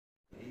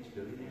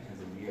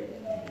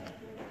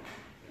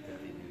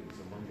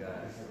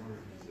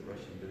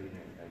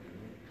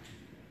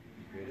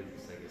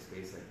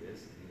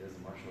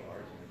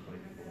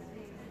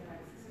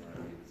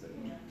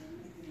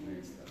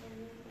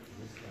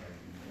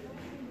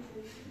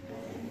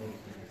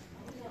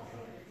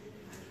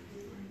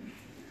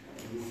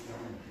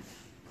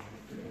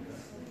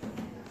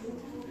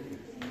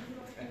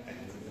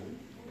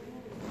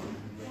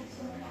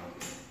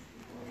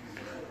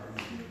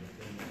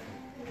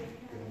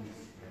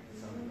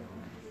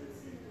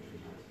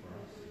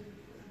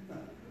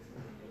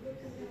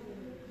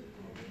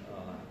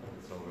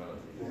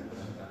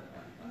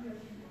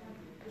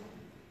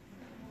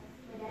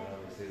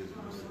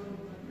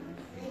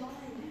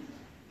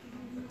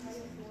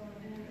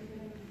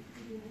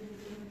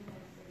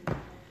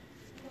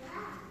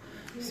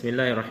بسم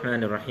الله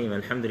الرحمن الرحيم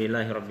الحمد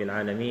لله رب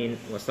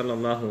العالمين وصلى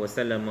الله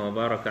وسلم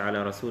وبارك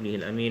على رسوله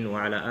الأمين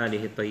وعلى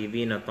آله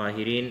الطيبين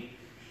الطاهرين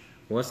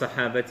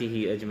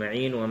وصحابته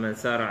أجمعين ومن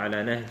سار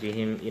على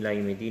نهجهم إلى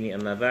يوم الدين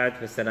أما بعد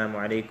فالسلام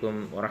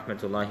عليكم ورحمة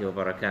الله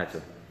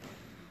وبركاته.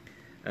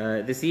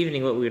 This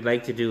evening what we would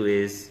like to do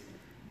is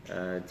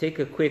take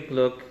a quick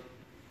look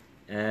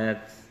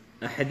at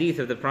a hadith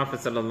of the Prophet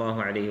sallallahu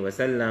alaihi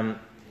wasallam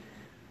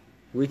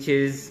which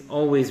is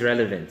always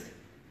relevant.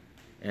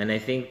 And I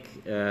think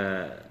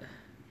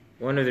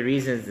one of the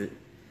reasons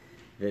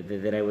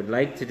that I would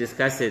like to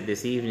discuss it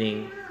this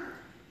evening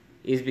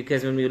is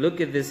because when we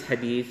look at this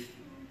hadith,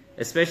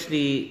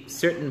 especially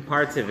certain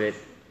parts of it,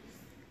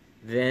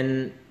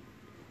 then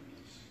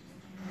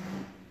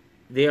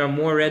they are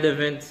more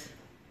relevant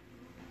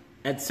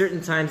at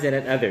certain times than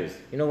at others.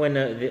 You know, when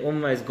the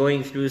ummah is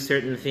going through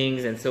certain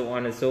things and so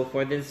on and so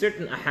forth, then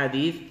certain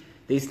ahadith,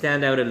 they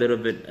stand out a little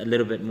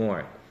bit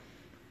more.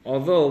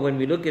 Although when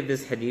we look at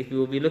this hadith, we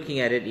will be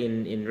looking at it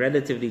in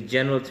relatively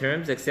general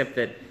terms, except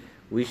that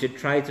we should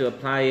try to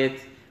apply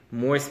it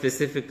more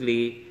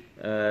specifically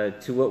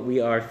to what we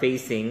are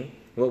facing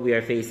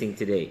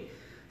today.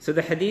 So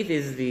the hadith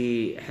is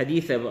the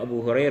hadith of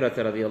Abu Hurairah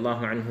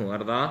radiyallahu anhu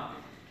arda,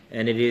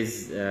 and it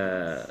is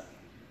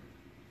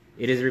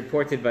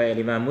reported by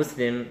Imam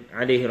Muslim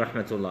alayhi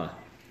rahmatullah.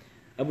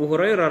 Abu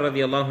Hurairah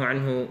radiyallahu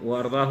anhu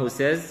wa ardahu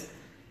says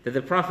that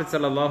the Prophet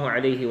sallallahu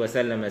alayhi wa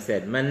sallam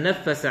said, "Man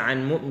naffasa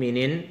an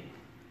mu'minin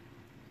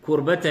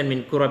kurbatan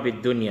min kurabi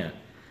dunya,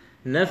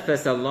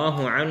 naffasa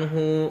Allahu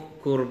anhu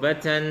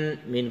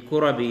kurbatan min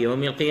kurabi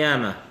yawm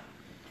al-qiyamah.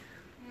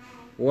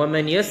 Wa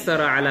man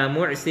yassara ala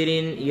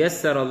mu'sirin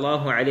yassara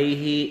Allahu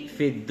alayhi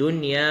fi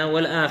dunya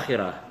wal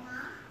akhirah.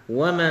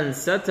 Wa man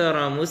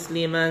satara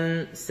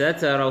musliman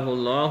satarahu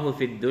Allahu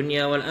fi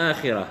dunya wal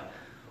akhirah.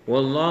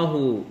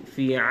 والله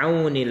في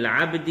عون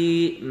العبد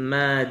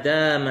ما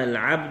دام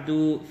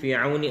العبد في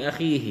عون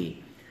أخيه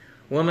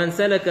ومن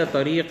سلك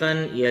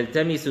طريقا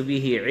يلتمس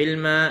به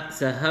علما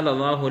سهل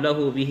الله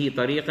له به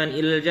طريقا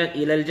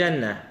إلى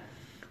الجنة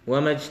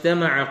وما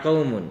اجتمع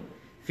قوم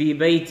في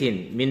بيت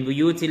من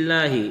بيوت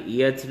الله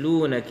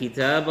يتلون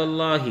كتاب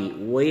الله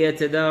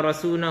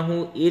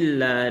ويتدارسونه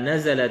إلا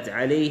نزلت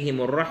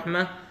عليهم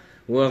الرحمة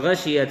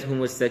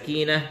وغشيتهم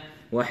السكينة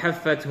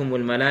وحفتهم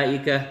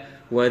الملائكة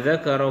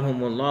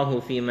وذكرهم الله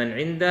في من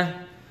عنده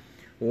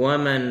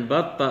ومن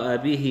بطأ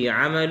به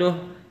عمله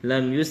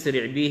لم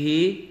يسرع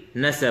به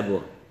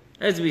نسبه."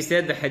 As we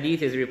said, the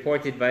hadith is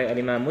reported by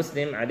Imam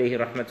Muslim alayhi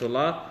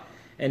rahmatullah,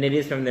 and it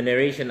is from the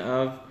narration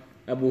of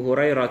Abu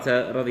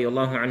Hurairah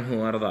radiyallahu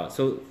anhu arda.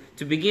 So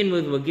to begin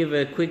with, we'll give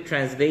a quick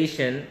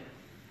translation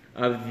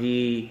of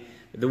the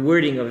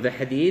wording of the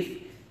hadith,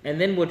 and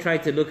then we'll try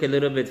to look a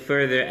little bit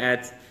further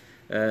at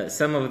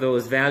some of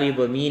those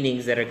valuable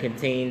meanings that are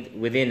contained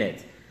within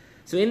it.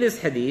 So in this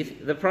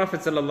hadith, the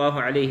Prophet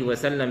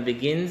ﷺ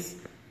begins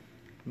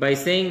by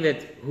saying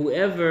that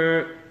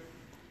whoever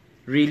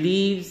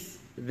relieves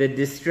the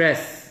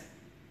distress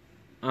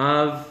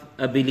of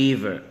a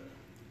believer,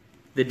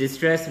 the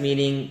distress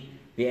meaning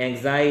the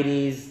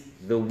anxieties,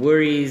 the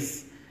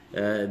worries,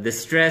 the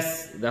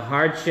stress, the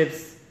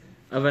hardships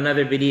of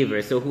another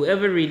believer. So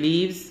whoever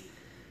relieves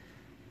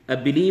a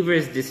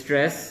believer's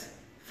distress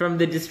from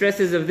the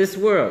distresses of this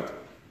world,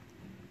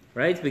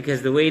 right?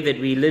 Because the way that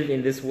we live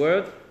in this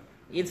world,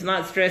 it's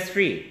not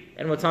stress-free.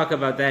 And we'll talk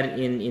about that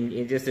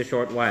in just a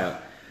short while.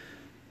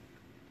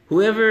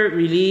 Whoever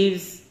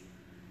relieves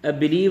a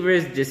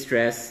believer's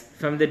distress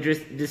from the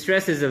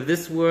distresses of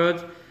this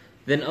world,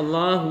 then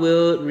Allah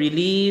will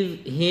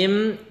relieve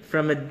him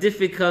from a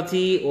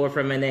difficulty or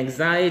from an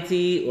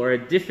anxiety or a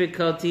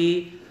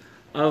difficulty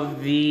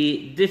of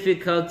the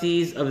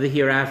difficulties of the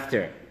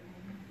hereafter.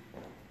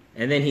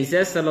 And then he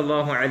says,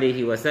 sallallahu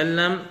alayhi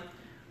wasallam,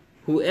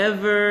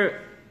 whoever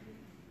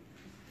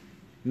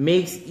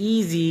makes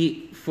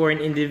easy for an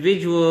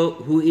individual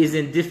who is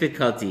in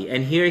difficulty,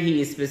 and here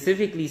he is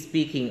specifically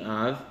speaking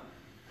of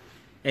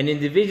an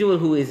individual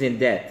who is in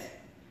debt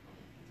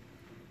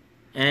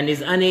and is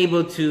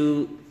unable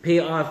to pay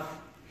off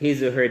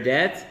his or her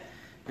debt,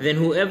 then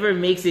whoever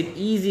makes it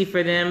easy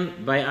for them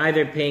by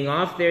either paying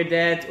off their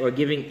debt or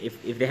giving,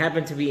 if they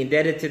happen to be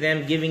indebted to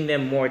them, giving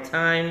them more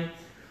time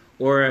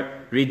or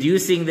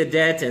reducing the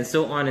debt and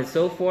so on and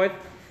so forth,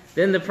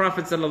 then the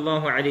Prophet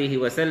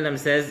ﷺ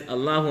says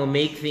Allah will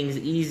make things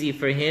easy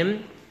for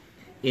him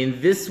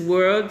in this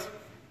world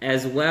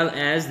as well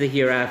as the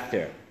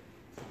hereafter.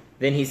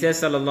 Then he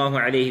says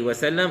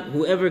ﷺ,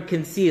 whoever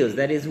conceals,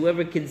 that is,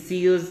 whoever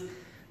conceals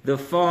the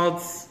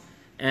faults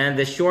and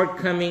the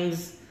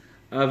shortcomings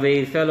of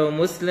a fellow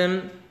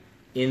Muslim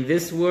in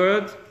this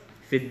world,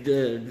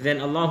 then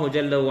Allah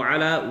Jalla wa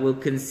Ala will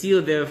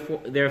conceal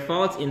their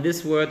faults in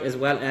this world as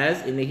well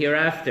as in the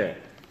hereafter.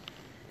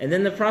 And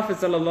then the Prophet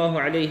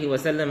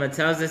ﷺ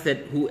tells us that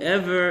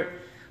whoever,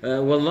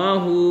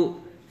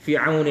 Wallahu fi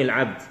aun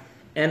al-abd,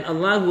 and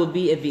Allah will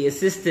be at the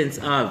assistance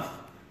of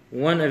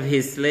one of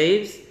his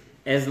slaves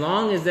as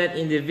long as that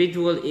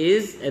individual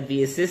is at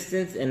the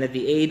assistance and at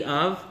the aid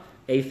of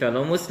a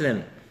fellow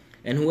Muslim.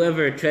 And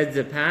whoever treads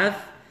a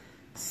path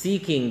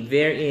seeking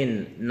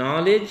therein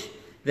knowledge,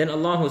 then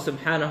Allah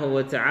subhanahu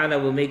wa ta'ala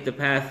will make the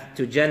path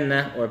to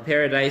Jannah or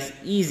paradise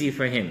easy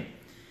for him.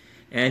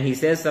 And he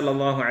says,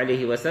 sallallahu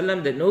alayhi wa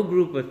sallam, that no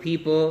group of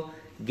people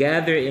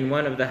gather in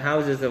one of the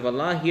houses of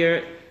Allah.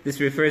 Here, this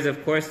refers,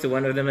 of course, to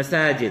one of the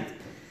masajid,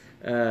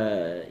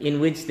 in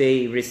which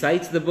they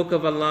recite the book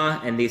of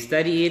Allah and they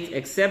study it,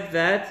 except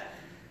that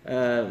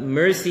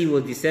mercy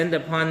will descend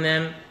upon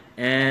them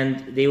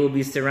and they will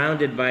be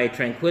surrounded by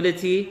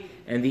tranquility,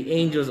 and the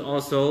angels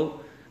also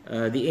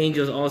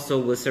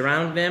will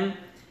surround them,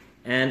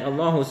 and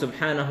Allah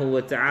subhanahu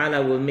wa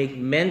ta'ala will make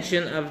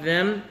mention of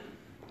them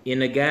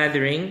in a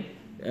gathering,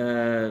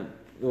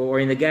 or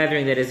in the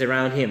gathering that is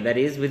around him, that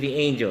is with the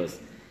angels.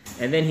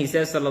 And then he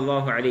says,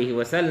 sallallahu alayhi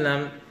wa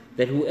sallam,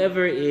 that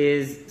whoever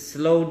is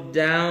slowed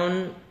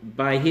down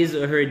by his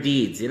or her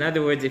deeds, in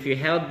other words, if you're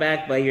held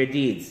back by your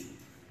deeds,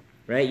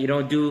 right, you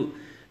don't do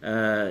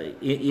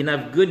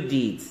enough good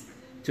deeds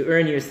to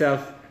earn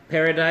yourself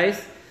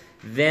paradise,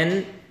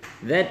 then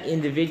that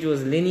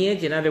individual's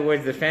lineage, in other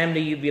words, the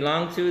family you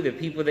belong to, the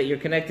people that you're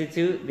connected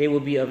to, they will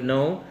be of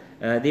no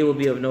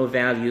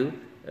value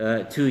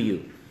to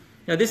you.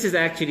 Now, this is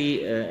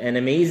actually an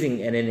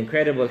amazing and an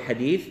incredible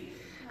hadith,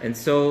 and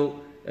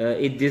so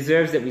it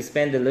deserves that we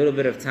spend a little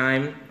bit of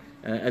time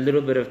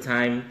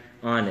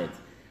on it.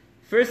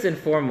 First and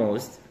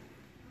foremost,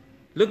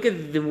 look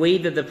at the way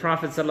that the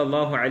Prophet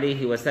sallallahu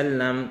alaihi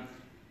wasallam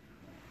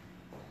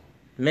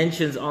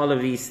mentions all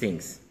of these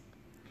things.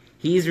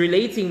 He is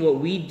relating what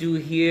we do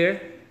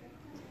here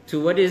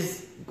to what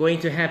is going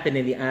to happen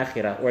in the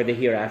akhirah, or the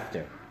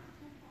hereafter.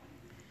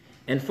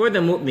 And for the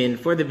mu'min,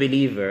 for the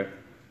believer,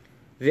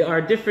 there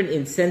are different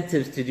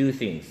incentives to do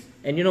things.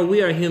 And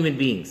we are human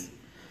beings.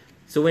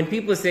 So when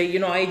people say,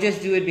 I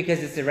just do it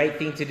because it's the right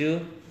thing to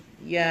do,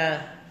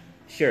 yeah,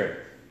 sure.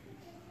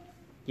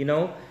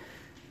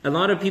 A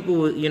lot of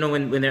people,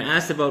 when they're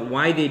asked about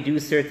why they do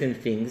certain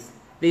things,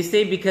 they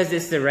say because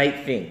it's the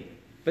right thing.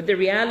 But the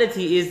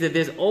reality is that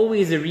there's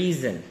always a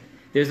reason.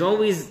 There's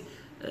always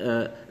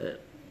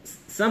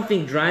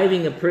something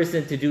driving a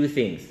person to do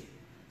things.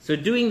 So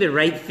doing the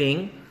right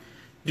thing,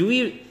 do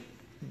we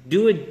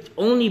do it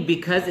only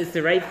because it's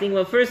the right thing?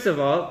 Well, first of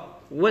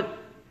all,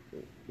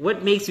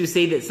 what makes you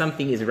say that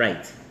something is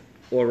right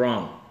or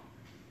wrong?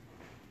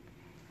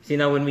 See,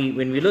 now when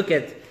we look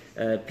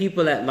at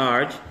people at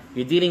large,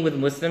 you're dealing with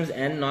Muslims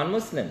and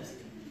non-Muslims.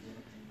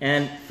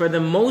 And for the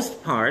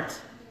most part,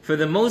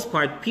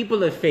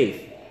 people of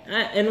faith,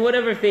 and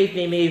whatever faith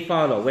they may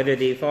follow, whether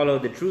they follow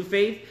the true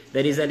faith,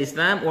 that is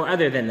al-Islam, or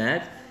other than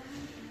that,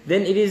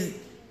 then it is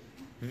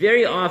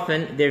very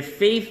often their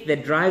faith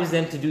that drives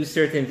them to do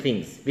certain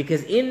things.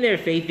 Because in their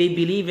faith, they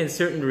believe in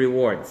certain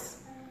rewards.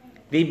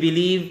 They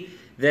believe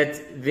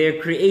that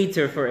their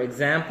Creator, for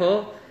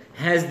example,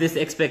 has this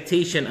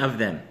expectation of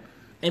them.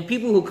 And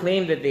people who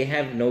claim that they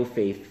have no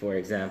faith, for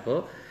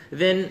example,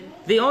 then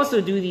they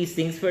also do these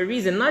things for a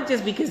reason, not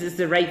just because it's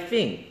the right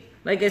thing.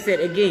 Like I said,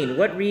 again,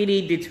 what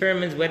really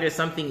determines whether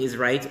something is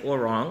right or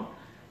wrong?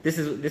 This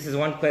is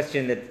one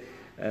question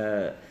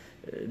that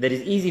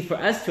is easy for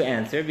us to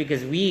answer,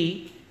 because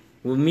we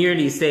will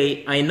merely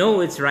say, I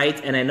know it's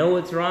right and I know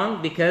it's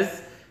wrong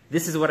because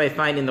this is what I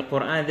find in the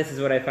Quran, this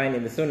is what I find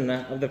in the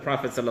Sunnah of the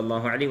Prophet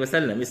sallallahu alaihi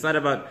wasallam. It's not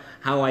about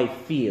how I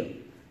feel,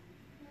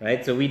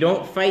 right? So we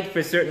don't fight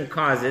for certain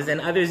causes,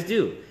 and others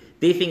do.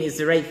 They think it's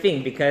the right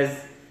thing because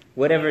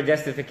whatever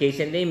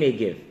justification they may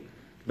give.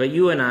 But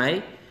you and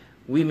I,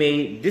 we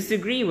may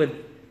disagree with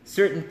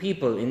certain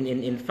people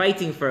in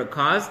fighting for a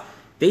cause.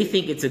 They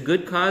think it's a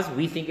good cause,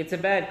 we think it's a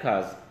bad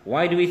cause.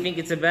 Why do we think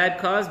it's a bad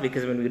cause?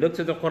 Because when we look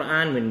to the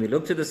Quran, when we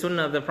look to the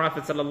Sunnah of the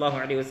Prophet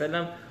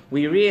ﷺ,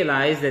 we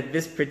realize that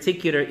this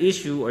particular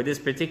issue or this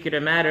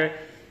particular matter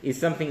is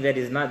something that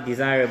is not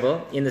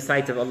desirable in the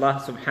sight of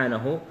Allah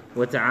subhanahu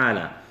wa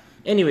ta'ala.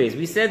 Anyways,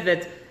 we said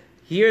that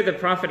here the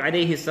Prophet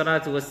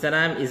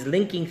ﷺ is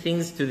linking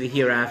things to the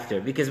hereafter.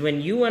 Because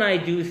when you and I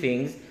do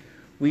things,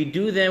 we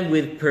do them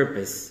with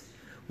purpose.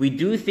 We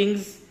do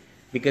things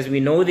because we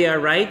know they are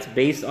right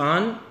based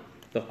on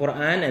the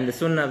Quran and the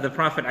Sunnah of the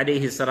Prophet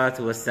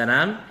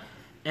ﷺ,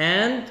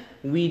 and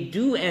we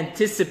do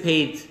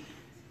anticipate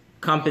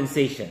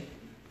compensation.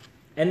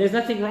 And there's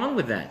nothing wrong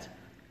with that.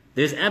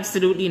 There's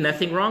absolutely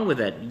nothing wrong with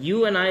that.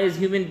 You and I as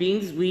human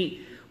beings,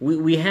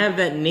 we have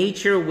that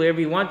nature where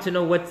we want to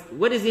know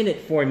what is in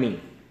it for me.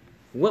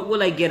 What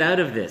will I get out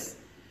of this?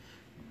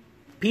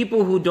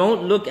 People who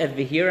don't look at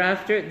the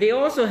hereafter, they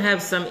also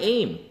have some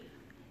aim.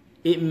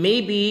 It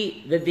may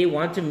be that they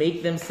want to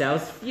make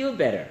themselves feel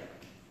better.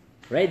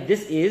 Right?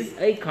 This is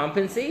a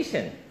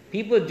compensation.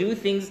 People do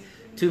things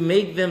to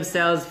make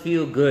themselves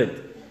feel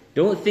good.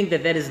 Don't think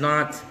that is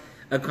not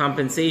a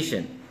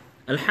compensation.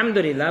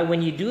 Alhamdulillah,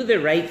 when you do the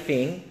right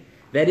thing,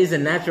 that is a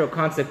natural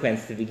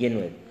consequence to begin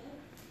with.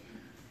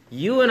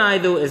 You and I,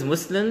 though, as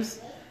Muslims,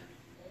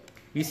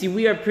 you see,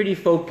 we are pretty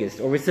focused,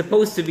 or we're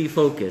supposed to be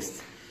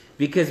focused,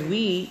 because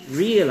we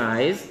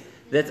realize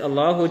that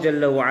Allah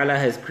Jalla wa Ala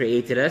has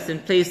created us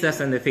and placed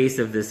us on the face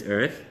of this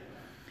earth,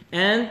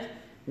 and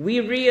we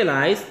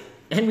realize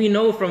And we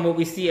know from what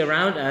we see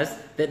around us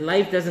that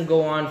life doesn't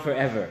go on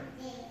forever.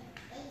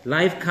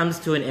 Life comes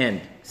to an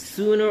end.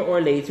 Sooner or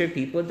later,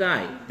 people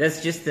die.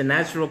 That's just the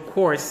natural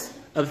course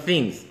of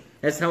things.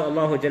 That's how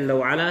Allah Jalla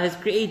wa Ala has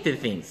created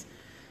things.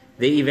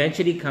 They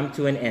eventually come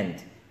to an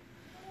end.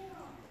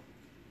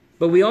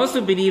 But we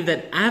also believe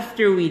that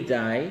after we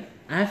die,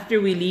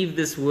 after we leave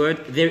this world,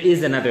 there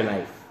is another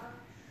life.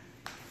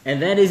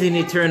 And that is an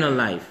eternal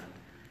life.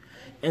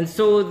 And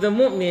so the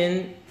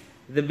mu'min,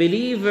 the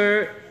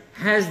believer,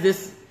 has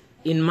this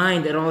in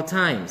mind at all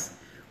times.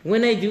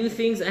 When I do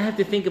things, I have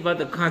to think about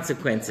the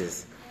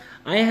consequences.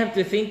 I have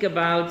to think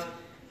about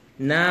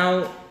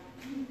now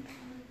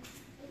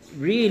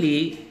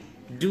really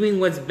doing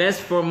what's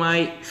best for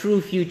my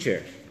true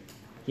future.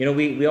 You know,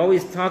 we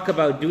always talk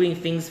about doing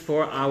things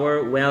for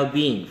our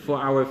well-being, for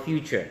our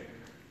future.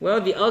 Well,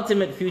 the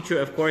ultimate future,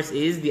 of course,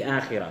 is the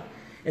akhirah.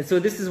 And so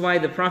this is why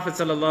the Prophet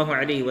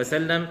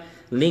ﷺ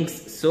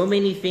links so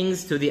many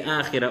things to the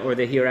akhirah or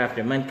the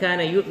hereafter. Man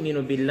kana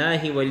yu'minu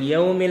billahi wal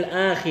yawmil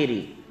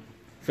akhiri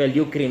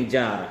falyukrim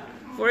jara.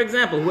 For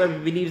example, whoever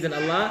believes in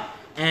Allah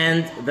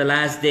and the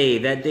last day,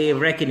 that day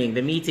of reckoning,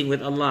 the meeting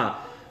with Allah,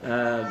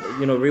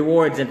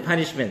 rewards and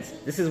punishments.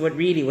 This is what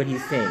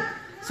he's saying.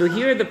 So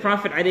here the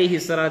Prophet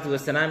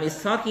ﷺ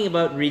is talking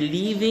about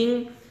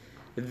relieving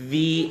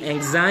the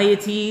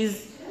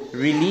anxieties,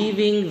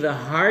 relieving the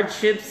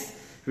hardships,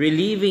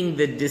 relieving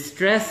the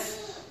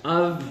distress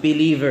of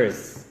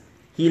believers.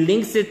 He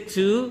links it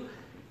to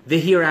the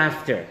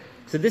hereafter.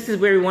 So this is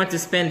where we want to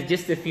spend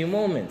just a few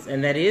moments,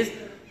 and that is,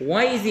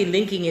 why is he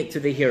linking it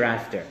to the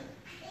hereafter?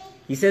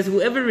 He says,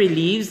 whoever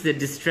relieves the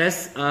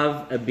distress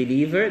of a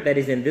believer that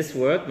is in this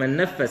world, man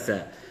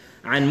naffasa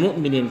an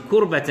mu'minin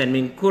kurbatan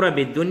min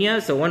kurabi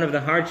dunya, so one of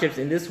the hardships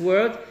in this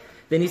world,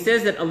 then he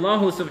says that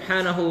Allah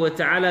subhanahu wa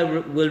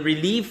ta'ala will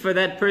relieve for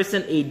that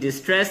person a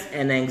distress,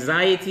 an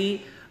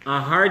anxiety, a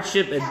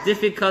hardship, a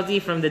difficulty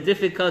from the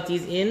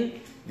difficulties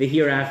in the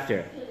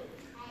hereafter.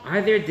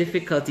 Are there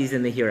difficulties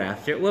in the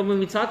hereafter? Well, when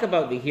we talk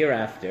about the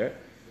hereafter,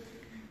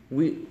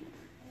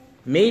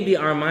 maybe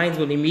our minds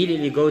will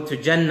immediately go to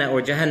Jannah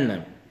or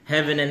Jahannam,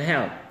 heaven and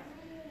hell.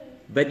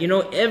 But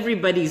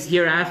everybody's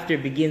hereafter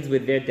begins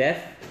with their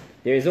death.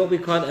 There is what we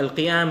call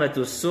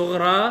al-qiyamatu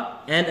sughra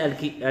and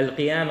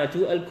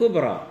al-qiyamatu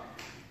al-kubra.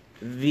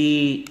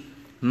 The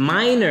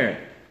minor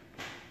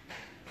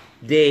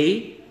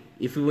day,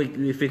 if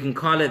we can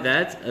call it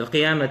that,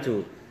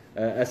 al-qiyamatu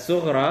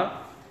al-sughra,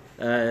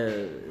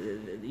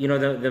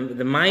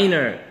 the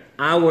minor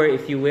hour,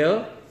 if you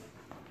will,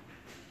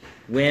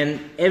 when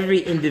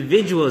every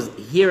individual's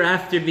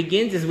hereafter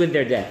begins, is with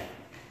their death.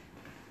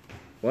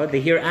 Well,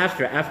 the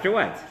hereafter, after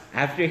what?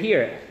 After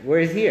here. Where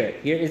is here?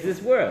 Here is this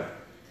world.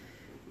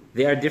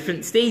 There are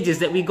different stages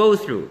that we go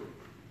through.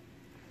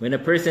 When a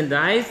person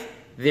dies,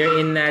 they're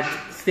in that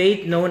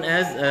state known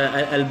as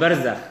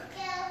al-barzakh.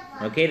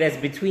 Okay, that's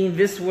between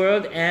this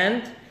world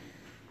and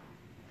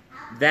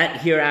that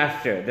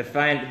hereafter, the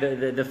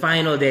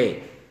final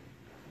day.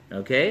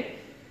 Okay?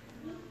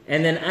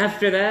 And then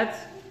after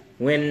that,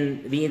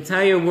 when the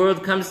entire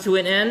world comes to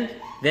an end,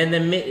 then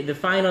the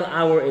final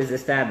hour is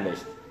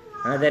established.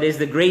 That is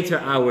the greater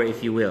hour,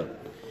 if you will.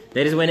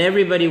 That is when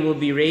everybody will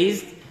be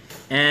raised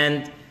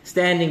and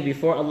standing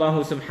before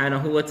Allah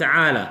subhanahu wa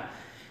ta'ala.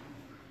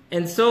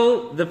 And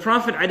so the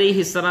Prophet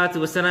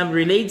ﷺ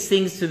relates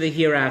things to the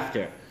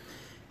hereafter,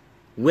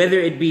 whether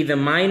it be the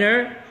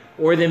minor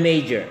or the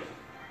major.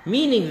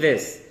 Meaning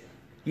this,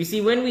 you see,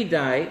 when we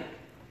die,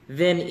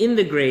 then in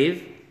the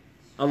grave,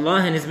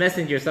 Allah and His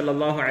Messenger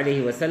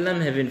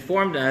ﷺ have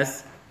informed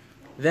us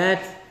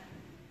that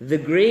the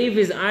grave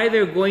is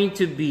either going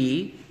to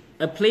be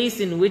a place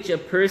in which a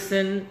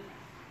person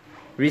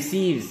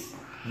receives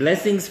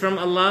blessings from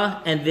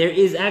Allah and there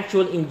is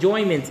actual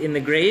enjoyment in the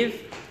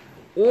grave,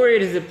 or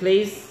it is a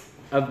place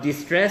of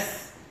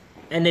distress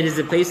and it is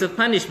a place of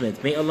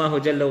punishment. May Allah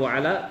Jalla wa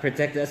Ala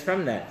protect us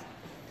from that.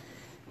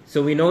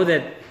 So we know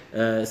that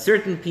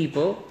certain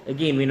people,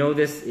 again we know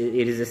this,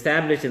 it is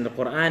established in the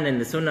Quran and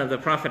the Sunnah of the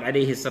Prophet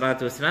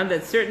ﷺ,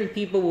 that certain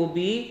people will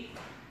be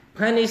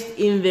punished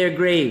in their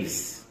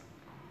graves.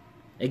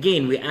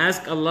 Again, we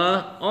ask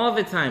Allah all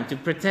the time to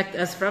protect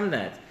us from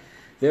that.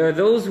 There are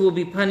those who will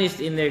be punished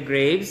in their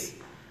graves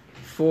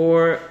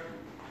for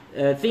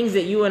things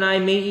that you and I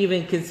may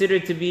even consider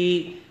to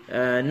be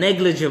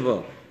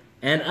negligible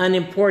and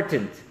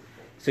unimportant.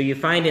 So you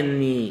find in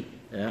the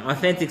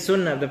authentic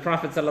Sunnah of the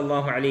Prophet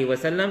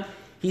ﷺ,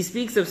 he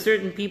speaks of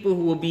certain people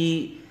who will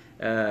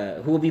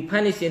be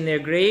punished in their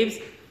graves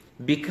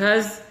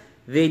because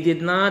they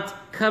did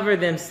not cover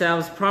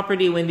themselves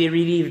properly when they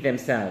relieved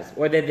themselves,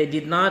 or that they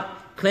did not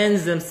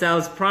cleanse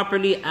themselves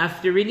properly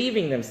after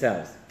relieving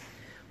themselves.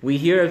 We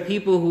hear of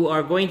people who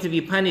are going to be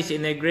punished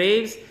in their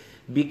graves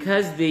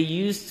because they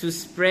used to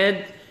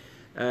spread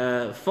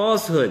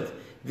falsehood.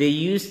 They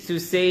used to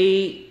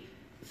say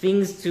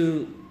things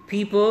to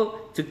people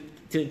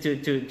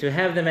to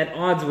have them at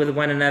odds with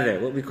one another,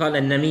 what we call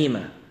a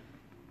namima.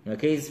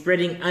 Okay,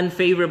 spreading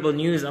unfavorable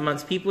news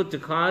amongst people to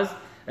cause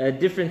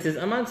differences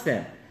amongst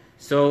them.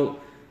 So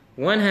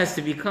One has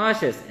to be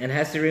cautious and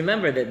has to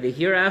remember that the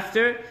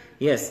hereafter,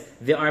 yes,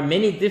 there are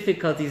many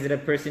difficulties that a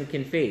person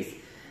can face.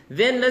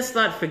 Then let's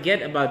not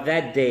forget about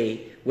that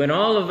day when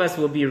all of us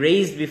will be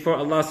raised before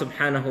Allah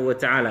subhanahu wa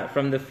ta'ala.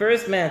 From the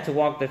first man to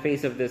walk the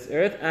face of this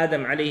earth,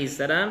 Adam alayhi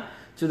salam,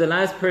 to the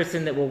last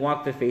person that will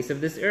walk the face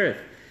of this earth.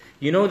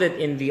 You know that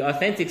in the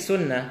authentic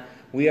sunnah,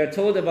 we are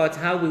told about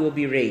how we will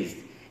be raised.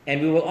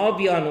 And we will all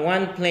be on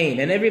one plane,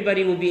 and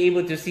everybody will be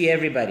able to see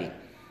everybody.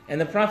 And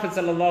the Prophet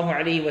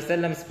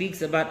ﷺ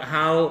speaks about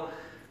how,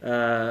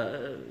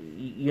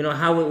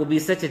 how it will be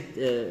such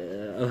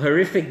a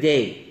horrific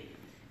day.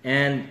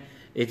 And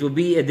it will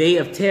be a day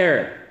of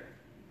terror.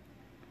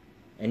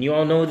 And you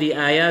all know the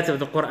ayat of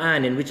the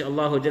Quran in which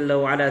Allah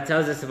Jalla wa Ala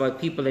tells us about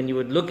people, and you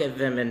would look at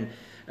them and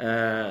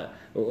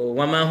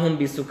وَمَا هُمْ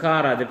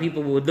بِسُكَارَى, the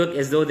people would look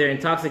as though they're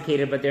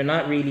intoxicated, but they're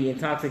not really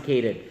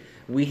intoxicated.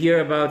 We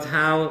hear about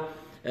how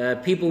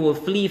people will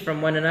flee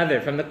from one another,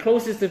 from the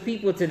closest of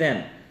people to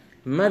them.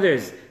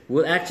 Mothers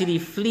will actually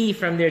flee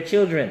from their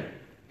children,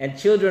 and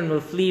children will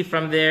flee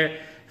from their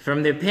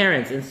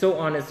parents, and so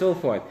on and so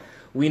forth.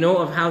 We know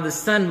of how the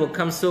sun will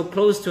come so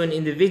close to an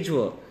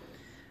individual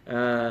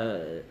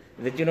that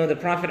the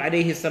Prophet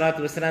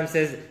ﷺ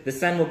says the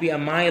sun will be a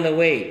mile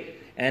away,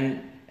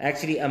 and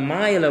actually a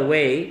mile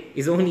away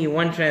is only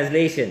one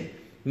translation.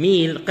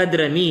 Mil,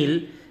 qadra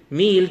mil.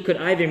 Mil could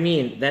either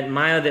mean that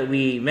mile that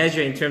we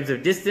measure in terms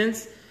of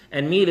distance,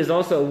 and mil is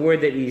also a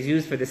word that is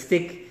used for the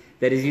stick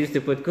that is used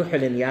to put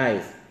kuhl in the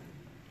eyes.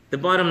 The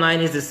bottom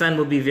line is the sun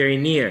will be very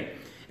near.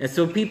 And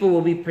so people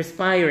will be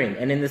perspiring.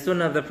 And in the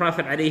sunnah of the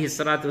Prophet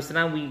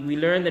ﷺ, we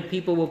learn that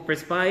people will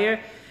perspire,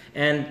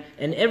 and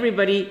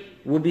everybody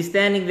will be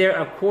standing there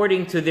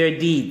according to their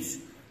deeds.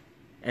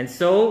 And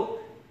so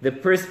the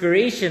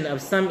perspiration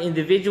of some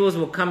individuals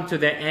will come to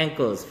their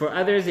ankles. For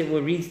others it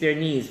will reach their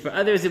knees. For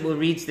others it will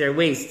reach their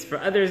waists. For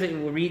others it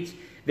will reach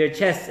their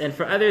chests. And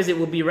for others it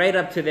will be right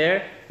up to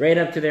their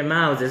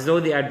mouths, as though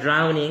they are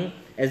drowning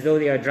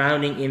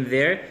in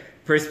their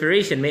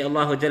perspiration. May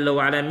Allah Jalla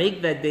wa Ala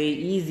make that day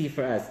easy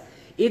for us.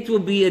 It will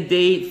be a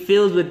day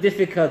filled with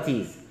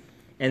difficulties.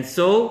 And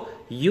so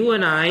you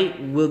and I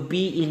will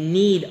be in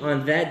need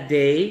on that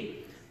day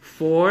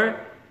for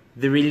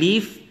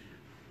relief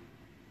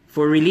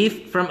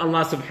from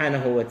Allah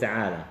subhanahu wa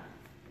ta'ala.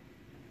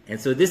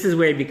 And so this is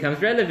where it becomes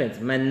relevant.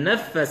 مَنْ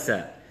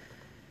نَفَّسَ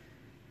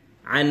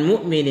عن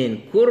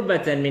مؤمن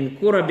كربة من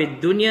كرب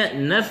الدنيا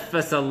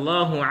نفس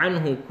الله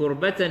عنه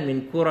كربة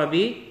من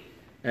كرب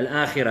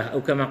الآخرة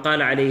أو كما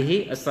قال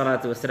عليه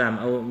الصلاة والسلام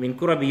أو من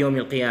كرب يوم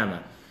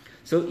القيامة.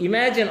 So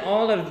imagine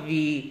all of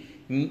the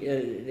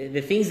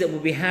things that will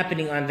be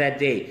happening on that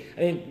day. I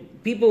mean,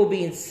 people will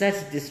be in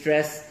such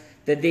distress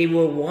that they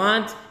will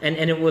want, and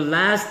it will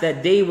last,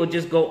 that day will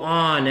just go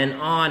on and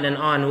on and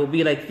on. It will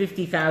be like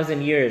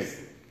 50,000 years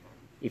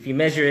if you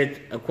measure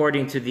it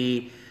according to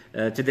the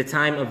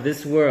time of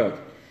this world.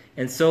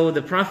 And so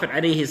the Prophet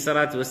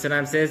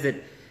ﷺ says that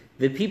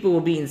the people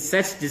will be in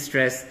such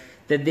distress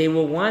that they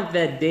will want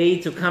that day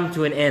to come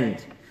to an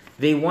end.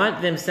 They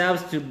want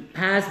themselves to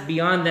pass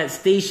beyond that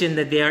station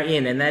that they are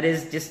in, and that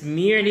is just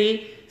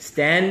merely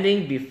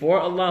standing before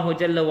Allah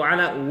Jalla wa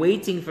Ala,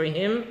 waiting for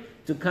Him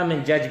to come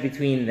and judge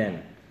between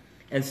them.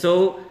 And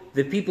so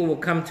the people will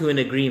come to an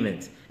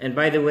agreement. And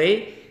by the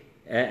way,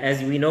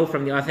 as we know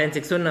from the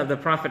authentic sunnah of the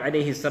Prophet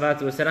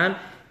ﷺ,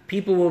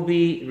 people will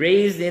be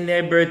raised in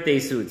their birthday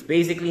suits,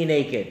 basically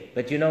naked.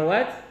 But you know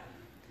what?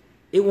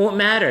 It won't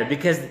matter,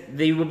 because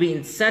they will be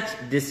in such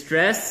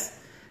distress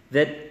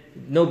that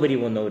nobody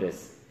will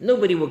notice.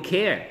 Nobody will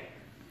care.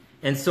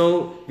 And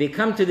so they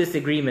come to this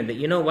agreement that,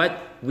 you know what?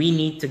 We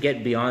need to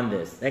get beyond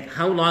this. Like,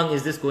 how long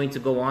is this going to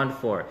go on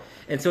for?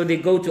 And so they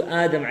go to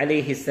Adam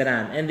alayhi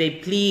salam and they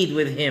plead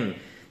with him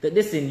that,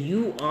 listen,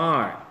 you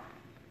are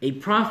a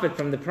prophet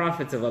from the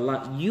prophets of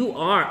Allah. You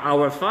are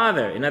our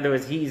father. In other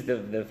words, he is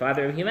the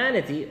father of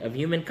humanity, of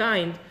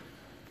humankind.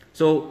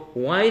 So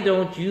why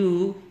don't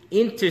you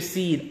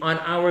intercede on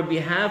our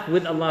behalf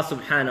with Allah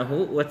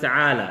subhanahu wa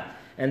ta'ala?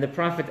 And the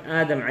Prophet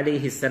Adam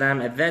alayhi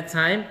salam, at that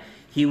time,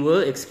 he will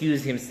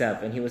excuse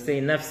himself and he will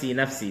say, nafsi,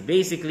 nafsi.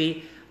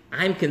 Basically,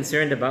 I'm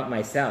concerned about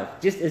myself.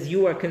 Just as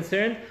you are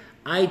concerned,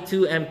 I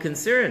too am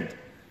concerned.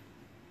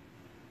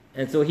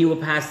 And so he will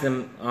pass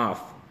them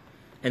off.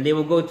 And they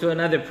will go to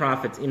another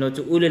prophet, to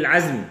ulul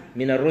azm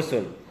min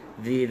ar-rusul,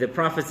 the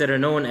prophets that are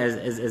known as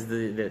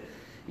the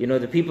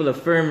people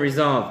of firm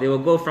resolve. They will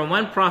go from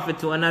one prophet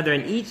to another,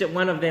 and each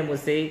one of them will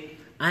say,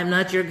 I'm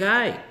not your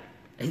guy.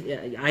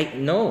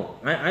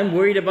 I'm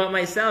worried about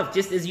myself.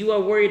 Just as you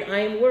are worried, I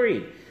am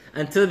worried.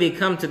 Until they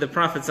come to the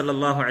Prophet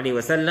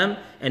ﷺ,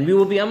 and we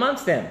will be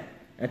amongst them.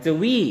 Until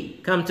we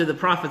come to the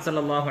Prophet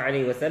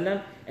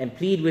ﷺ and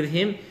plead with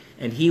him,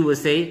 and he will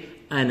say,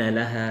 Ana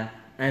laha,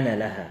 ana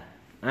laha.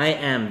 I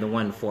am the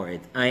one for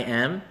it. I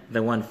am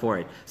the one for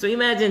it. So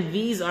imagine,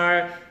 these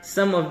are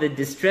some of the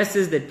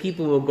distresses that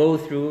people will go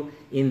through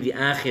in the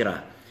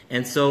akhirah.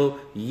 And so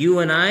you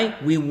and I,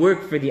 we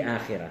work for the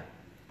akhirah.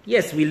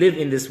 Yes, we live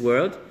in this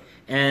world,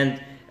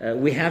 and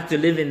we have to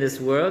live in this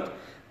world,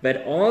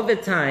 but all the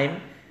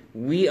time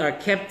we are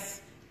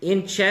kept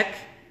in check.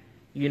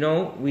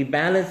 We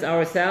balance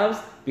ourselves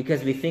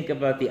because we think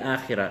about the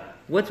akhirah.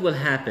 What will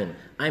happen?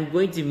 I'm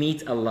going to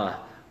meet Allah.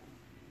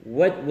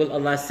 What will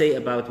Allah say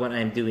about what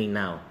I'm doing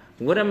now?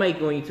 What am I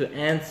going to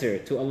answer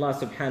to Allah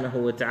subhanahu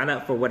wa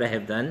ta'ala for what I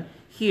have done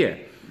here?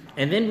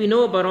 And then we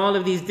know about all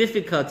of these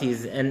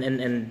difficulties and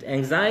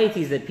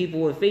anxieties that people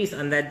will face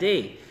on that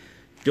day.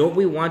 Don't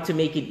we want to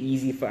make it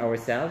easy for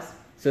ourselves?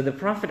 So the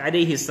Prophet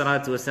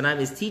ﷺ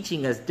is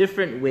teaching us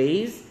different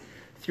ways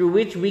through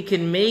which we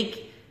can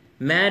make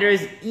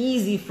matters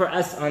easy for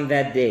us on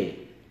that day.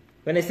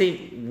 When I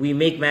say we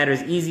make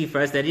matters easy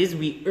for us, that is,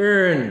 we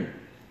earn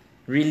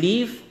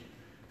relief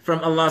from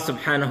Allah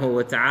subhanahu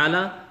wa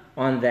ta'ala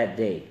on that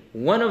day.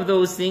 One of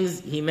those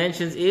things he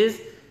mentions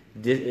is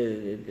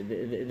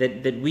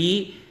that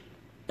we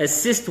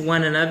assist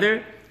one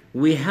another,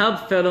 we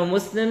help fellow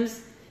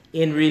Muslims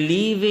in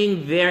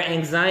relieving their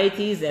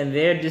anxieties and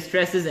their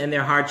distresses and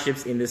their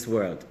hardships in this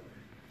world.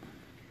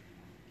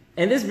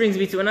 And this brings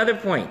me to another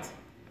point.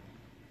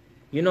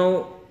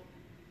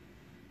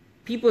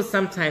 People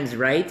sometimes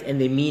write and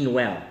they mean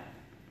well,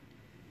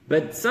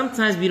 but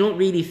sometimes we don't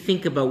really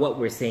think about what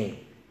we're saying.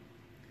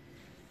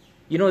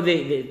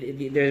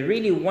 They're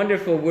really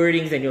wonderful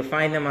wordings, and you'll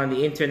find them on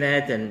the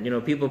internet, and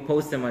people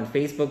post them on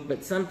Facebook,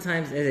 but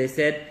sometimes, as I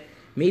said,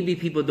 maybe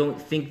people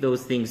don't think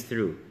those things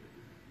through.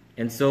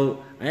 And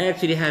so I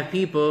actually have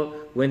people,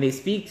 when they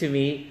speak to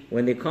me,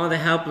 when they call the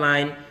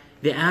helpline,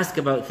 they ask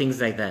about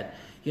things like that.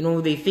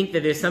 They think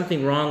that there's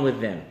something wrong with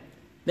them.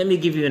 Let me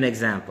give you an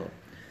example.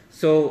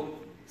 So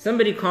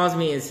somebody calls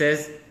me and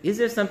says, is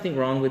there something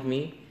wrong with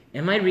me?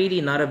 Am I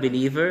really not a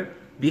believer?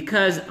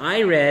 Because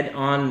I read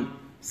on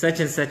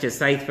such and such a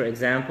site, for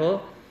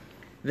example,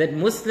 that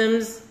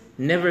Muslims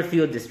never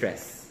feel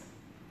distress.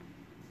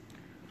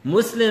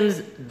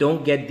 Muslims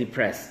don't get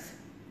depressed.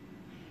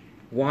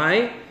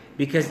 Why?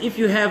 Because if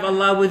you have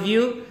Allah with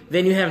you,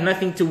 then you have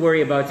nothing to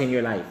worry about in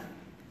your life.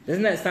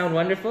 Doesn't that sound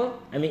wonderful?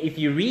 I mean, if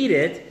you read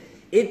it,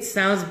 it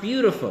sounds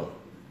beautiful.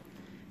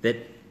 That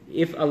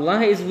if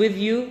Allah is with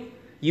you,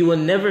 you will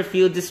never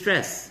feel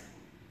distress.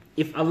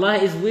 If Allah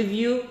is with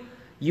you,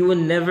 you will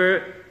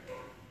never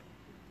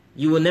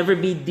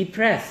be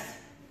depressed.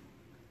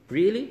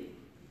 Really?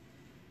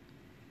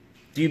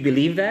 Do you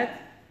believe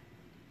that?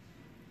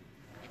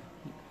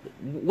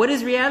 What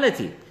is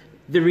reality?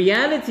 The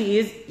reality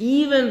is,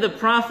 even the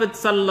Prophet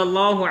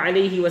sallallahu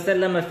alaihi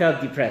wasallam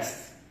felt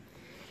depressed.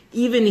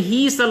 Even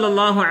he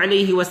sallallahu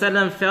alaihi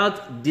wasallam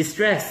felt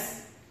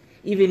distress.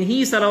 Even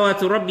he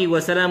salawatu rabbi wa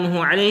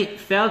salamuhu alayhi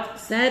felt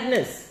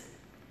sadness.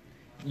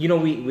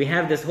 We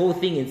have this whole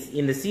thing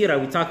in the seerah,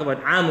 we talk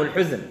about Amul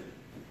Huzn,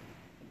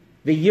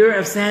 the year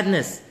of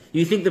sadness.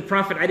 You think the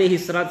Prophet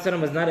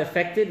ﷺ was not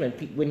affected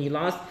when he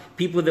lost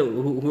people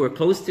who were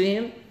close to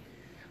him?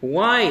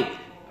 Why?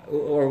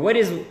 Or what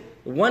is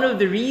one of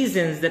the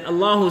reasons that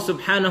Allah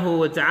subhanahu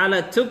wa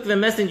ta'ala took the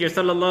Messenger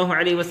sallallahu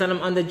alayhi wa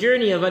sallam on the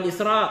journey of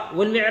Al-Isra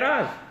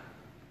wal-Mi'raj?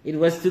 It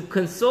was to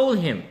console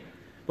him.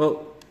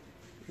 Well,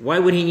 why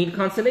would he need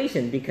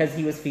consolation? Because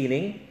he was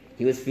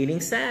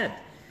feeling sad.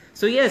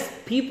 So yes,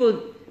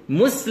 people,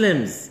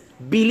 Muslims,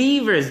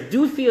 believers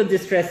do feel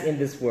distress in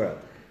this world.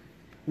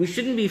 We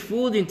shouldn't be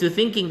fooled into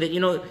thinking that,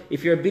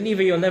 if you're a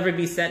believer, you'll never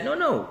be sad.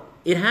 No,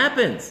 it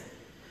happens.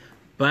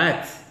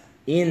 But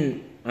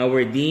in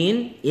our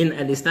deen, in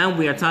Al-Islam,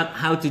 we are taught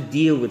how to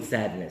deal with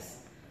sadness.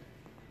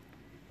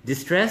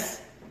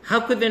 Distress? How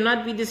could there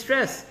not be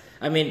distress?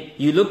 I mean,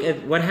 you look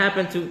at what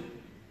happened to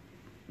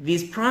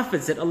these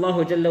prophets that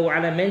Allah Jalla wa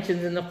Ala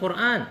mentions in the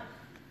Quran.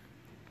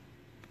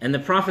 And the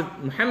Prophet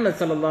Muhammad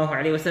sallallahu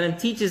alaihi wasallam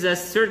teaches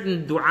us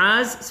certain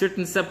du'as,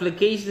 certain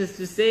supplications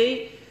to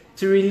say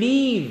to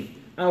relieve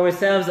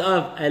ourselves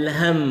of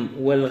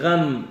al-ham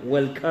wal-gham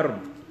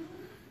wal-karb,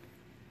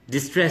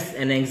 distress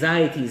and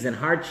anxieties and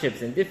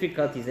hardships and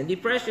difficulties and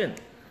depression.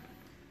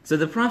 So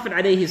the Prophet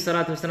alayhi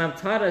salatu wasallam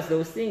taught us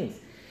those things.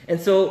 And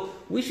so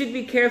we should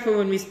be careful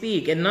when we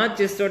speak and not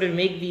just sort of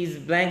make these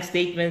blank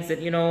statements that,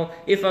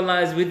 if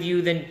Allah is with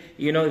you, then,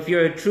 if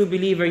you're a true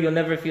believer, you'll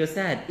never feel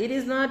sad. It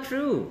is not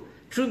true.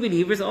 True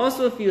believers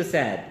also feel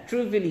sad.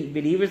 True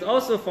believers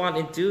also fall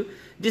into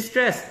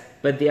distress,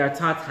 but they are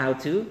taught how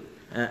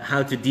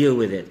to deal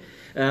with it.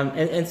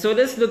 And so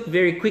let's look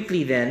very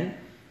quickly then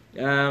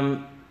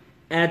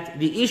at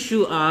the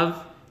issue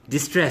of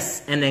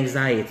distress and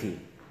anxiety.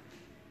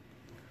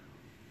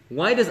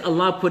 Why does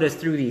Allah put us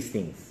through these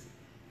things?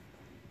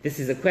 This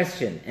is a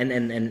question.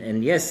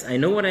 And yes, I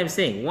know what I'm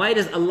saying. Why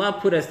does Allah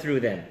put us through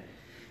them?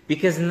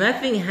 Because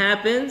nothing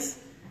happens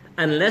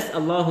unless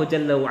Allah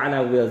Jalla wa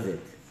Ala wills it.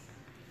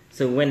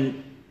 So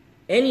when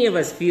any of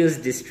us feels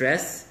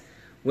distress,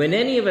 when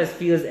any of us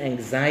feels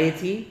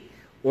anxiety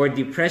or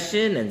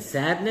depression and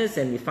sadness,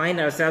 and we find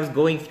ourselves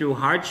going through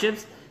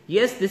hardships,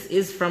 yes, this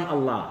is from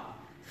Allah.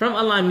 From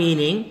Allah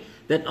meaning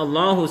that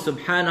Allah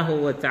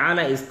subhanahu wa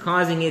ta'ala is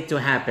causing it to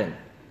happen.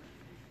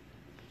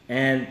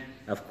 And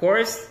of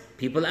course,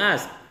 people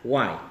ask,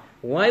 why?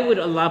 Why would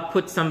Allah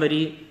put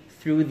somebody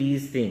through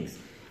these things?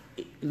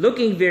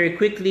 Looking very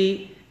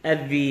quickly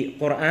at the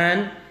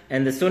Quran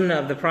and the Sunnah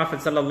of the Prophet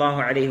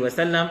sallallahu alaihi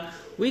wasallam,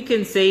 we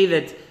can say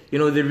that,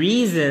 the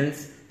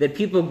reasons that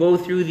people go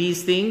through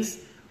these things,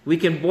 we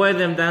can boil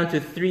them down to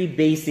 3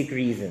 basic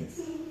reasons.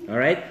 All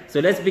right? So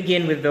let's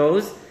begin with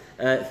those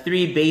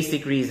 3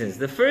 basic reasons.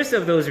 The first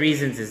of those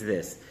reasons is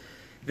this,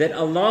 that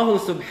Allah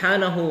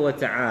subhanahu wa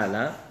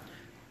ta'ala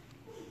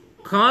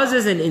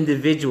causes an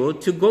individual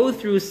to go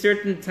through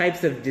certain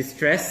types of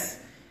distress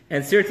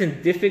and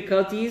certain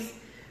difficulties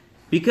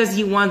because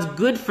He wants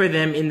good for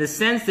them, in the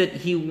sense that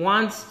He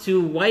wants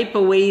to wipe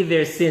away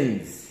their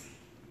sins.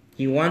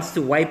 He wants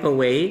to wipe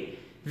away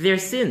their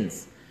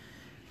sins.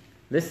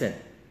 Listen,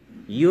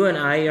 you and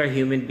I are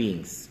human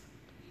beings,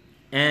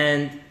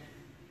 and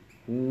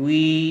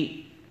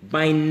we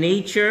by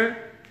nature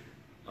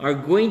are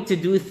going to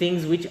do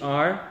things which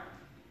are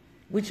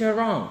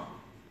wrong.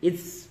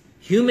 It's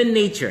human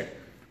nature.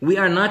 We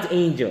are not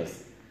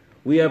angels.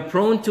 We are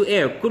prone to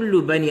err.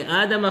 Kullu bani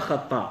Adam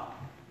khata.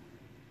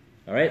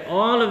 All right,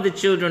 all of the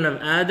children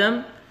of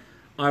Adam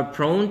are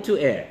prone to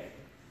err.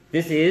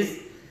 This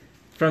is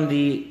from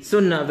the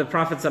sunnah of the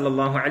Prophet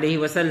sallallahu alaihi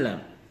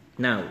wasallam.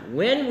 Now,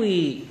 when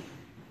we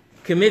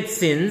commit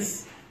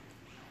sins,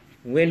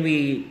 when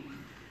we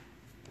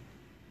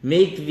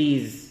make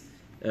these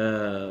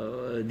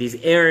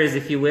errors,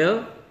 if you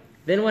will,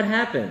 then what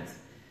happens?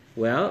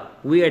 Well,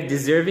 we are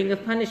deserving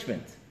of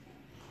punishment.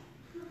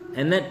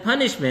 And that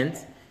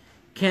punishment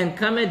can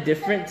come at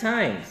different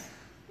times.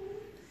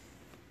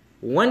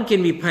 One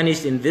can be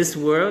punished in this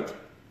world,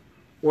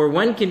 or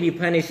one can be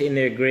punished in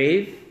their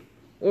grave,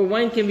 or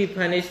one can be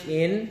punished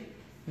in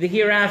the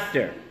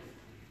hereafter,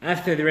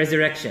 after the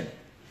resurrection.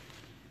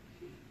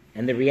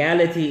 And the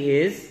reality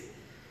is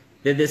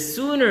that the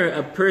sooner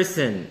a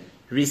person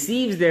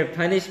receives their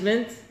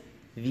punishment,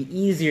 the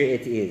easier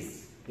it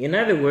is. In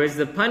other words,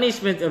 the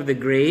punishment of the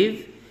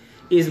grave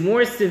is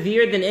more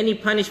severe than any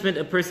punishment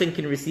a person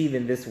can receive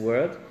in this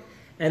world.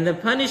 And the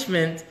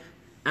punishment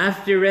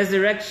after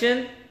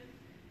resurrection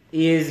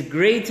is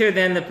greater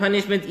than the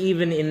punishment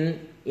even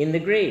in the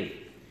grave.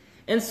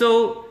 And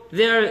so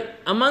there are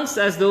amongst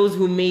us those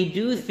who may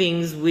do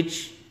things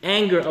which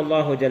anger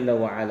Allah Jalla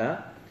wa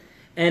Ala,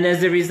 and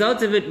as a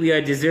result of it we are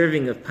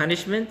deserving of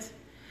punishment.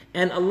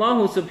 And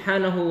Allah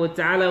subhanahu wa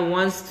ta'ala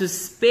wants to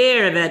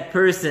spare that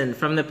person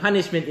from the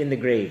punishment in the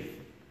grave.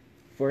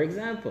 For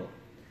example,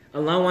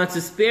 Allah wants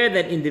to spare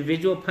that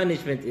individual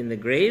punishment in the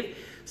grave,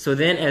 so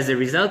then as a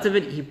result of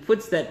it, He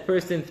puts that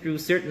person through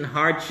certain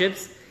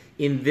hardships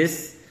in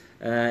this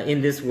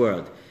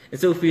world. And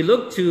so if we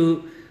look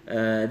to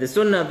the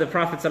sunnah of the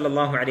Prophet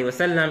sallallahu alaihi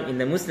wasallam in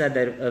the musnad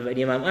of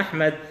Imam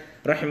Ahmad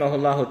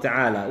rahimahullah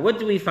ta'ala, what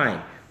do we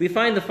find? We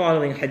find the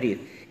following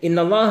hadith.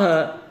 Inna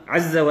Allah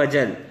azza wa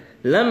jal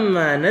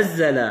lamma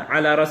nazzala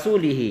ala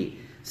rasulihi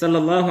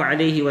sallallahu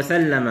alaihi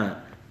wasallam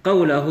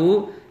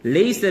qawlahu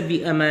laysa bi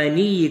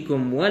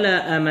amaniyikum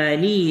wala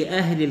amani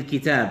ahli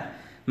al-kitab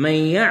man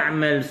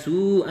ya'mal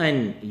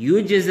su'an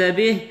yujza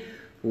bih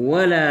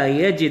wala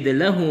yajid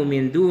lahu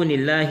min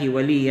dunillahi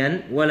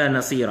waliyan wala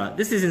nasira.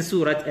 This is in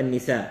Surah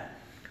An-Nisa.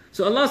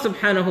 So Allah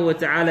subhanahu wa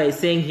ta'ala is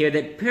saying here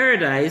that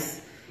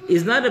paradise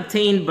is not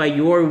obtained by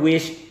your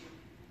wish.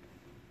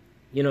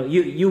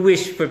 You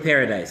wish for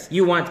paradise.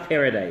 You want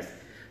paradise.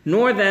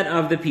 Nor that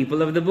of the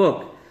people of the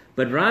book.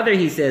 But rather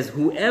He says,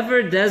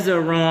 whoever does a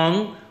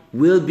wrong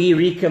will be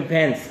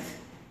recompensed.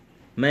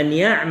 Man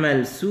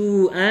ya'mal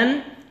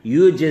su'an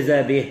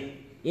yujza bih.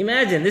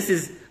 Imagine, this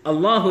is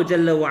Allah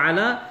Jalla wa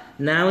Ala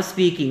now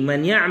speaking.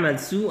 Man ya'mal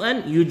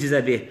su'an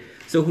yujza bih.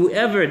 So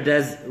whoever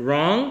does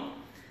wrong,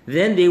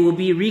 then they will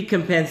be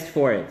recompensed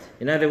for it.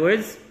 In other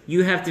words,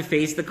 you have to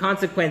face the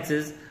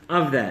consequences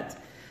of that,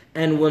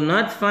 and will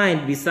not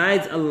find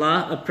besides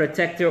Allah a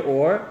protector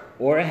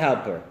or a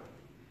helper.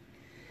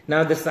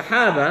 Now the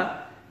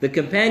Sahaba, the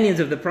companions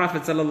of the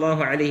Prophet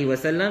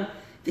ﷺ,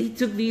 they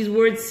took these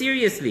words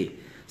seriously.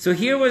 So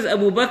here was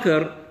Abu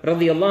Bakr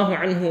radiyallahu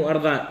anhu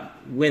arda.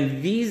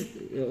 When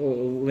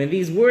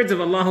these words of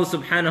Allah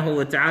subhanahu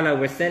wa ta'ala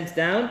were sent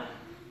down,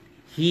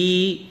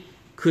 he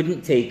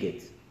couldn't take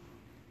it.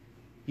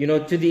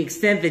 To the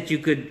extent that you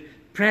could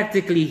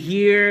practically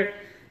hear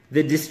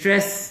the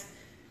distress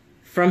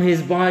from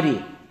his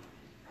body.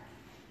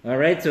 All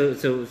right,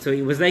 so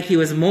it was like he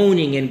was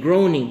moaning and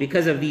groaning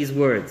because of these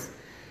words.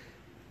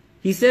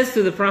 He says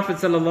to the Prophet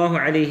sallallahu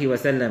alaihi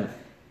wasallam,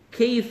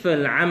 كيف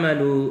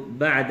العمل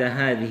بعد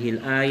هذه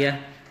الآية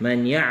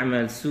من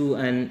يعمل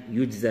سوءا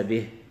يجزى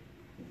به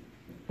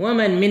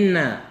ومن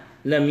منا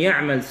لم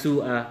يعمل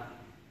سوءا.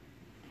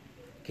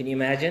 Can you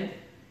imagine?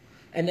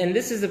 And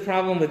this is the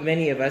problem with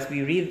many of us.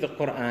 We read the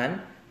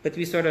Quran, but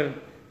we sort of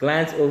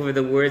glance over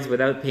the words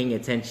without paying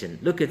attention.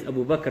 Look at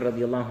Abu Bakr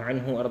radiallahu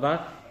anhu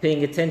arda,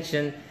 paying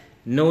attention,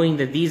 knowing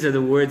that these are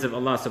the words of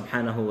Allah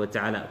subhanahu wa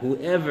ta'ala.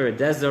 Whoever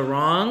does a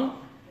wrong,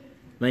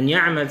 man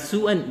ya'mal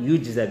su'an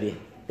yujza bih.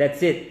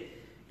 That's it.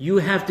 You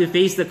have to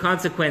face the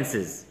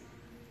consequences.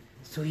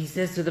 So he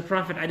says to the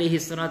Prophet alayhi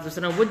salatu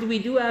wasalam, what do we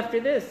do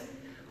after this?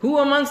 Who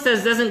amongst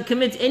us doesn't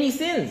commit any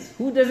sins?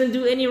 Who doesn't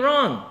do any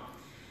wrong?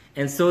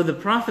 And so the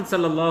Prophet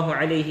sallallahu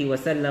alayhi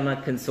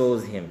wasallam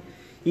consoles him.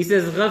 He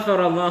says, غَفَرَ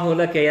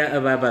اللَّهُ لَكَ يَا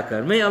أَبَا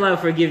بَكْرَ. May Allah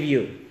forgive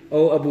you,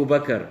 O Abu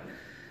Bakr,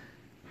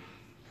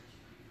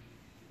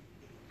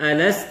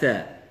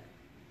 Alasta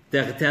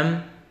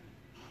taghtam?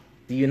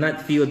 Do you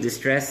not feel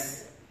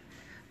distress?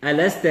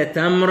 Alasta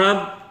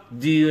tamrad?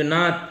 Do you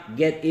not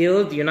get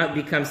ill? Do you not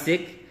become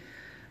sick?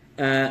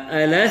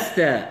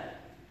 Alasta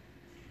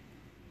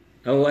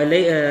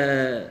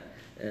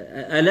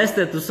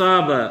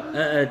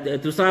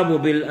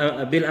tusabu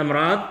bil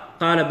amrad?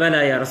 Qala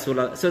bala ya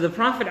Rasulullah. So the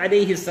Prophet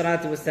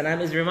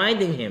ﷺ is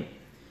reminding him.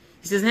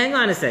 He says, hang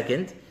on a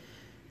second.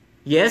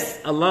 Yes,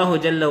 Allah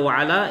Jalla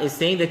wa Ala is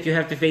saying that you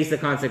have to face the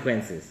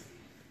consequences.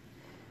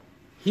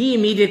 He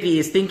immediately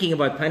is thinking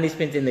about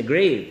punishment in the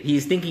grave. He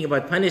is thinking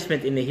about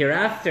punishment in the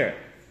hereafter.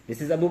 This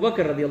is Abu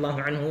Bakr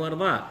radiallahu anhu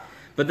warda.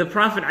 But the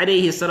Prophet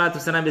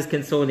ﷺ is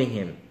consoling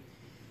him.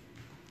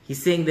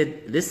 He's saying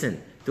that,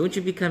 listen, don't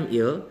you become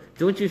ill?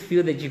 Don't you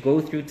feel that you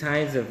go through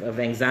times of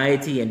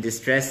anxiety and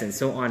distress and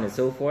so on and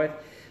so forth?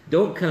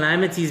 Don't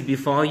calamities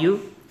befall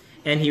you?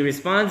 And he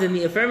responds in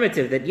the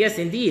affirmative that yes,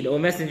 indeed, O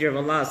Messenger of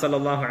Allah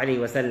sallallahu alaihi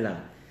wasallam.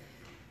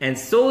 And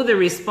so the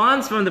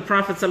response from the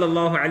Prophet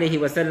sallallahu alaihi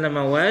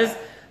wasallam was,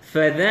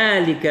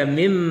 فَذَلِكَ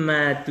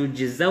مِمَّا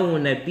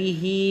تُجْزَوْنَ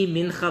بِهِ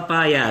مِنْ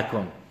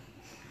خَطَايَاكُمْ.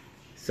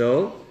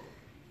 So,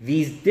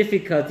 these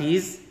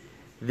difficulties,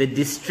 the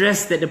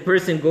distress that a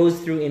person goes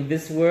through in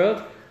this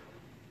world,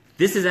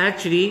 this is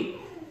actually,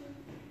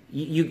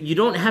 you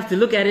don't have to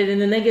look at it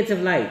in a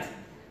negative light,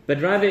 but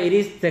rather it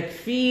is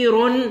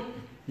takfirun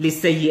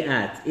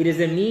lisayyi'at. It is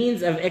a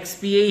means of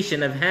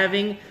expiation, of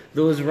having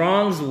those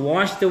wrongs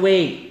washed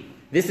away.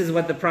 This is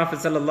what the Prophet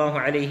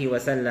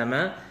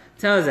ﷺ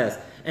tells us.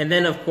 And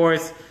then of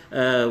course,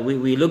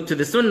 we look to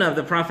the sunnah of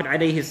the Prophet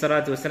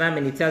ﷺ,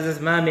 and he tells us,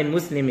 مَا مِن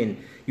مُسْلِمٍ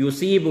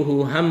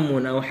يُصِيبُهُ هَمٌّ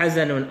أَوْ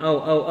حَزَنٌ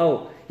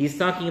أَوْ. He's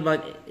talking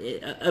about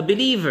a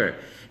believer,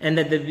 and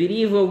that the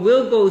believer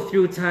will go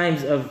through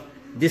times of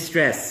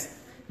distress.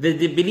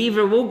 The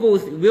believer will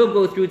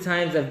go through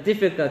times of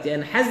difficulty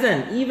and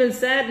hazan, even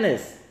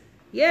sadness.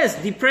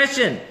 Yes,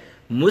 depression.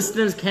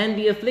 Muslims can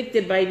be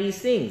afflicted by these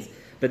things.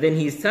 But then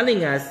he's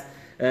telling us,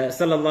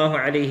 sallallahu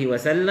alayhi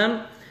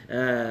wasallam,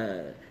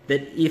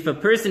 that if a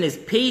person is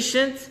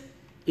patient,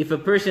 if a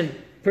person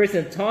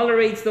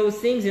tolerates those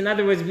things, in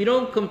other words, we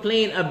don't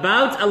complain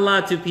about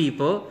Allah to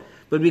people,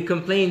 but we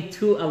complain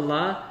to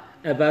Allah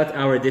about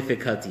our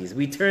difficulties.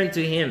 We turn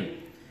to Him.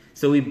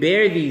 So we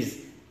bear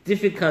these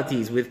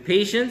difficulties with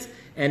patience,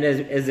 and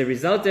as a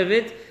result of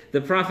it, the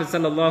Prophet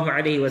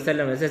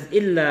ﷺ says,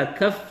 إِلَّا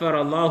كَفَّرَ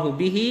اللَّهُ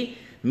بِهِ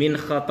مِنْ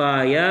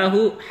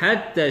خَطَايَاهُ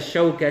حَتَّى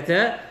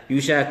الشَّوْكَةَ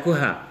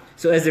يُشَاكُهَا.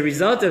 So as a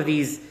result of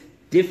these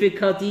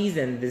difficulties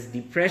and this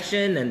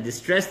depression and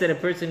distress that a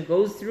person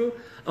goes through,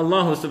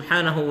 Allah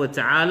subhanahu wa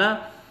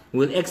ta'ala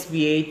will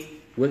expiate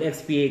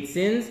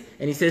sins.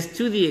 And He says,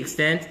 to the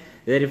extent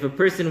that if a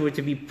person were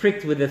to be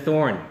pricked with a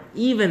thorn,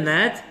 even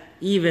that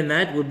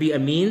would be a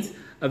means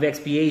of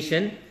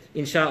expiation,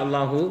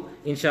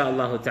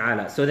 insha'Allah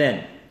ta'ala. So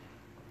then,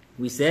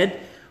 we said,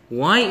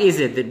 why is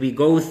it that we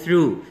go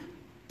through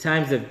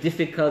times of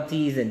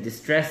difficulties and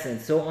distress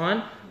and so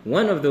on?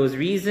 One of those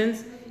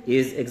reasons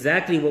is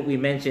exactly what we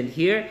mentioned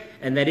here,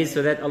 and that is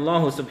so that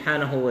Allah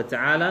subhanahu wa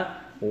ta'ala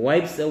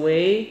wipes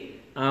away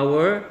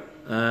our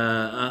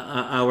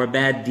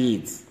bad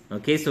deeds.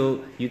 Okay,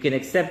 so you can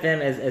accept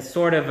them as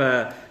sort of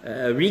a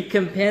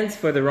recompense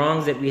for the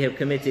wrongs that we have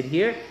committed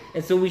here.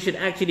 And so we should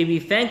actually be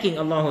thanking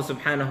Allah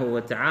subhanahu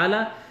wa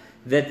ta'ala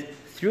that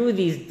through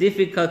these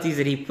difficulties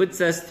that He puts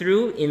us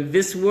through in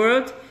this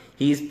world,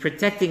 He is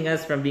protecting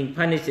us from being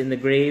punished in the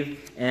grave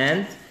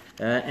and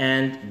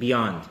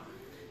beyond.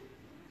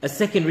 A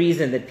second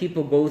reason that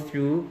people go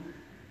through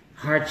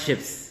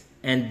hardships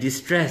and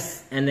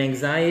distress and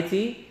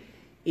anxiety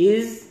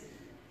is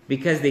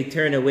because they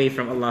turn away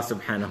from Allah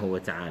subhanahu wa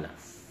ta'ala.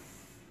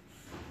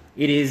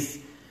 It is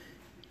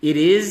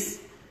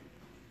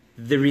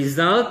the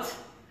result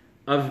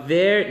of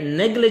their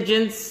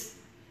negligence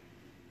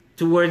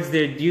towards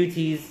their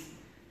duties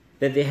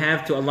that they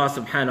have to Allah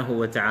subhanahu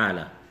wa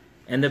ta'ala.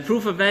 And the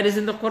proof of that is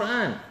in the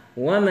Quran.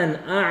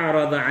 وَمَنْ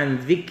أَعْرَضَ عَنْ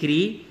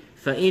ذِكْرِي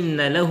فَإِنَّ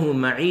لَهُ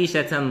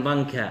مَعِيشَةً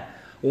ضَنْكًا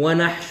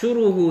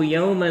وَنَحْشُرُهُ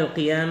يَوْمَ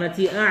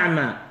الْقِيَامَةِ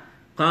أَعْمَى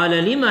قَالَ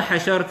لِمَ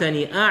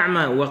حَشَرْتَنِي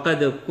أَعْمَى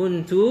وَقَدْ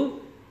كُنْتُ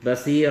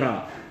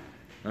بَصِيرًا.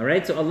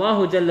 Alright, so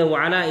Allah Jalla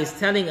wa Ala is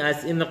telling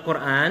us in the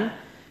Quran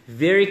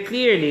very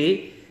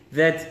clearly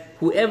that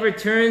whoever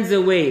turns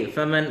away,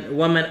 وَمَنْ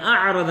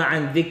أَعْرَضَ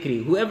عَنْ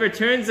ذِكْرِي, whoever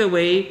turns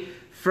away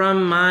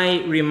from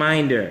my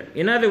reminder.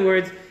 In other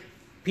words,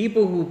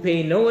 people who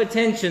pay no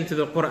attention to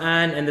the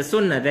Quran and the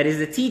Sunnah, that is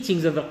the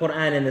teachings of the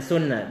Quran and the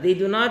Sunnah, they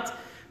do not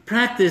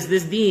practice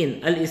this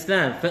deen,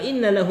 al-Islam,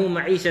 فَإِنَّ لَهُ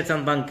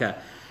مَعِيشَةً ضَنْكًا,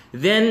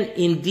 then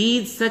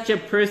indeed such a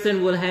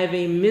person will have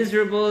a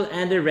miserable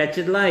and a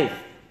wretched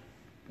life.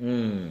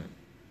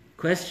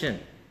 Question.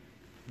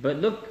 But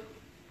look,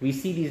 we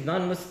see these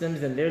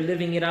non-Muslims and they're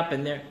living it up,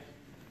 and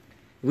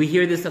we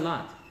hear this a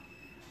lot.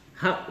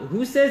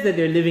 Who says that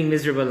they're living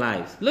miserable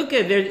lives? Look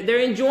at, they're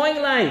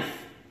enjoying life.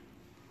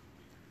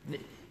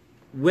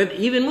 With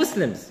even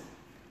Muslims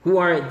who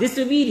are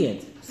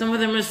disobedient, some of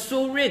them are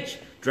so rich,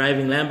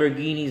 driving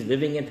Lamborghinis,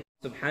 living in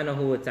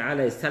subhanahu wa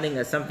ta'ala is telling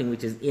us something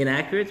which is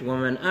inaccurate.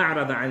 وَمَنْ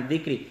أَعْرَضَ عَنْ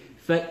ذِكْرِ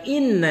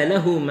فَإِنَّ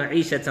لَهُ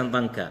مَعِيشَةً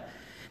ضَنْكَ.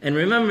 And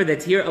remember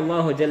that here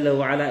Allah Jalla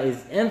wa Ala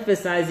is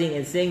emphasizing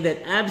and saying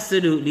that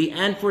absolutely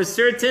and for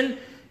certain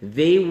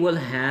they will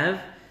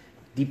have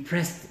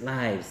depressed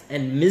lives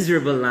and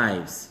miserable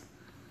lives.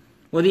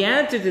 Well, the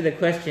answer to the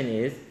question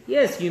is,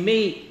 yes, you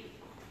may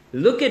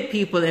look at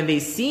people and they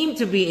seem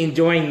to be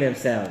enjoying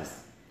themselves.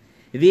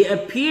 They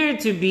appear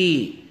to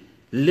be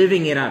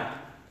living it up.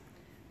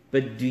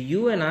 But do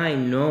you and I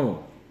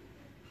know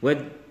what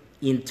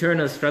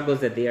internal struggles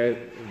that they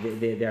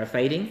are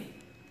fighting?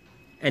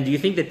 And do you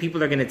think that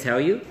people are going to tell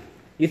you?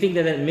 You think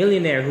that a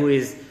millionaire who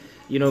is,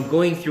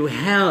 going through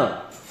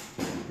hell,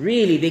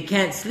 really, they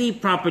can't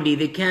sleep properly,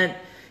 they can't,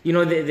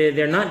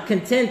 they're not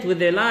content with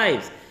their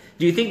lives.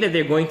 Do you think that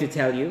they're going to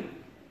tell you?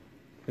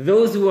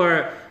 Those who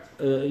are,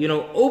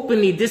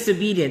 openly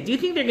disobedient, do you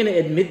think they're going to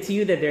admit to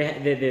you that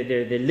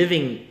they're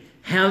living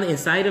hell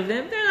inside of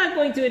them? They're not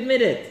going to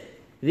admit it.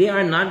 They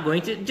are not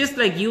going to. Just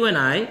like you and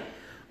I,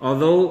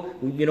 although,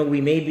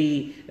 we may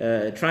be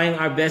trying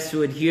our best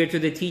to adhere to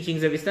the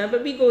teachings of Islam,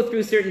 but we go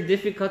through certain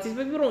difficulties,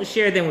 but we don't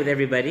share them with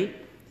everybody.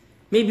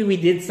 Maybe we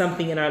did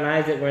something in our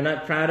lives that we're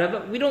not proud of,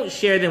 but we don't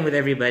share them with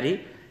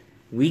everybody.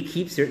 We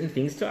keep certain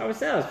things to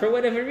ourselves for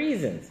whatever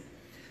reasons.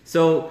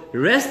 So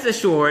rest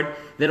assured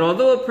that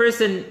although a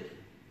person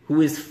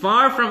who is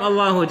far from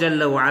Allah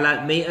Jalla wa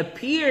Ala may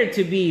appear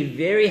to be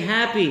very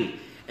happy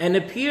and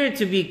appear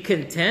to be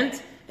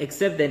content,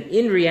 except that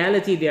in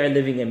reality they are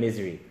living in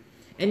misery.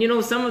 And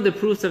some of the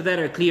proofs of that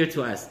are clear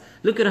to us.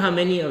 Look at how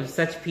many of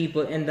such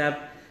people end up,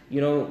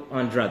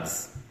 on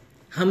drugs.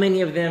 How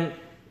many of them,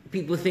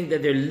 people think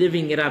that they're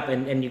living it up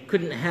and you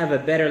couldn't have a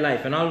better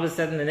life. And all of a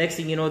sudden, the next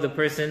thing you know, the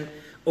person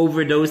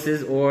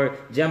overdoses or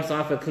jumps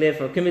off a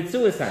cliff or commits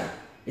suicide.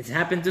 It's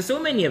happened to so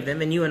many of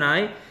them, and you and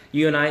I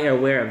are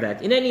aware of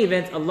that. In any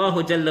event,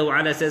 Allah Jalla wa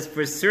Ala says,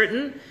 for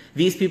certain,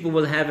 these people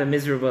will have a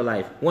miserable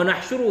life.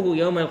 وَنَحْشُرُهُ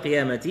يَوْمَ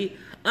الْقِيَامَةِ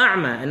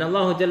أَعْمَى. And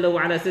Allah Jalla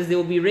wa Ala says they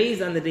will be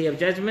raised on the day of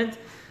judgment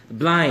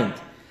blind.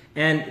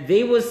 And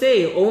they will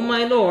say, "Oh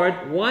my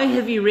Lord, why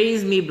have you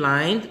raised me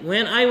blind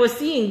when I was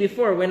seeing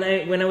before, when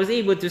I was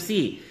able to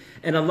see?"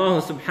 And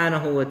Allah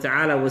subhanahu wa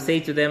ta'ala will say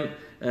to them,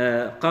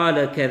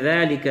 قَالَ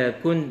كَذَلِكَ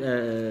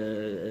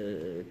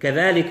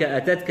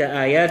أَتَتْكَ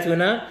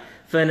آيَاتُنَا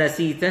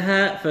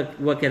فَنَسِيتَهَا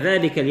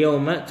وَكَذَلِكَ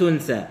الْيَوْمَ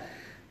تُنْسَى.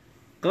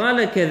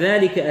 قَالَ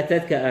كَذَلِكَ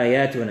أَتَتْكَ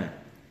آيَاتُنَا.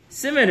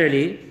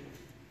 Similarly,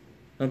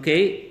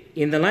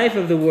 in the life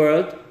of the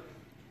world,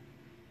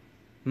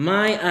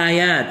 my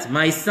ayat,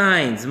 my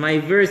signs, my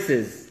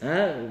verses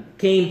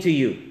came to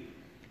you,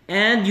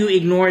 and you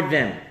ignored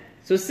them.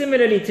 So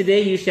similarly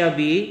today you shall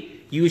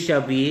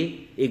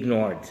be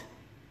ignored.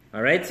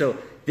 Alright, so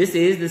this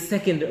is the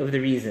second of the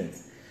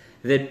reasons.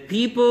 That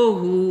people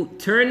who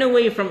turn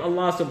away from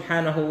Allah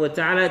subhanahu wa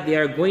ta'ala, they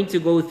are going to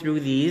go through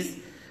these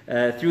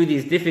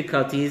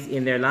difficulties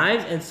in their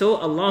lives. And so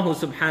Allah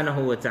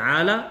subhanahu wa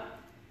ta'ala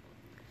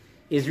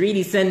is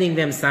really sending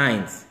them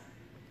signs.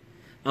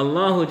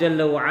 Allah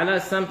Jalla wa Ala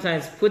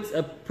sometimes puts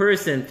a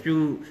person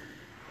through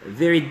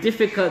very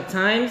difficult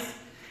times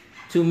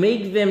to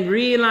make them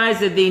realize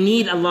that they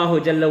need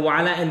Allah Jalla wa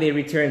Ala and they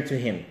return to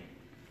Him.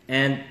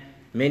 And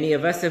many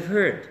of us have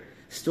heard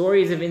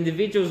stories of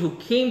individuals who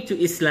came to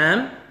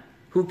Islam,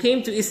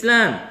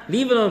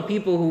 leave alone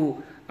people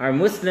who are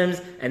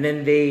Muslims, and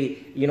then they,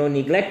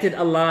 neglected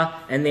Allah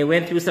and they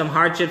went through some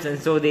hardships, and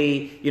so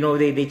they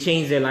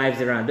changed their lives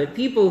around. But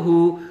people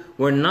who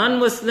were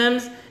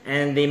non-Muslims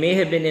and they may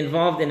have been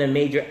involved in a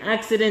major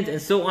accident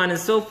and so on and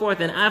so forth,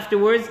 and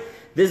afterwards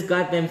this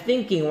got them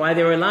thinking while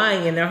they were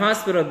lying in their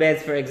hospital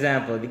beds, for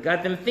example. They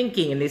got them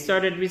thinking and they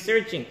started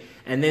researching,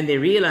 and then they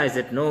realized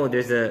that no,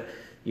 there's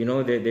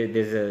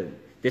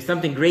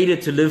something greater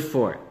to live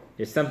for.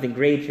 There's something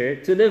greater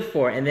to live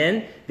for. And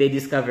then they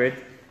discovered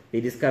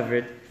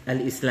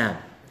al-Islam.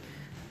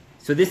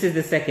 So this is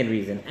the second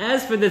reason.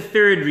 As for the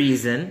third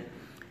reason,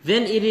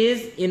 then it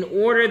is in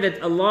order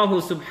that Allah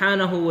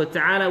subhanahu wa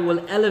ta'ala will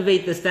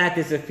elevate the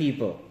status of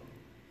people.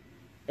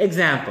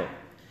 Example,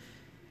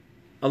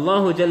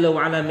 Allah Jalla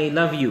wa Ala may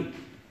love you,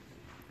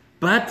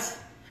 but,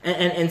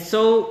 and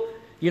so,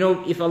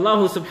 if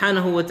Allah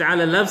subhanahu wa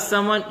ta'ala loves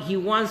someone, He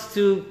wants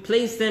to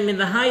place them in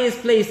the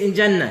highest place in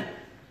Jannah.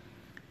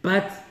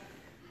 But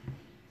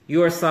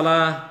your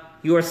salah,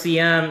 your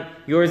siyam,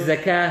 your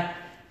zakah,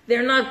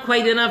 they're not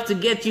quite enough to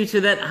get you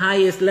to that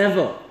highest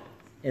level.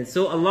 And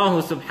so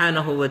Allah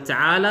subhanahu wa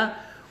ta'ala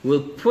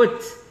will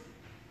put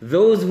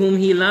those whom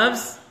He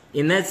loves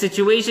in that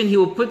situation. He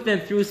will put them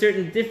through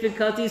certain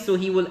difficulties, so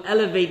He will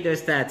elevate their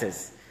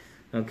status.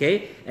 And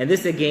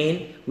this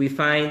again we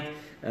find,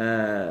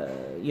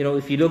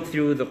 if you look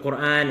through the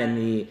Quran and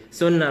the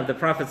Sunnah of the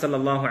Prophet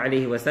sallallahu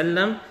alaihi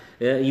wasallam,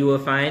 you will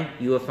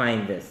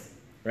find this,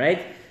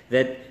 right?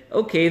 That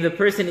the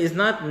person is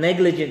not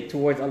negligent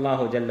towards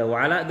Allah Jalla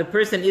wa Ala. The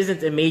person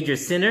isn't a major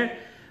sinner,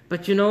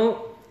 but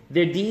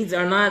their deeds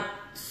are not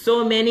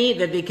so many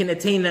that they can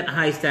attain that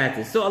high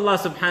status. So Allah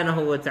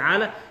subhanahu wa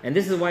ta'ala, and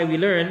this is why we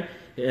learn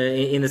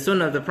in the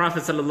sunnah of the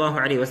Prophet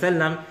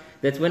ﷺ,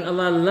 that when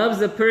Allah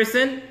loves a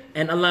person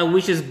and Allah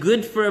wishes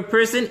good for a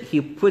person,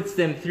 He puts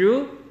them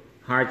through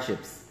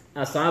hardships.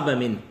 Asaba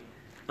min.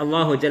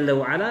 Allahu Jalla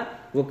wa Ala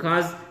will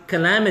cause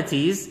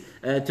calamities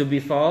to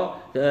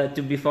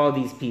befall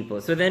these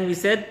people. So then we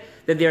said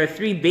that there are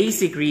three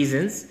basic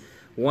reasons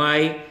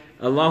why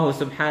Allah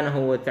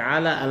subhanahu wa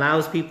ta'ala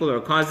allows people or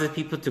causes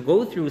people to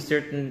go through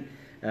certain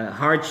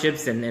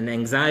hardships and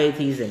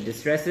anxieties and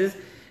distresses.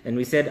 And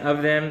we said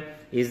of them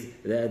is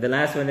the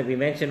last one that we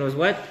mentioned was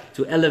what?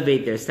 To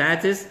elevate their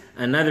status.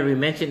 Another we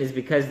mentioned is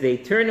because they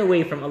turn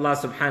away from Allah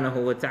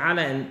subhanahu wa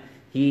ta'ala, and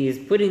He is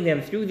putting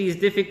them through these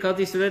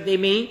difficulties so that they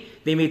may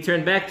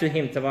turn back to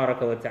Him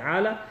tabaraka wa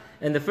ta'ala.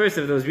 And the first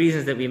of those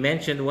reasons that we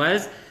mentioned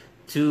was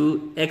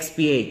to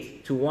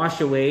expiate, to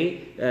wash away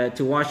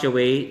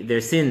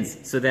their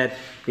sins, so that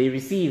they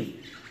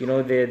receive,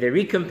 their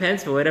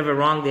recompense for whatever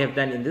wrong they have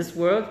done in this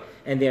world,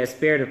 and they are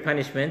spared of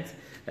punishment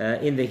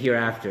in the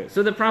hereafter.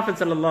 So the Prophet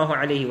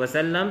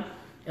ﷺ,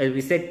 as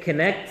we said,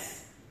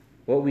 connects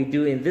what we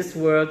do in this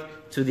world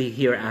to the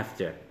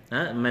hereafter.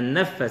 Man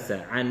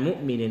naffasa an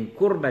mu'minin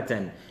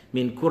kurbatan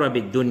min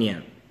kurabid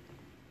dunya.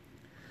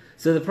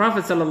 So the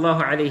Prophet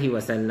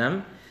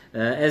ﷺ,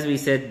 as we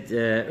said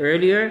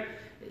earlier,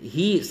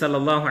 he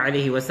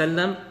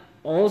ﷺ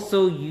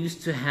also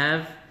used to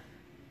have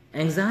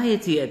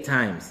anxiety at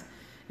times,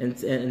 and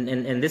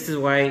this is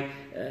why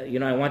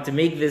I want to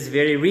make this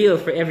very real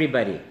for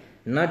everybody,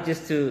 not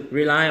just to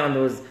rely on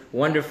those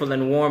wonderful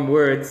and warm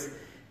words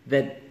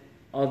that,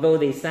 although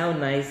they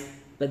sound nice,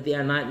 but they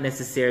are not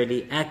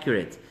necessarily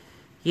accurate.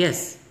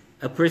 Yes,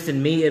 a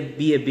person may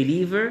be a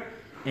believer,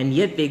 and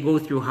yet they go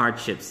through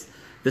hardships.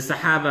 The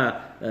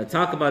Sahaba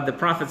talk about the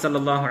Prophet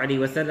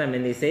ﷺ,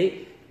 and they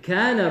say,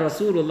 كان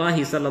رسول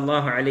الله صلى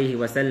الله عليه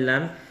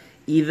وسلم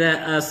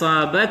إذا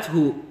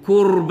أصابته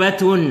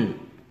كربة.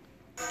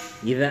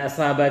 إذا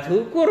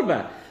أصابته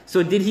كربة.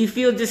 So did he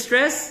feel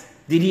distress?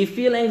 Did he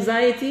feel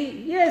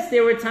anxiety? Yes,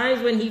 there were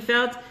times when he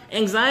felt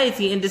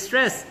anxiety and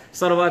distress.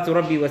 صلوات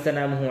ربي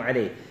وسلامه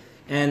عليه.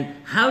 And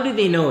how did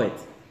they know it?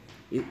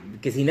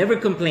 Because he never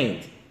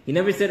complained. He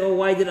never said, oh,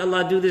 why did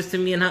Allah do this to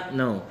me?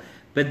 No.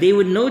 But they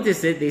would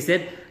notice it. They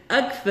said,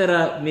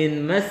 أكثر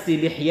من مس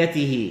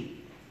لحيته.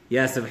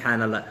 Ya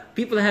subhanallah.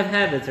 People have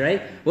habits,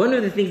 right? One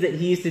of the things that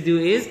he used to do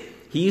is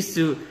he used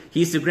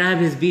to grab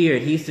his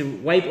beard. He used to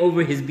wipe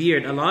over his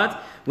beard a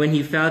lot when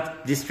he felt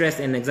distress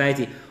and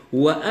anxiety.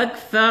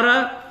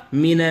 وَأَكْثَرَ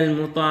مِنَ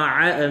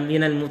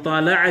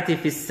الْمُطَالَعَةِ فِي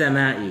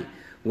السَّمَاءِ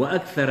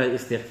وَأَكْثَرَ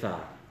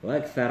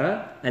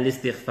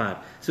الْإِسْتِغْفَارِ.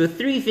 So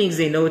three things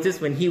they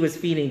noticed when he was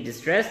feeling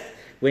distressed,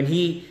 when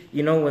he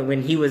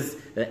was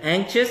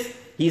anxious.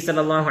 He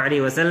sallallahu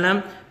alaihi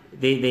wasallam,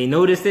 they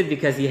noticed it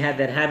because he had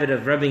that habit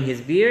of rubbing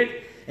his beard,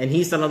 and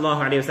he sallallahu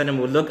alaihi wasallam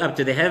would look up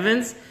to the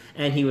heavens,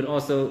 and he would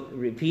also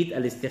repeat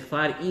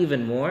al-istighfar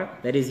even more.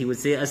 That is, he would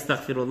say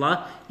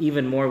astaghfirullah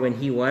even more when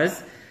he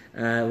was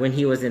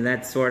in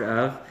that sort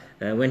of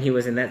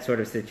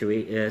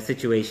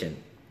situation.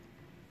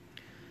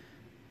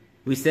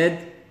 We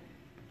said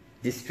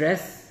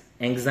distress,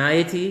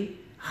 anxiety,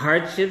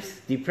 hardships,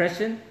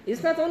 depression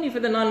is not only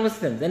for the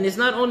non-Muslims, and it's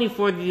not only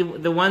for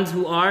the ones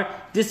who are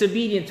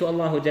disobedient to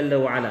Allah Jalla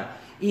wa Ala.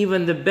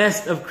 Even the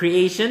best of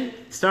creation,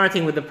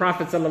 starting with the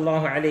Prophet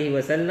sallallahu alaihi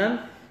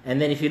wasallam,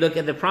 and then if you look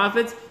at the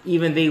prophets,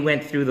 even they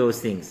went through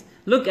those things.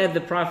 Look at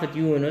the Prophet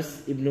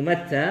Younus ibn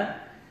Matta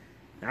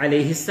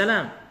alayhi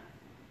salam.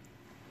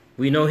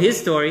 We know his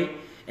story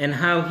and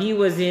how he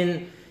was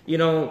in,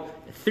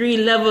 three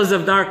levels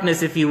of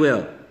darkness, if you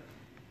will.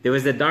 There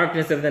was the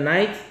darkness of the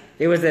night,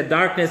 there was the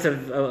darkness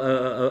of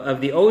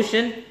the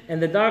ocean,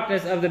 and the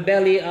darkness of the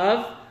belly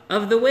of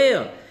the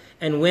whale.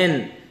 And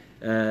when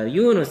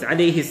Younus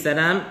alayhi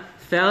salam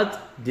felt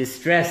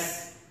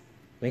distress,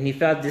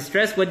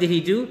 what did he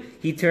do?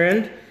 He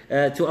turned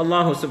to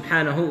Allah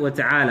subhanahu wa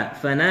ta'ala.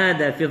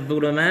 فَنَادَى فِي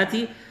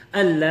الظُّلُمَاتِ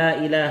أَلَّا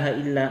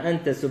إِلَهَ إِلَّا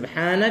أَنْتَ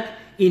سُبْحَانَكَ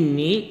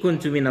إِنِّي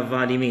كُنْتُ مِنَ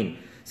الظَّالِمِينَ.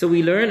 So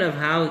we learn of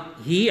how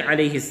he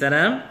alayhi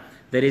salam,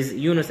 that is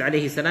Younus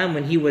alayhi salam,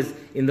 when he was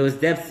in those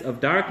depths of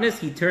darkness,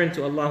 he turned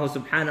to Allah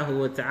subhanahu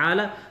wa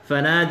ta'ala.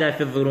 فَنَادَى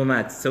فِي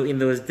الظُّلُمَاتِ. So in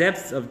those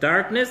depths of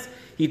darkness,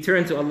 he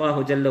turned to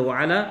Allah Jalla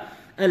wa Ala.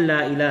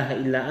 أَلَّا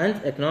إِلَهَ إِلَّا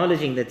أَنْتَ,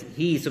 acknowledging that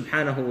He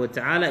subhanahu wa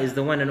ta'ala is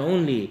the one and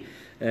only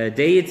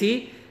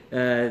deity.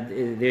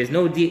 There is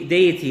no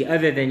deity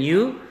other than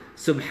you.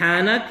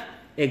 Subhanak,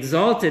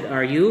 exalted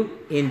are you.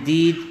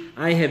 Indeed,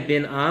 I have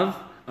been of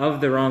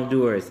the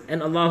wrongdoers.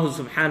 And Allah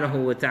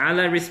subhanahu wa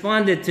ta'ala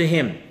responded to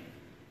him.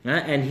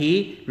 And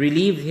He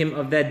relieved him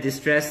of that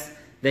distress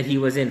that he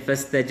was in.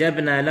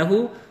 فَاسْتَجَبْنَا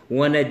لَهُ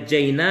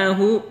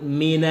وَنَجَّيْنَاهُ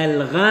مِنَ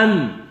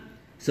الْغَمِّ.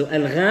 So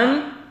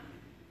al-gham,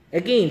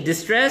 again,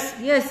 distress.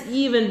 Yes,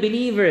 even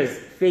believers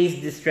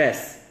face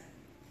distress.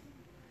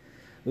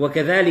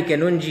 وَكَذَلِكَ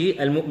نُنْجِي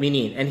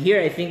الْمُؤْمِنِينَ. And here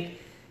I think,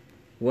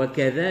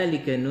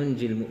 وَكَذَلِكَ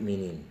نُنْجِي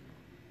الْمُؤْمِنِينَ.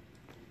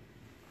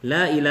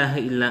 لَا إِلَهَ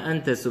إِلَّا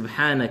أَنْتَ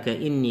سُبْحَانَكَ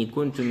إِنِّي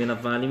كُنْتُ مِنَ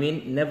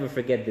الظَّالِمِينَ. Never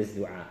forget this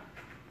dua.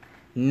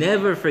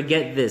 Never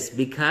forget this,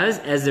 because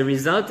as a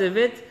result of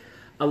it,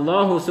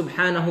 Allah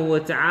subhanahu wa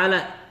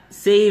ta'ala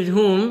saved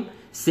whom?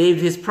 Saved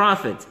His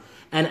Prophet.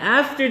 And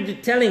after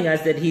telling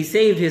us that He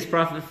saved His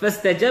Prophet,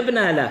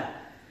 فَاسْتَجَبْنَا لَهُ.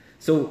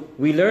 So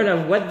we learn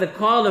of what the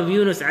call of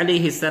Yunus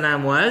alayhi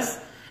salam was.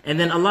 And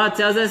then Allah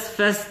tells us,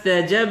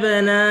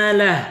 فَاسْتَجَبْنَا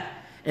لَهُ.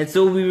 And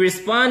so we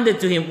responded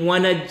to him,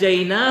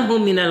 وَنَجَّيْنَاهُ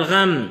مِنَ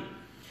الْغَمِّ.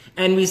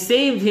 And we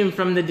saved him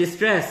from the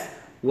distress.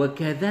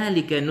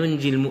 وَكَذَلِكَ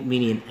نُنْجِي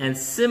الْمُؤْمِنِينَ. And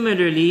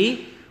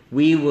similarly,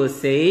 we will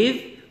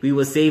save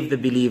the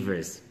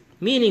believers.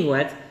 Meaning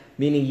what?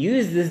 Meaning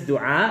use this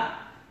dua,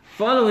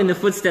 follow in the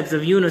footsteps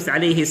of Yunus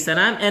alayhi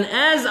salam, and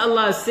as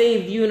Allah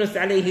saved Yunus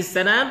alayhi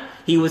salam,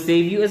 He will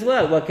save you as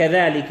well.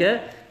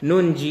 وَكَذَلِكَ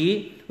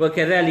نُنْجِي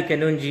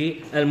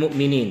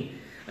الْمُؤْمِنِينَ.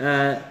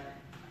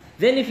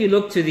 Then if you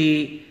look to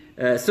the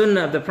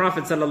sunnah of the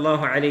Prophet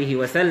sallallahu alayhi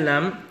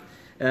wasallam,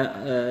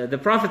 the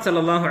Prophet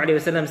sallallahu alayhi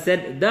wasallam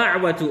said,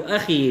 "Da'watu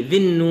akhi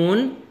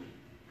dhinnun."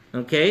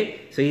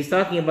 Okay, so he's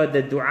talking about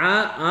the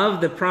dua of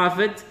the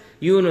Prophet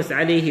Yunus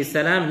alayhi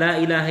salam. La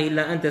ilaha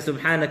illa anta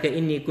subhanaka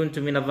inni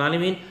kuntu min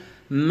al-zalimin.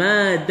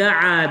 Ma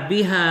da'a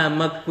biha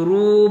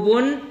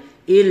makrubun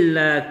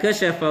illa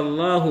kashafa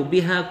Allahu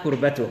biha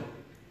kurbatuh.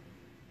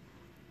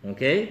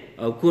 Okay,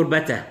 or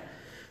kurbata.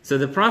 So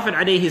the Prophet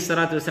alayhi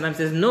salatu wasalam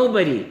says,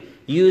 nobody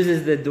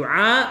uses the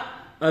dua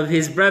of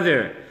his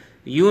brother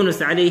Yunus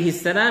alayhi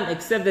salam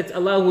except that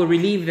Allah will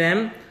relieve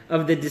them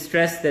of the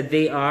distress that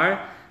they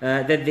are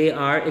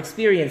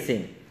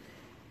experiencing.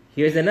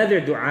 Here's another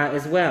dua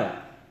as well.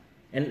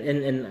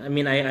 And I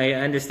mean, I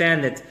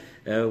understand that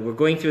we're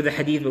going through the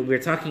hadith, but we're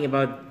talking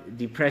about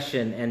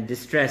depression and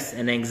distress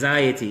and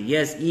anxiety.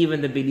 Yes,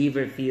 even the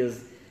believer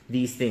feels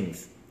these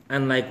things,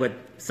 unlike what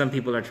some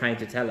people are trying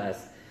to tell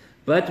us.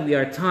 But we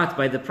are taught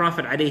by the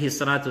Prophet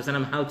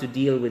ﷺ how to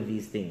deal with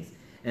these things.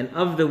 And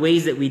of the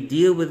ways that we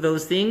deal with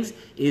those things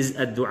is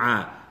a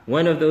dua.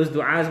 One of those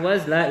du'as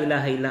was, La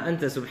ilaha illa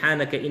anta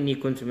subhanaka inni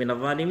kuntu min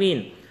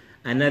al-zalimin.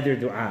 Another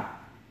dua.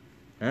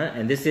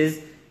 And this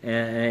is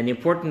an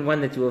important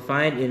one that you will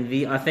find in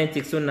the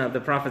authentic sunnah of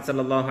the Prophet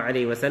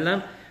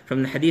ﷺ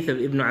from the hadith of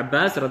Ibn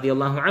Abbas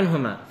radiallahu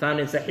anhuma, found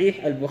in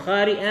Sahih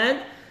al-Bukhari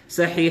and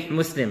Sahih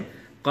Muslim.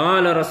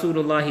 قال رسول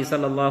الله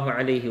صلى الله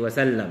عليه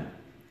وسلم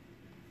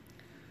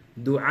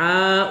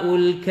دعاء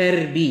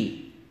الكرب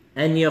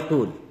أن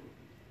يقول.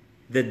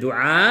 The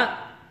dua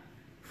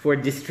for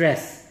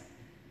distress,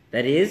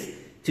 that is,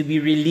 to be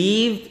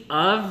relieved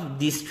of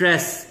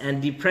distress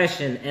and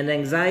depression and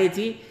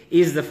anxiety,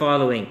 is the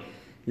following: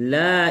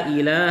 لا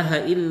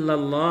إله إلا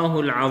الله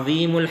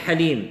العظيم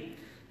الحليم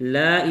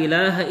لا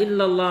إله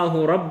إلا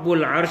الله رب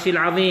العرش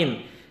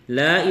العظيم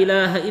لا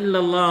إله إلا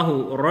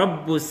الله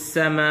رب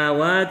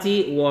السماوات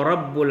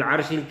ورب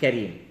العرش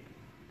الكريم.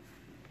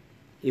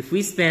 If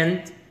we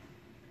spend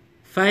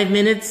 5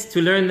 minutes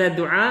to learn that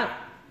dua,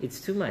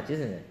 it's too much,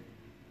 isn't it?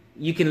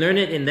 You can learn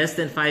it in less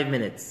than 5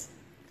 minutes.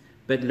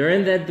 But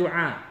learn that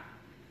dua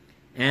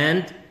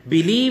and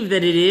believe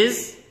that it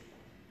is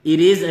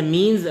a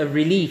means of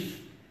relief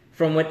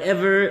from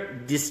whatever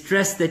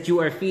distress that you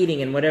are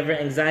feeling and whatever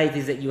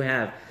anxieties that you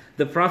have.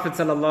 The Prophet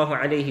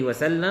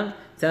ﷺ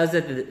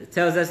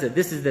tells us that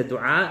this is the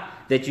dua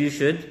that you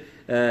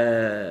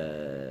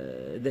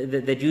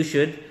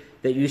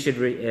should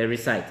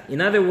recite.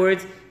 In other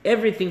words,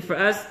 everything for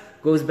us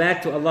goes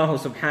back to Allah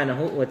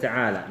subhanahu wa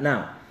ta'ala.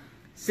 Now,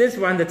 since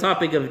we're on the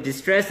topic of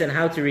distress and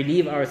how to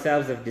relieve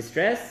ourselves of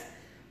distress,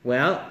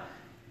 well,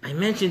 I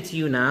mentioned to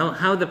you now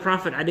how the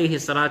Prophet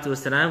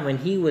ﷺ, when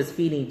he was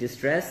feeling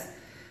distress,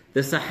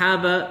 the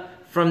Sahaba,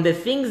 from the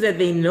things that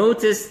they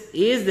noticed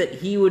is that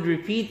he would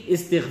repeat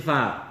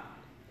istighfar.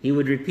 He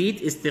would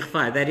repeat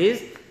istighfar. That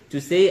is, to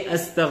say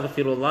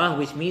astaghfirullah,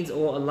 which means,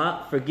 oh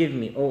Allah, forgive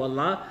me. Oh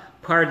Allah,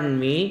 pardon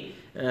me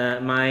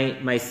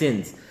my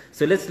sins.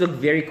 So let's look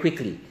very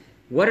quickly.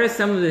 What are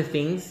some of the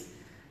things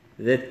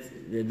that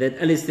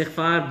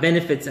al-istighfar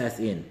benefits us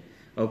in?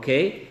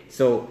 Okay,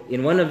 so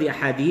in one of the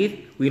ahadith,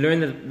 we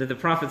learn that the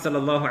Prophet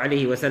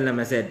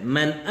ﷺ said,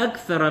 Man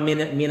akthara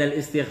min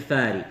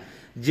al-istighfari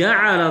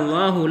جعل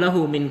الله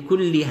له من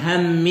كل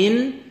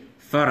هم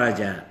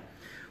فرجا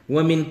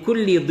ومن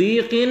كل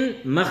ضيق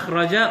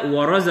مخرجا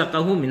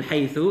ورزقه من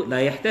حيث لا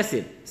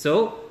يحتسب.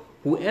 So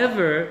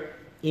whoever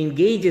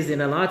engages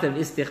in a lot of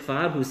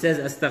istighfar, who says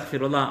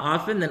astaghfirullah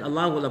often, then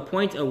Allah will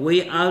appoint a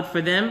way out for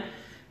them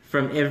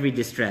from every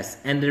distress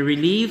and the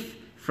relief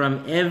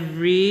from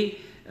every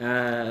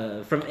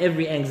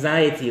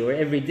anxiety or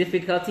every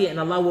difficulty, and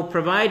Allah will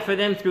provide for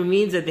them through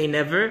means that they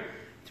never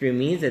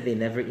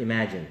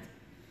imagined.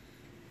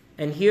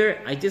 And here,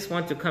 I just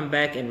want to come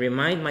back and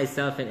remind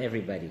myself and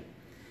everybody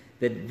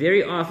that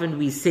very often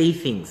we say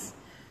things.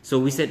 So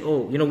we said,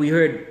 we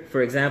heard,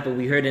 for example,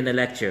 in a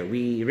lecture,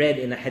 we read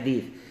in a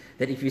hadith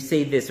that if you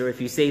say this or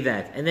if you say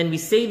that, and then we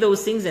say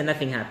those things and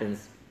nothing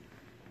happens.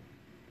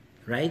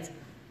 Right?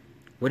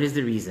 What is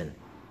the reason?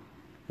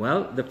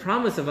 Well, the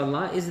promise of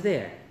Allah is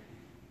there.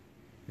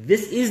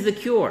 This is the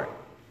cure.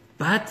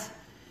 But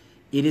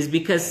it is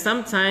because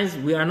sometimes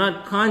we are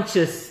not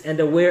conscious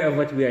and aware of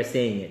what we are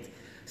saying it.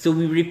 So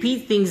we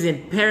repeat things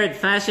in parrot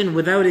fashion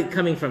without it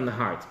coming from the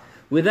heart.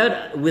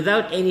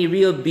 without any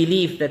real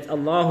belief that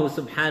Allah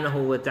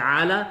subhanahu wa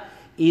ta'ala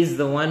is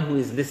the one who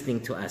is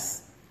listening to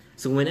us.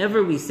 So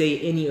whenever we say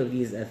any of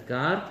these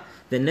adhkar,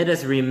 then let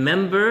us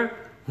remember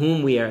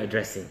whom we are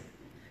addressing.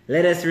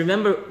 Let us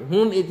remember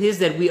whom it is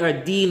that we are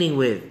dealing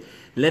with.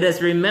 Let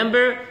us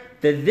remember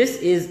that this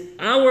is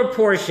our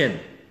portion.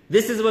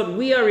 This is what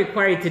we are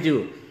required to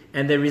do.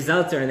 And the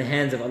results are in the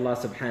hands of Allah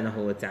subhanahu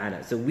wa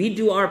ta'ala. So we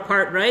do our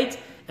part right,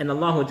 and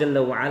Allah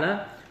Jalla wa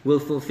ala will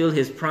fulfill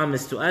His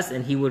promise to us,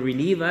 and He will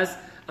relieve us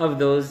of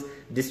those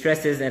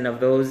distresses and of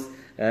those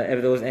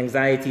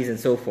anxieties and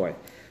so forth.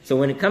 So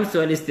when it comes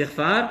to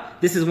al-istighfar,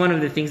 this is one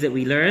of the things that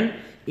we learn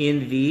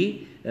in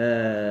the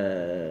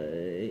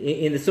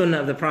sunnah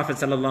of the Prophet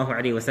sallallahu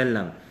alaihi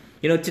wasallam.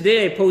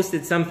 Today I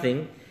posted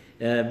something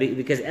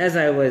because as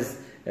I was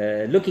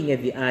looking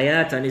at the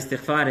ayat on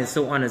istighfar and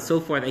so on and so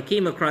forth, I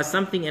came across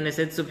something and I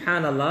said,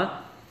 subhanallah,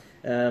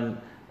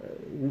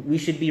 we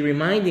should be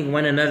reminding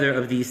one another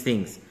of these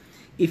things.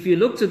 If you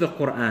look to the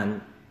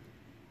Quran,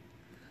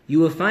 you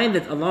will find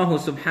that Allah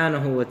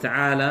subhanahu wa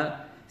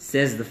ta'ala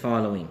says the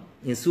following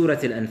in Surah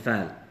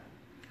Al-Anfal: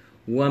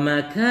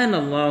 وَمَا كَانَ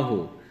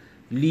اللَّهُ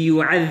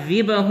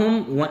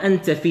لِيُعَذِّبَهُمْ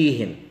وَأَنْتَ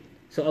فِيهِمْ.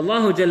 So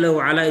Allah Jalla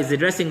wa ala is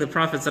addressing the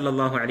Prophet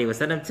sallallahu alaihi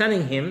wasallam,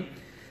 telling him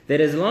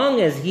that as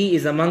long as he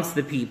is amongst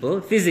the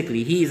people,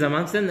 physically he is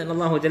amongst them, then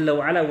Allah Jalla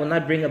wa ala will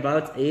not bring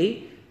about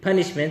a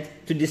punishment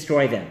to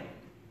destroy them.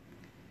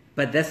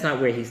 But that's not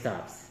where He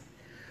stops.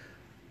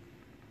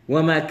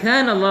 وَمَا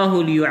كَانَ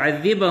اللَّهُ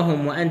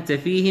لِيُعَذِّبَهُمْ وَأَنْتَ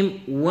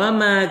فِيهِمْ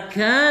وَمَا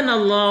كَانَ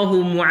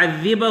اللَّهُ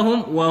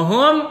مُعَذِّبَهُمْ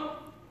وَهُمْ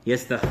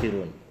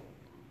يَسْتَغْفِرُونَ.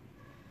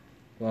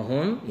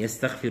 وَهُمْ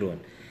يَسْتَغْفِرُونَ.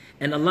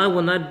 And Allah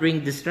will not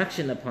bring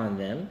destruction upon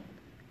them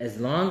as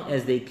long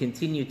as they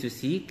continue to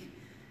seek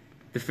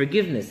the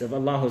forgiveness of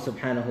Allah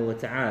subhanahu wa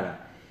ta'ala.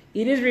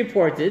 It is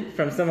reported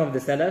from some of the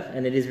Salaf,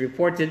 and it is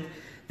reported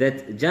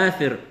that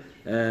Ja'far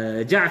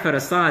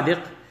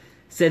as-Sadiq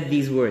said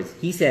these words.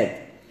 He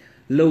said,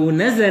 لو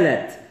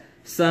نزلت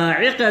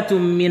صاعقة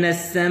من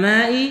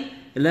السماء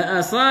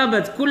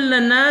لأصابت كل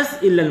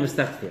الناس إلا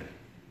المستغفر.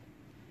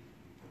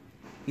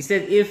 He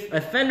said, if a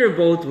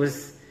thunderbolt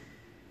was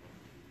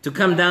to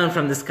come down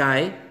from the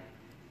sky,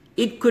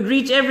 it could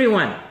reach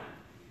everyone,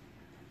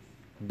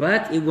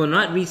 but it will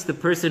not reach the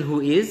person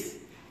who is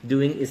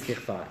doing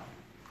istighfar.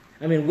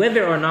 I mean,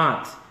 whether or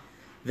not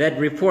that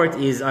report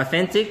is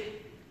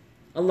authentic,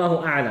 Allahu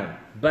A'lam,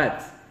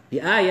 but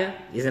the ayah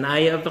is an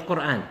ayah of the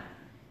Quran.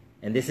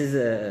 And this is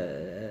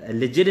a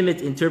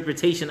legitimate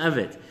interpretation of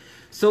it.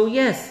 So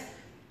yes,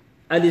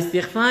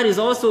 al-istighfar is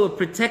also a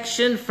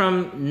protection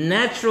from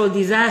natural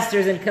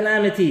disasters and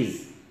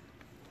calamities,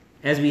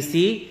 as we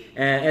see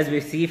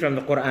from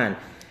the Quran.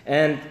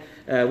 And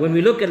when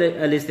we look at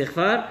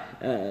al-istighfar,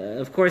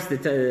 of course,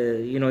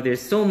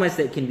 there's so much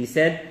that can be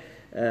said.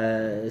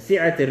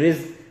 Si'at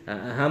al-rizq,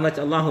 how much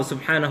Allah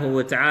subhanahu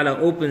wa ta'ala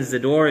opens the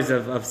doors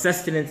of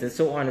sustenance and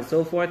so on and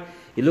so forth.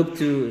 You look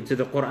to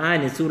the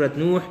Quran in Surah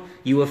Nuh,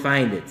 you will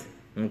find it.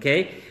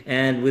 Okay?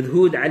 And with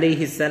Hud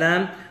alayhi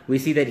salam, we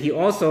see that he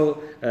also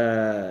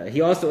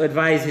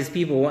advised his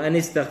people, وَأَنِ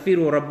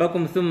اسْتَغْفِرُوا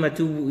رَبَّكُمْ ثُمَّ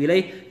تُوبُوا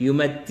إِلَيْهِ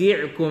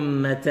يُمَتِّعْكُمْ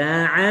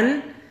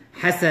مَتَاعًا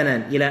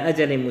حَسَنًا إِلَى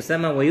أَجَلٍ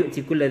مُسَمًّى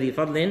وَيُؤْتِ كُلَّ ذِي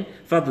فَضْلٍ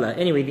فَضْلًا.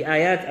 Anyway, the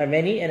ayat are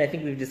many, and I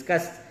think we've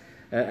discussed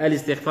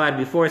al-istighfar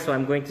before, so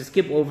I'm going to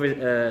skip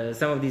over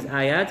some of these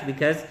ayat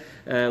because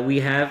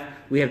we have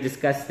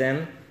discussed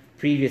them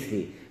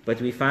previously. But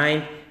we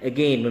find,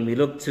 again, when we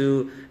look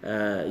to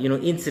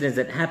incidents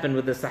that happened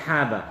with the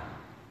Sahaba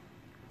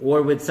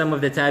or with some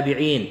of the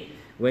Tabi'een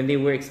when they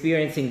were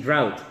experiencing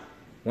drought,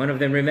 one of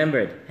them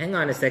remembered, hang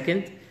on a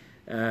second,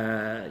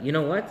 you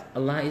know what?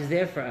 Allah is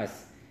there for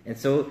us. And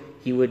so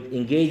he would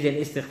engage in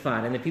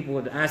istighfar, and the people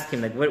would ask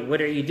him, like,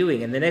 what are you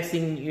doing? And the next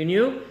thing you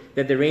knew,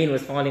 that the rain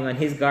was falling on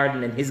his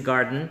garden and his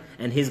garden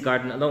and his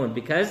garden alone,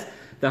 because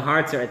the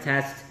hearts are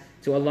attached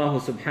to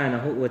Allah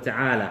subhanahu wa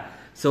ta'ala.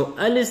 So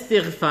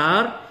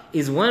al-istighfar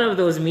is one of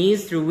those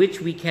means through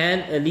which we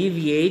can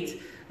alleviate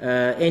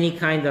any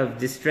kind of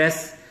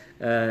distress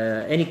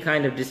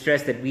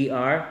that we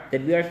are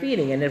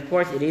feeling. And of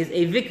course, it is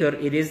a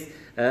dhikr, it is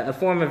a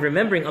form of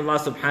remembering Allah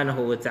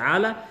subhanahu wa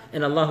ta'ala.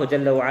 And Allah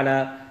Jalla wa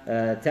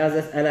ala tells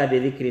us, أَلَا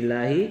بِذِكْرِ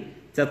اللَّهِ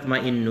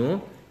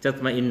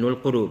تَطْمَئِنُّ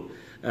الْقُلُوبِ.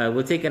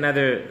 We'll take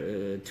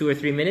another 2 or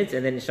 3 minutes,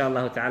 and then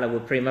inshallah ta'ala we'll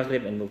pray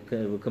Maghrib and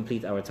we'll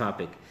complete our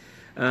topic.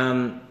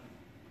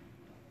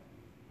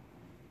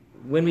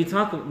 When we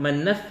talk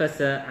مَنْ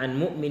نَفَّسَ عَنْ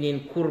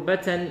مُؤْمِنٍ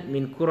كُرْبَةً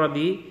مِنْ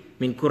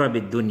كُرَبِ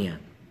الدُّنْيَا.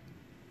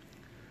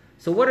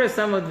 So what are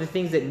some of the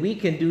things that we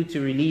can do to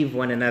relieve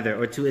one another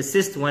or to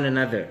assist one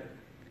another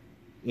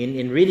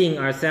in ridding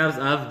ourselves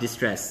of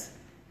distress?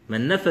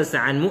 مَنْ نَفَّسَ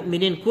عَنْ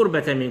مُؤْمِنٍ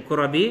كُرْبَةً مِنْ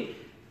كُرَبِ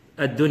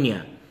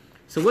الدُّنْيَا.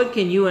 So what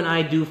can you and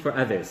I do for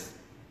others?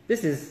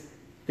 This is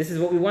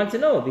what we want to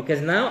know,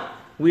 because now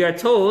we are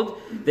told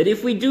that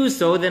if we do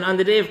so, then on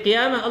the day of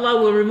Qiyamah,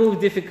 Allah will remove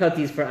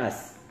difficulties for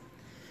us.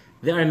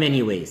 There are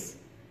many ways.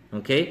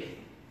 Okay?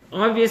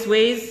 Obvious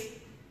ways,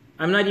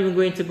 I'm not even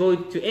going to go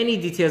to any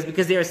details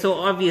because they are so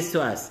obvious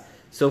to us.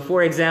 So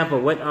for example,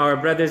 what our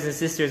brothers and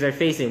sisters are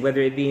facing,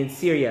 whether it be in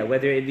Syria,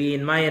 whether it be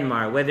in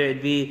Myanmar, whether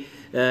it be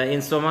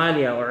in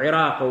Somalia or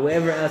Iraq or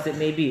wherever else it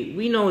may be,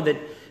 we know that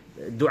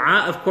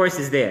dua, of course,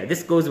 is there.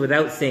 This goes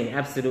without saying,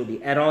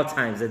 absolutely, at all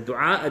times.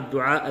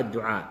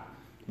 Ad-dua.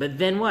 But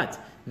then what?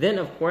 Then,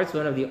 of course,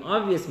 one of the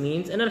obvious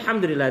means, and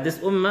alhamdulillah, this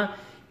ummah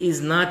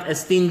is not a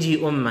stingy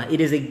ummah.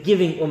 It is a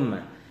giving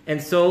ummah.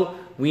 And so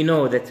we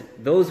know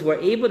that those who are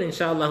able,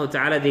 inshaAllah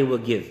ta'ala, they will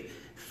give.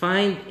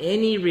 Find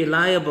any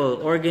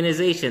reliable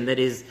organization that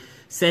is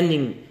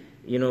sending,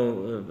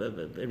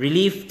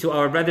 relief to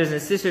our brothers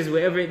and sisters,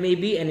 wherever it may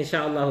be, and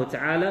inshaAllah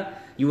ta'ala,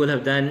 you will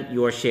have done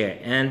your share.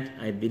 And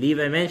I believe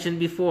I mentioned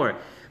before,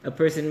 a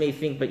person may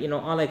think, but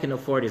all I can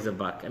afford is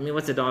 $1. I mean,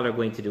 what's $1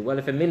 going to do? Well,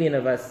 if 1 million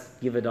of us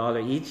give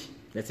 $1 each,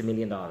 that's $1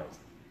 million.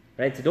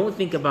 Right? So don't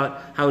think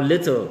about how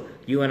little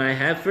you and I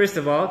have. First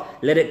of all,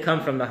 let it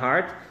come from the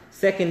heart.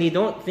 Secondly,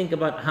 don't think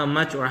about how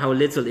much or how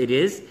little it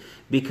is,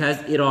 because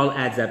it all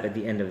adds up at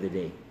the end of the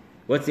day.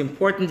 What's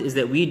important is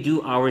that we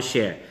do our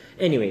share.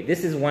 Anyway,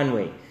 this is one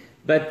way.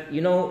 But,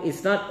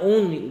 it's not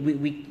only,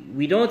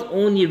 we don't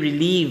only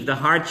relieve the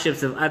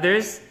hardships of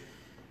others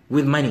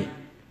with money.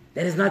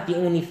 That is not the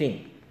only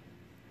thing.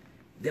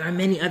 There are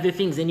many other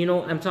things. And,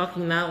 I'm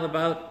talking now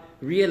about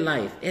real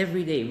life.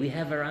 Every day we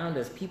have around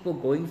us people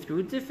going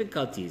through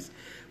difficulties.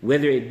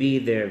 Whether it be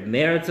their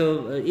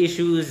marital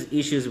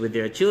issues with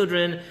their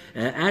children,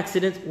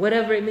 accidents,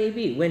 whatever it may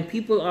be. When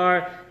people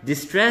are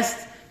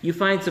distressed, you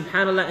find,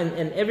 subhanAllah,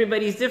 and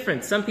everybody's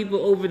different. Some people,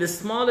 over the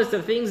smallest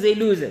of things, they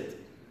lose it.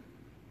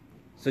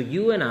 So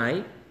you and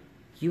I,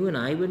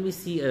 when we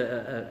see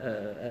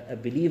a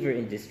believer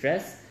in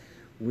distress,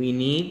 we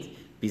need,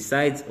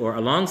 besides or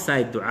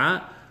alongside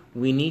dua,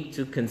 we need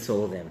to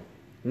console them.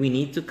 We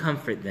need to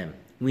comfort them.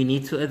 We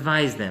need to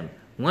advise them.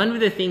 One of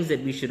the things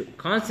that we should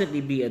constantly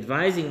be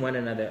advising one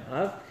another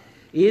of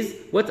is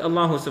what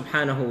Allah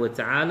subhanahu wa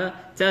ta'ala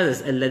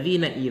tells us,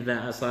 الَّذِينَ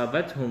إِذَا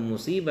أَصَابَتْهُمْ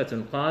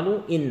مُصِيبَةٌ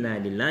قَالُوا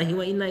إِنَّا لِلَّهِ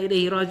وَإِنَّا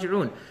إِلَيْهِ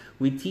رَاجِعُونَ.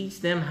 We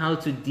teach them how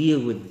to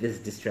deal with this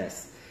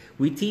distress.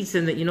 We teach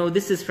them that,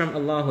 this is from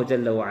Allah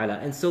Jalla wa Ala.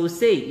 And so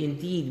say,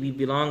 indeed, we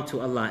belong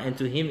to Allah, and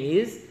to Him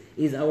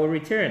is our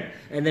return.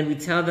 And then we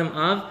tell them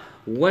of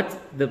what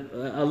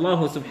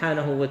Allah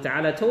subhanahu wa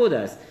ta'ala told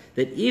us,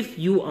 that if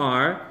you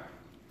are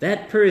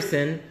that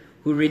person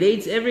who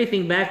relates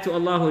everything back to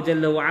Allah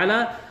Jalla wa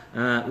Ala,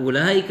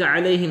 أُولَٰئِكَ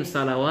عَلَيْهِمْ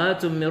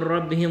صَلَوَاتٌ مِّن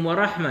رَبِّهِمْ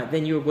وَرَحْمَةٌ,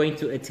 then you're going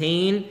to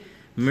attain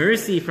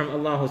mercy from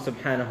Allah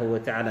subhanahu wa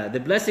ta'ala. The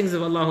blessings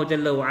of Allah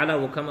Jalla wa Ala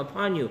will come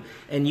upon you,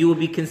 and you will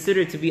be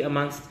considered to be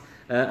amongst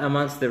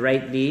the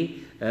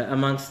rightly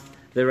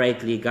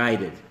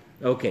guided.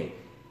 Okay.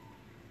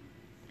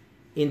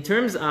 In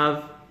terms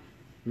of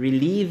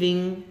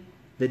relieving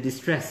the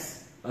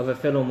distress of a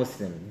fellow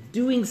Muslim,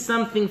 doing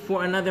something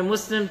for another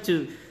Muslim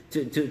to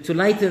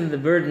lighten the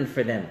burden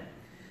for them.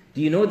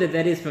 Do you know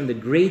that is from the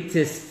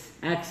greatest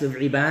acts of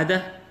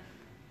ibadah?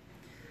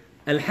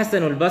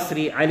 Al-Hasan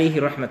al-Basri alayhi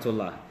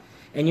rahmatullah.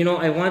 And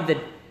I want that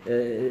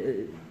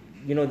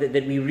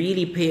that we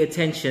really pay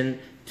attention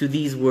to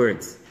these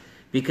words,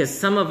 because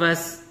some of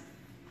us,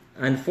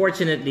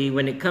 unfortunately,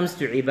 when it comes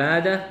to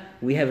ibadah,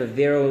 we have a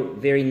very,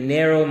 very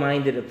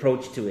narrow-minded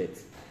approach to it.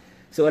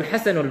 So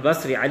Al-Hasan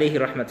al-Basri alayhi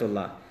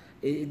rahmatullah,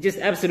 just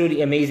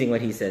absolutely amazing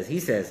what he says. He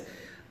says,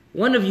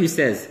 one of you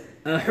says,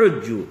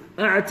 أحج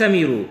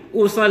أعتمر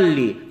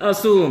أصلي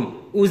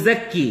أصوم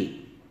أزكي.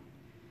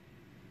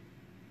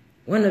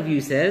 One of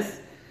you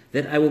says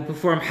that I will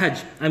perform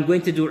Hajj, I'm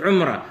going to do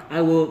Umrah,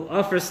 I will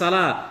offer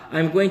Salah,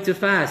 I'm going to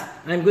fast,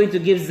 I'm going to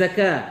give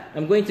Zakah,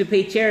 I'm going to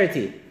pay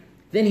charity.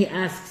 Then he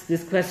asks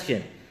this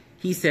question.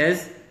 He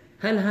says,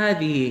 هل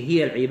هذه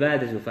هي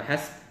العبادة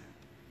فحسب?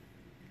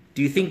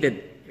 Do you think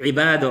that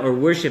ibadah or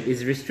worship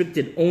is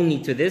restricted only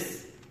to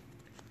this?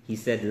 He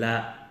said,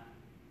 لا.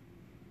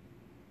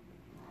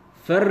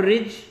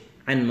 فرج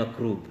عن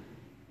مكروب.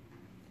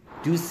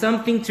 Do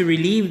something to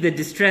relieve the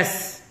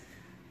distress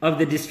of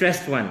the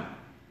distressed one.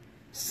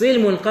 صل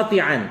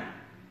منقطعا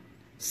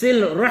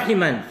صل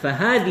رحما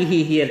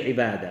فهذه هي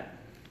العبادة.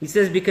 He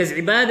says, because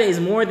ibadah is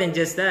more than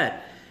just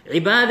that.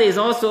 Ibadah is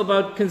also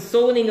about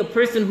consoling a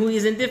person who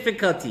is in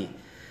difficulty.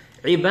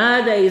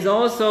 Ibadah is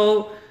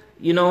also,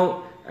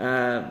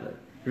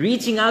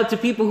 reaching out to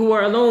people who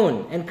are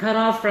alone and cut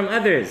off from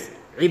others.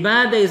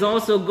 Ibadah is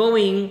also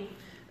going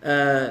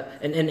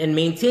and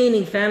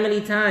maintaining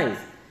family ties.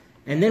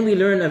 And then we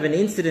learn of an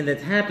incident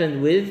that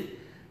happened with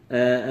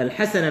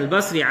Al-Hasan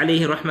al-Basri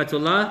alayhi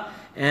rahmatullah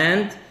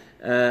and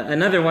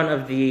another one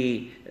of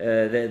the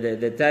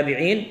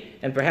tabi'een,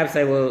 and perhaps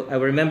I will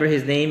remember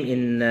his name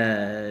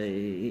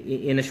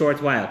in a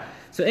short while.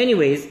 So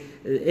anyways,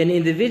 an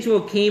individual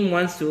came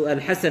once to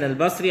Al-Hasan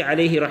al-Basri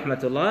alayhi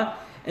rahmatullah,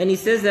 and he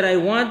says that I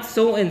want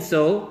so and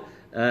so,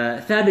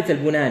 Thabit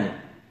al-Bunani.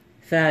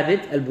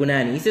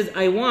 He says,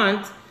 I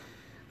want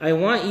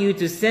you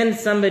to send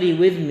somebody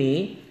with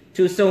me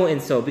to so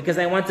and so, because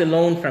I want a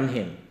loan from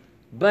him.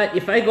 But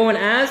if I go and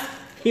ask,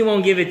 he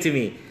won't give it to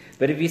me.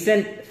 But if you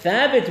send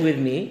Thabit with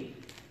me,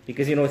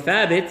 because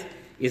Thabit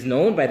is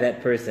known by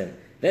that person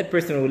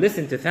will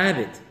listen to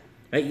Thabit.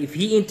 Right? If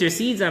he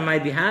intercedes on my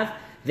behalf,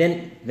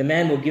 then the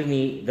man will give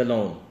me the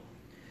loan.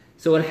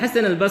 So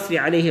Al-Hasan al-Basri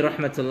alayhi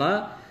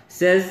rahmatullah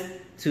says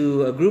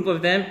to a group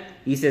of them,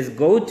 he says,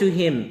 go to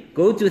him,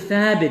 go to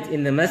Thabit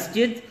in the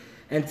masjid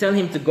and tell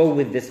him to go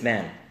with this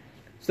man.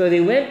 So they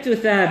went to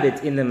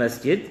Thabit in the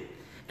masjid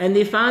and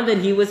they found that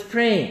he was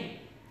praying.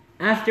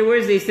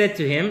 Afterwards they said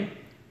to him,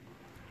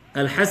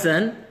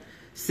 Al-Hasan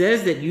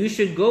says that you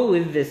should go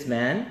with this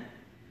man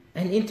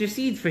and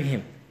intercede for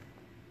him.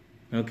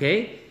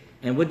 Okay?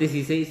 And what does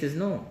he say? He says,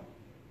 no,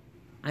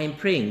 I am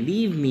praying.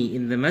 Leave me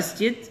in the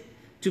masjid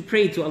to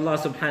pray to Allah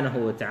subhanahu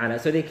wa ta'ala.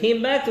 So they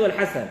came back to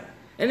Al-Hasan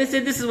and they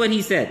said, this is what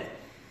he said.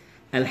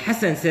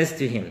 Al-Hasan says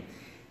to him,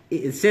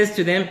 it says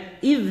to them,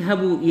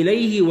 اذهبوا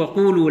إليه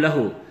وقولوا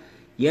له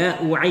يا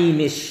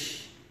أعيمش.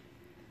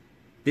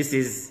 This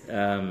is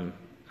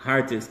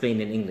hard to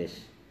explain in English.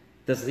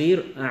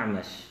 تصغير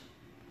أعمش.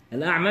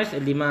 الأعمش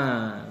اللي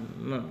ما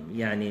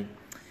يعني.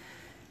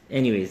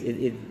 Anyways,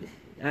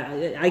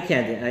 I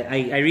can't.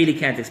 I really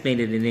can't explain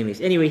it in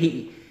English. Anyway,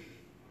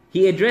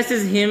 he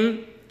addresses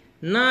him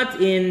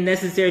not in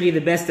necessarily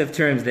the best of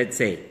terms, let's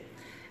say,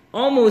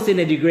 almost in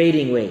a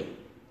degrading way.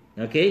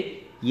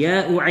 Okay,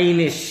 يا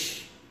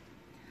أعيمش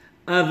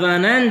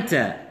أظننت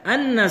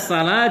أن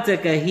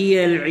صلاتك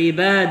هي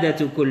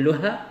العبادة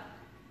كلها.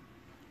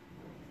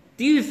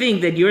 Do you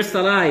think that your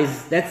salah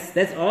is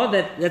that's all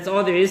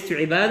there is to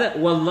ibadah?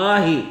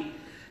 والله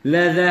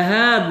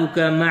لذهابك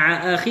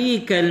مع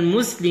أخيك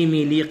المسلم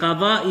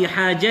لقضاء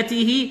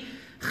حاجته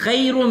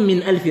خير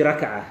من ألف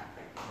ركعة.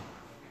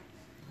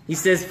 He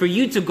says, for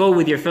you to go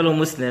with your fellow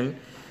Muslim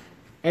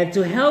and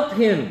to help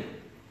him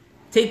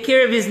take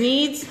care of his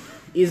needs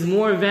is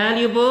more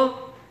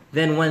valuable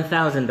than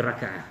 1,000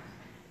 rak'ah.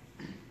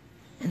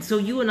 And so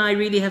you and I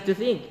really have to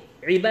think,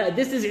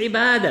 this is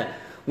ibadah.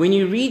 When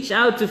you reach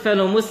out to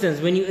fellow Muslims,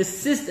 when you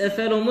assist a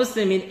fellow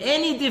Muslim in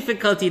any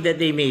difficulty that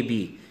they may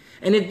be,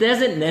 and it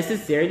doesn't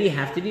necessarily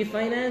have to be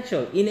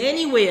financial, in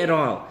any way at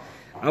all.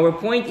 Our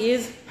point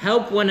is,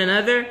 help one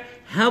another,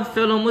 help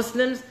fellow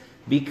Muslims,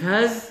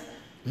 because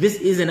this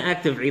is an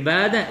act of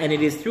ibadah, and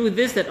it is through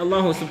this that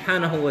Allah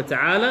subhanahu wa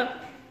ta'ala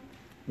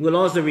will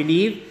also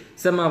relieve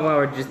some of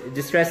our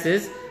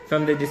distresses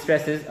from the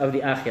distresses of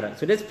the akhirah.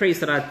 So let's pray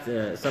Salat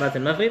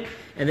al-Maghrib,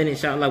 and then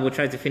inshallah we'll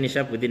try to finish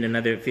up within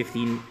another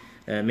 15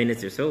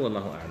 minutes or so.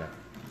 Wallahu a'lam.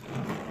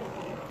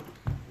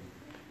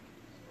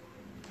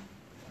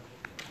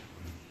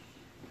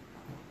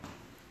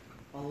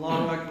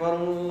 Allahu Akbar,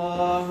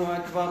 Allahu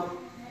Akbar.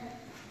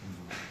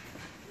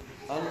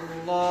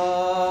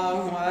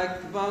 Allahu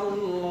Akbar,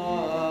 Allahu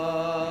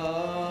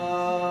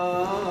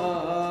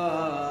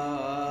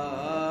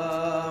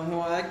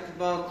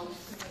Akbar.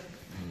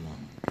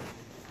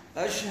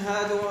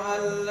 Ashhadu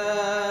an la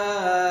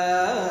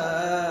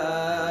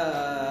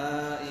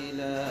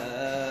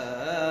ilaha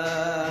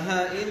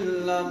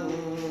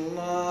illallah.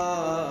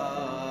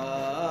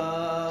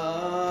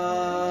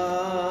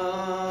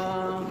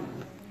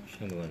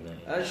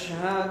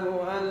 أشهد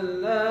أن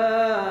لا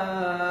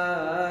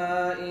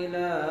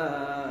إله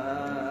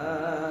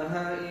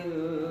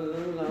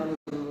إلا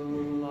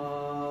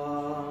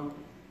الله.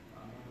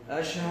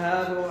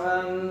 أشهد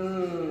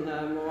أن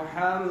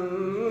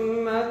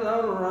محمدا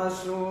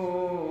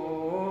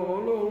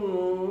رسول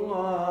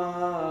الله.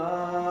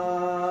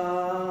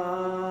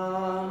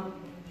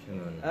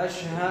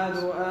 أشهد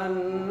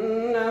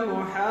أن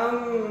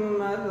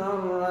محمدا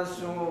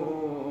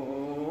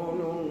رسول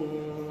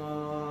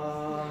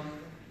الله.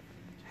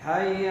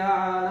 حي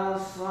على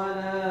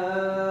الصلاة.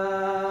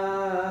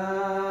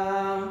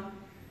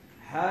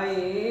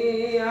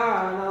 حي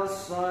على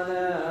الصلاة.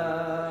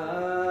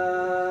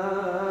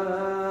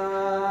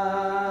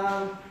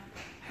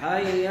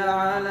 حي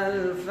على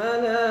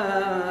الفلاح.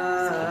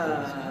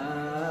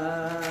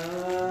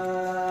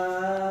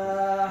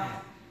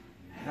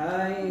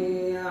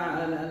 حي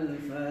على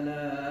الفلاح.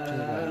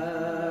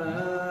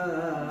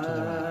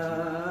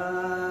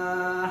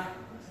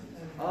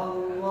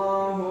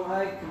 الله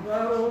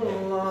أكبر،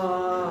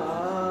 الله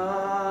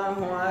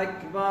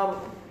أكبر.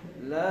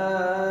 لا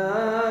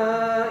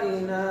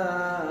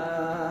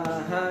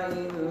إله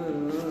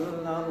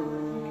إلا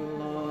الله.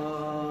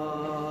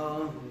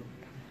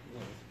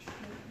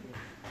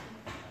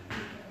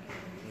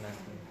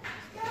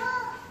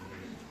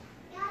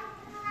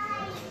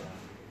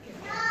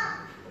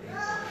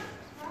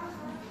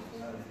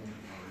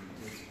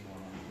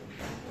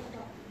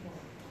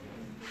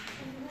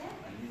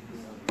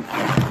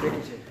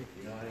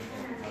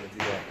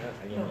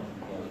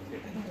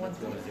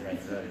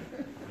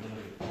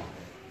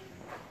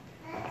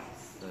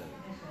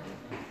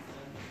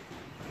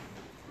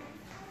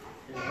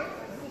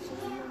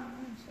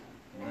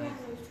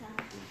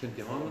 كنت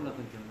هون ولا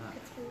كنت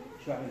هناك؟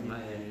 شو عملت؟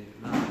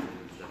 ما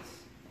الدرس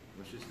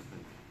وش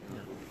استفدت؟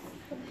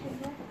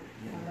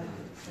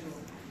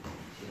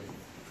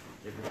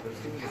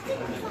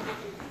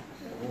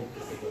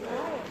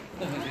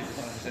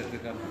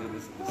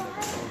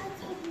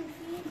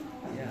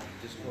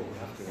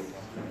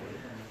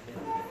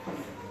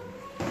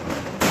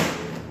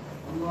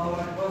 الله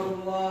أكبر،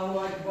 الله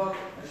أكبر.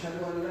 أشهد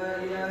أن لا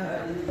إله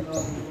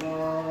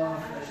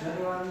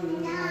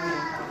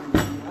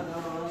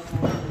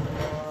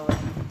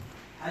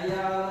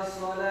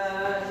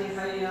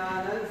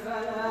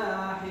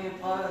الفلاح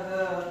قد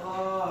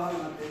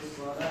قامت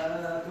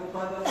الصلاة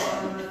قد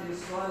قامت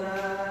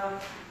الصلاة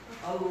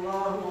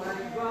الله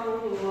أكبر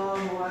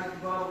الله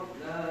أكبر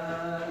لا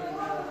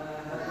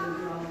إله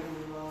إلا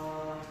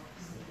الله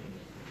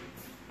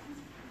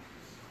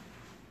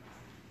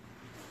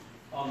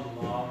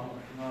الله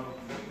أكبر.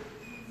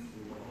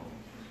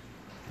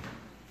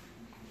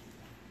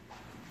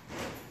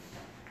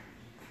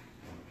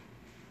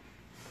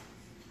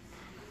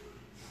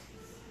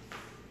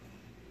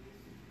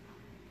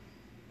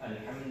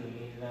 الحمد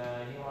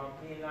لله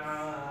رب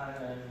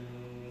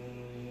العالمين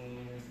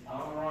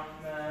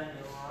الرحمن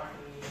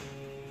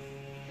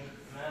الرحيم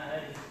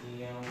مالك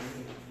يوم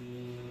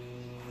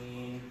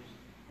الدين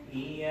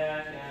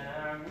إياك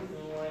نعبد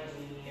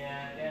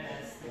وإياك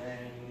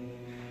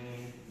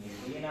نستعين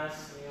اهدنا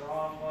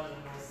الصراط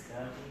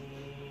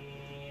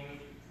المستقيم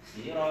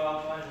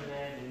صراط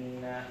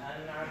الذين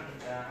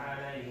أنعمت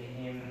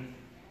عليهم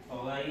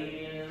غير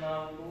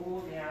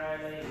المغضوب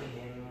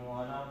عليهم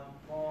ولا الضالين.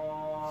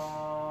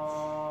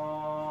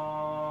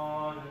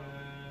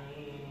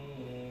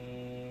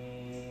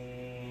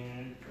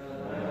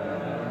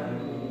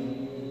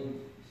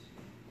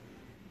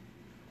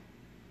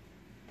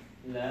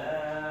 لا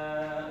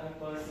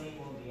أقسم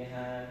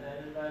بهذا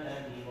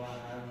البلد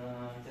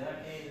وأنت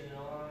حل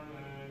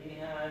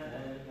بهذا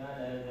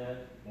البلد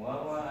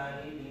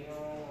ووالد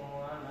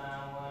وما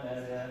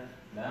ولد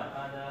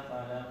لقد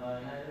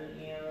خلقنا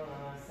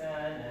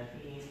الإنسان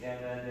في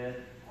كبد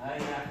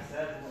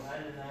أيحسب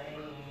أن لن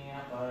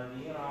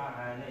يقدر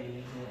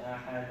عليه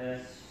أحد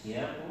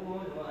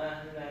يقول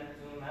أهلكت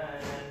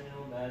مالا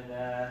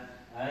لبدا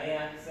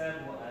أيحسب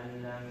أن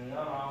لم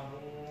يره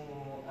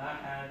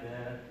أحد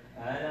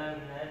ألم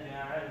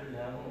نجعل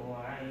له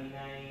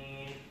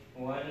عينين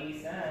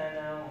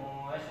ولسانا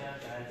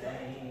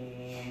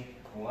وشفتين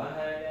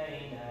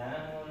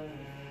وهديناه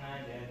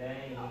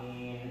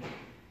النجدين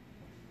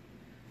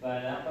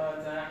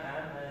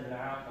فلاقتحم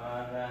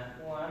العقبة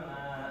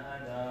وما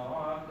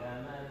أدراك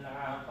ما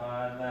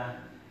العقبة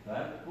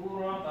فك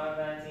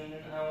رقبة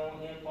أو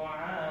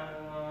إطعام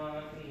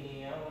في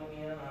يوم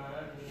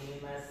ذي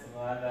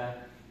مسغبة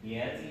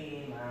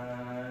يتيما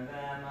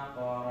ذا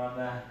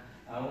مقربة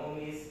أو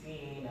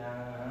مسكينا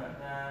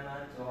ذا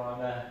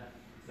متربة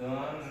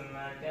ثم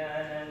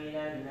كان من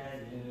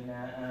الذين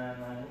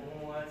آمنوا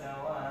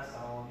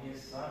وتواصوا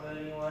بالصبر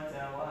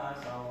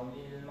وتواصوا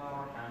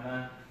بالمرحمة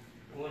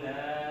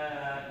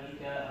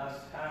أولئك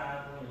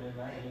أصحاب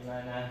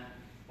الميمنة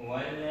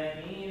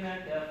والذين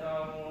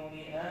كفروا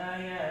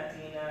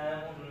بآياتنا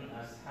هم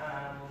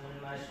أصحاب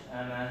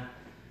المشأمة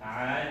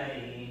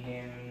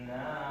عليهم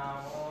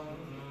نار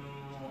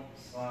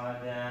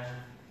مؤصدة.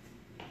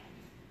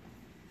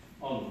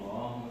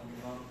 الله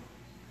أكبر.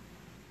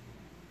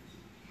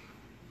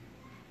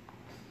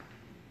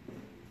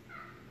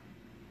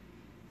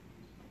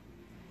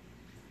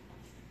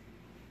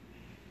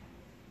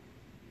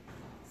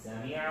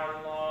 سمع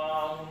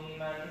الله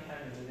لمن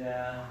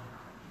حمده.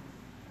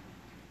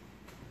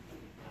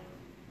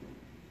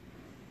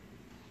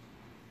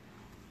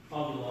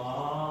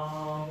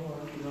 الله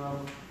أكبر.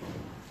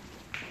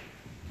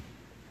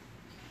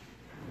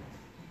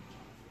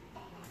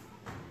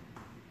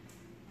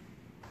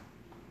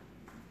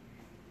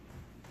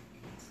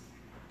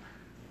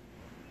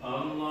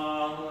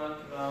 الله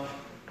أكبر.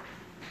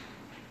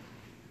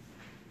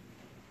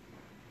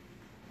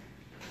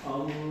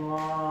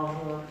 الله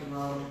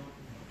أكبر.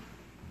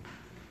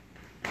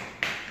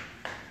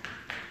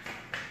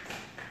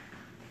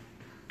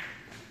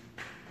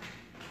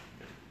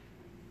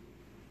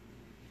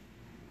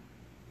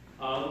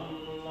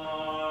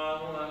 الله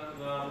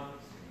أكبر.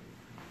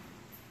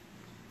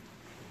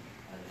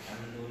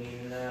 الحمد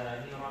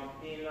لله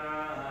رب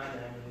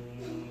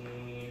العالمين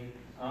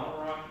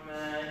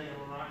الرحمن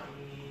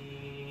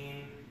الرحيم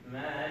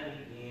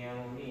مالك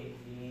يوم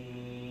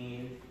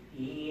الدين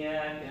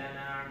إياك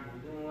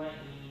نعبد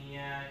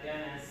وإياك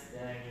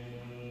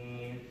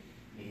نستعين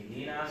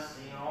اهدنا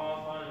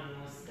الصراط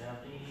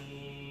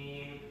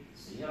المستقيم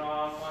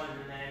صراط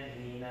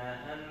الذين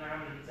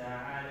أنعمت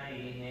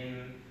عليهم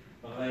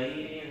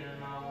غير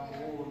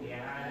المغضوب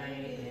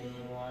عليهم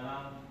ولا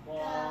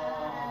الضالين.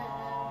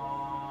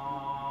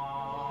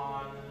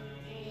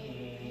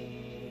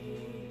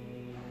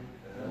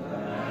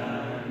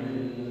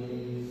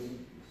 آمين.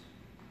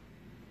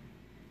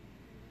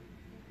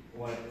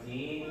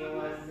 والتين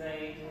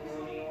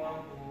والزيتون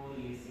وطور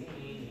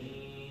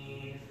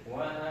سينين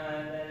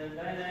وهذا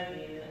البلد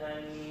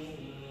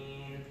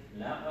الأمين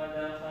لقد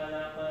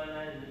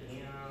خلقنا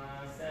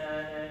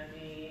الإنسان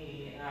في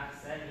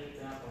أحسن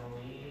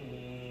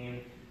تقويم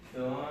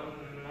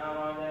ثم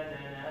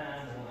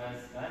رددناه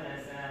أسفل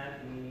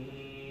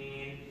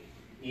سافلين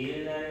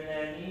إلا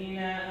الذين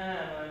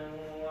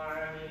آمنوا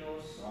وعملوا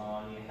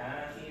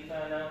الصالحات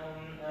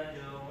فلهم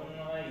أجر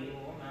غير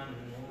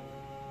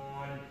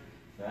ممنون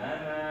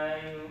فما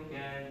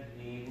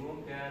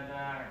يكذبك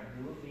بعد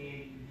في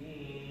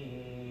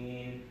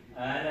الدين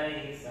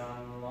أليس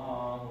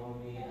الله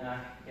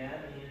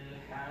بأحكم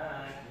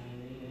الحاكمين.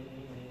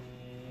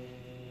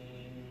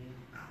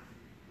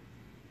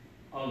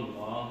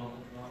 Allahu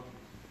Akbar.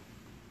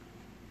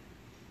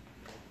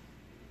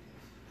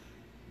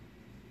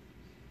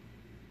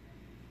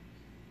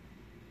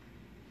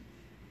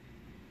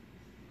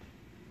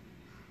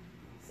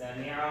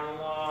 سمع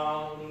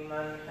الله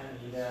لمن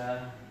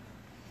حمده.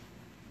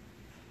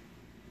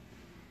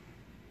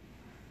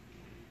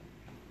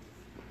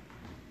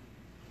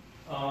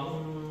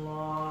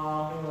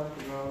 الله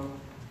أكبر.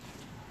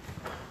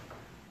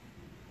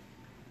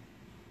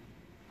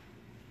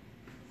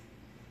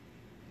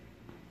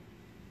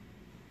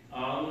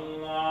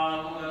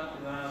 الله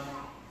أكبر.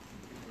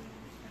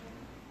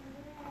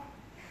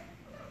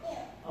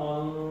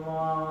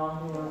 الله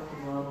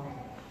أكبر.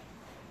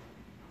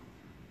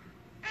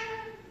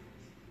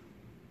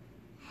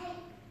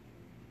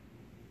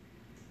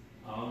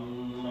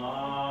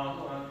 الله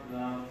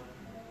أكبر.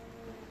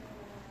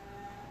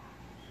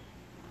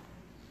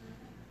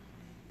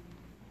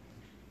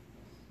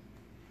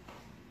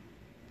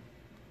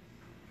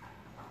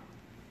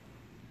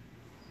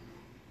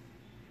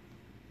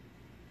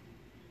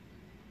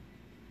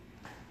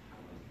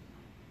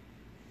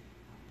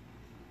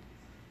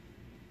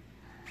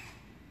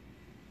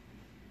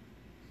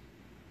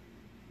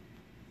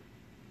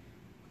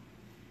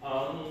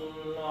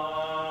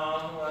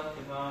 الله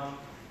أكبر.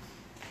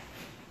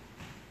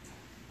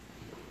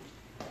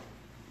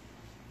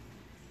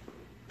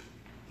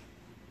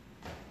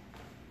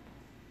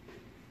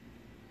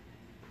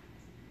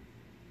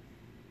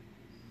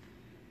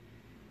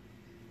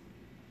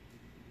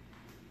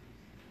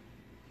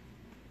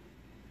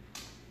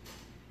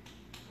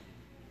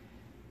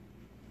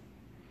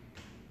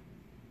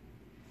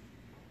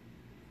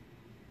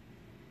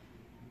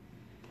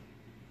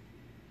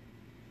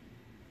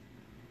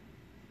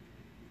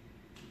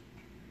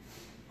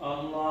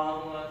 الله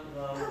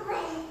أكبر.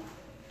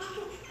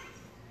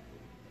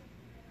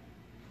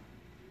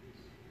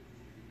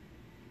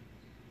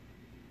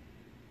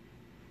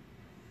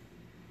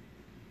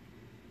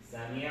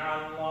 سمع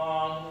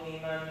الله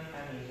لمن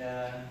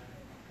حمده.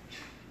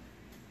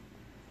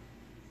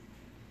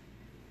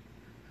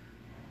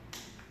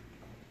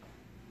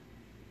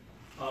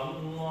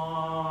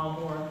 الله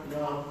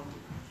أكبر.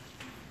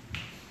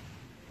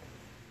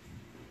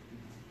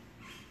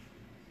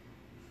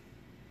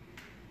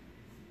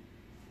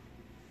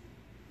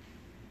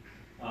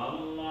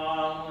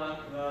 الله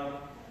أكبر.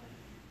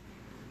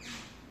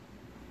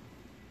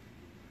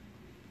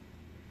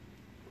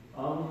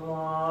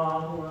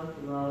 الله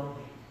أكبر.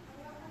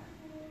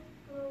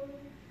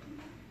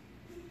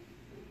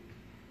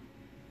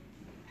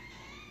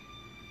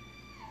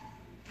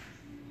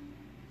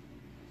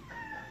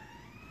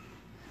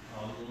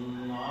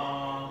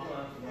 الله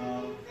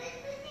أكبر.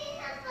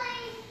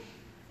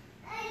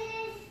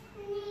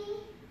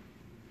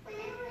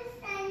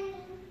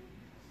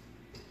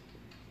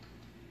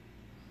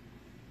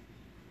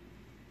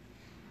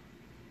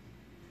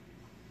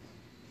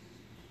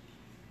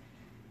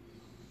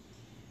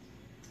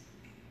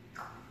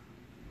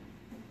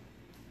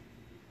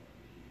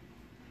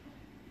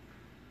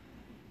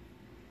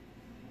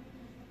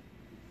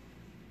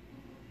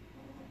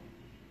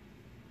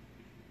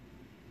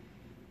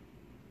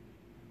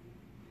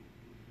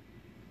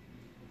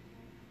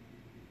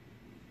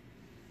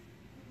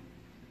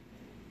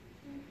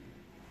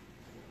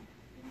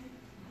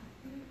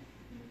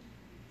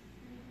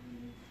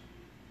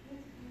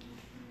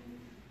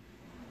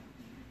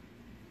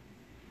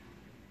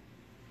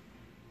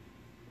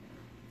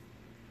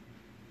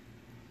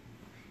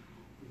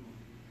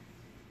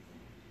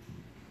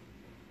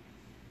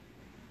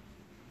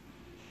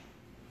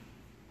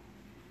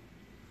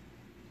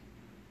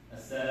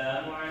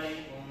 السلام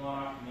عليكم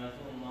ورحمة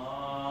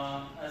الله.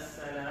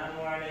 السلام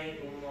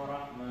عليكم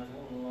ورحمة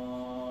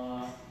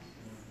الله.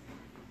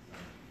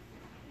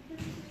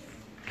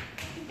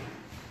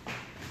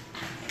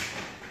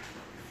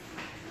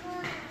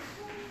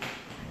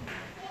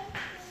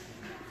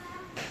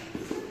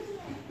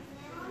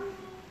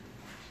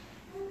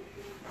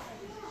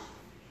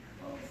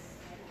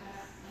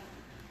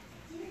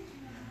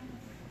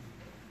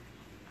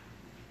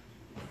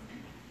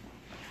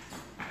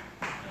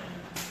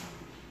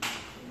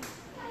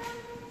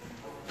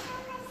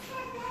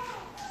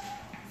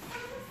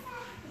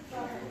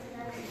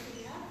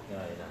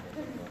 لا إله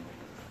إلا الله.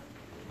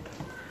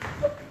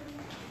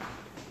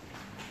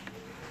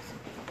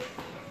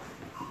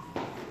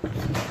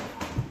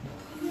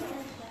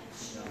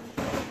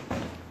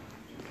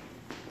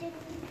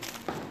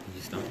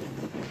 You stop it.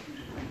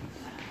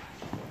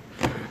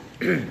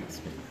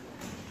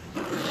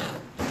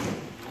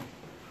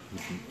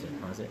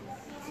 Pause it.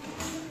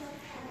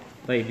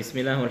 طيب بسم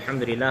الله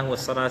والحمد لله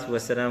والصلاة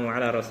والسلام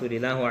على رسول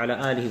الله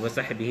وعلى آله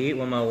وصحبه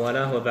وما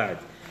والاه وبعد.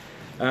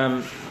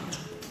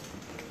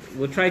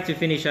 We'll try to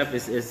finish up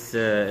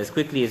as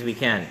quickly as we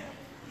can.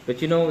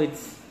 But you know,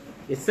 it's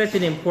such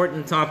an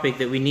important topic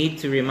that we need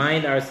to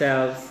remind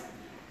ourselves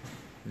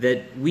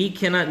that we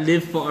cannot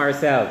live for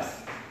ourselves.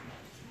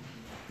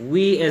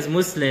 We as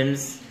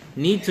Muslims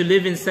need to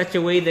live in such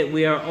a way that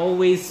we are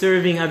always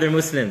serving other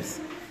Muslims,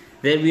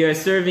 that we are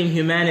serving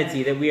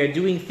humanity, that we are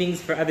doing things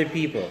for other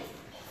people.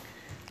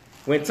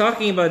 when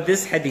talking about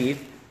this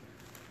hadith,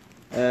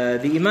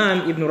 the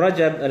Imam Ibn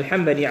Rajab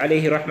al-Hanbali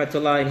alayhi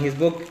rahmatullah in his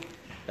book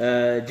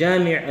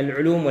Jami'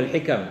 al-Ulum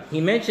wal-Hikam,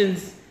 he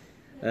mentions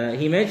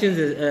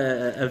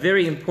a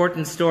very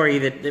important story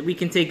that we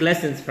can take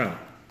lessons from.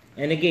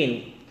 And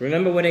again,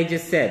 remember what I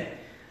just said.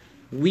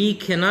 We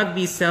cannot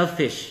be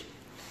selfish.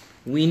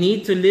 We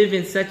need to live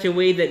in such a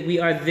way that we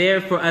are there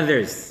for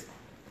others.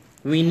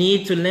 We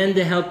need to lend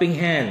a helping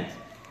hand,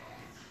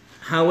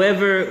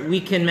 however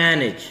we can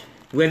manage,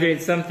 whether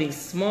it's something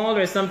small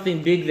or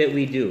something big that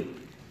we do.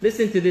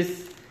 Listen to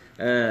this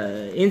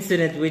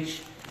incident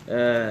which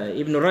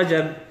Ibn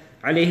Rajab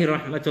alayhi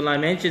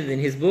rahmatullah mentions in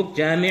his book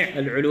Jami'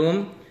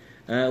 al-Ulum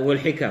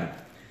wal-Hikam.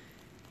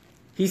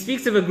 He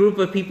speaks of a group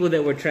of people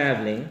that were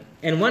traveling,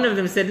 and one of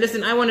them said,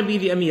 listen, I want to be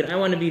the Amir, I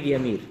want to be the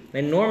Amir.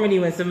 And normally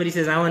when somebody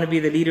says, I want to be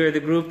the leader of the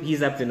group,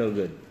 he's up to no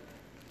good.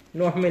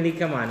 Normally,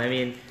 come on, I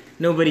mean,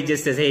 nobody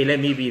just says, hey,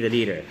 let me be the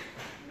leader.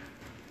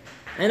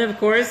 And of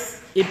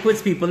course, it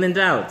puts people in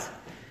doubt.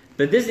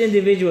 But this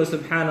individual,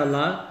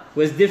 subhanallah,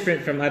 was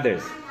different from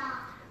others.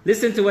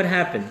 Listen to what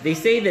happened. They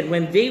say that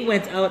when they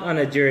went out on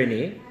a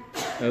journey,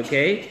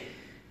 okay,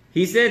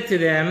 he said to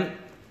them,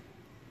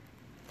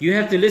 you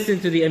have to listen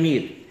to the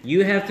Amir.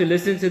 You have to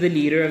listen to the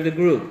leader of the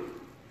group.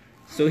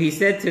 So he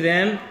said to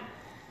them,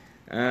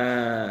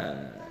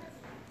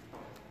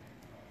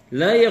 لا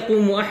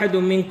يقوم أحد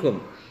منكم.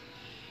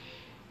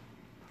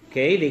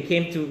 Okay, they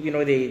came to,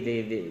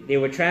 they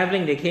were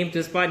traveling, they came to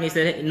a spot and he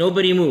said, hey,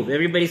 nobody move,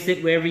 everybody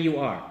sit wherever you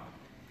are.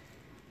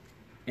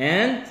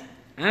 And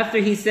after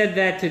he said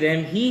that to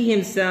them, he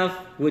himself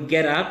would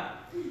get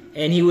up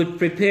and he would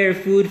prepare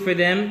food for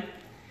them,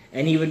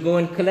 and he would go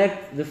and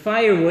collect the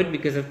firewood,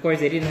 because of course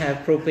they didn't have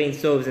propane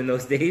stoves in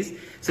those days.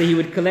 So he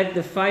would collect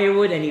the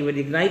firewood and he would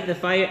ignite the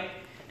fire,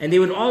 and they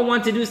would all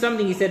want to do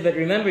something. He said, but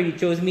remember, you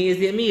chose me as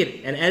the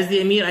Amir, and as the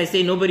Amir I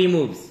say nobody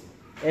moves.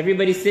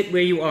 Everybody sit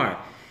where you are.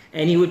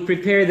 And he would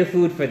prepare the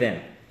food for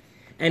them.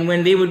 And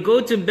when they would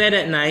go to bed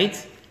at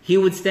night, he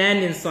would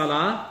stand in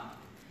salah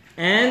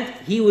and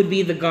he would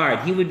be the guard.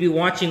 He would be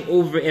watching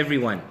over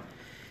everyone.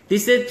 They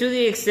said to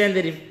the extent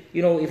that if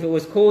it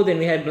was cold and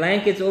we had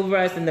blankets over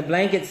us and the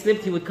blanket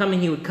slipped, he would come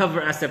and he would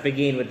cover us up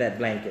again with that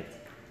blanket.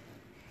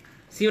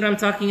 See what I'm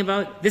talking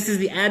about? This is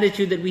the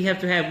attitude that we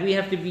have to have. We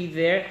have to be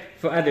there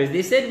for others.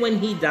 They said when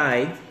he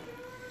died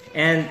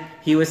and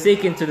he was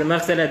taken to the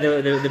maghsala,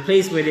 the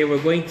place where they were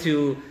going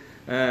to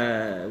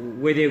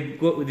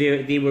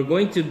they were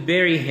going to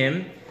bury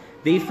him,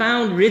 they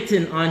found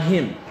written on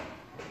him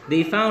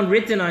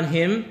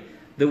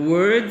the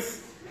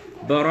words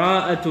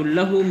bara'atul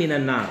lahu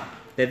minan nar,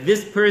 that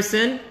this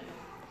person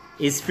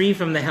is free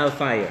from the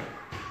hellfire.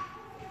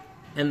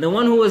 And the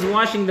one who was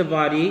washing the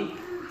body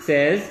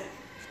says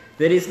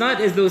that it's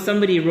not as though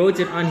somebody wrote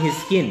it on his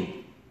skin.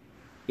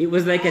 It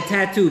was like a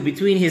tattoo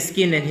between his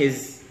skin and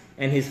his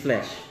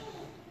flesh.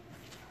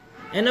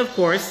 And of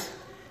course,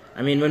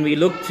 I mean, when we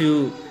look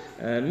to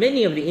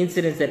many of the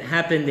incidents that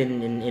happened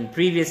in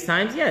previous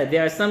times,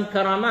 there are some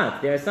karamat,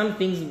 there are some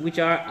things which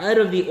are out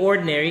of the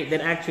ordinary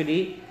that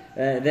actually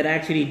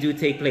do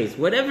take place.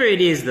 Whatever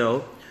it is,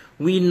 though,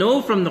 we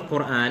know from the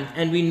Quran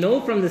and we know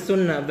from the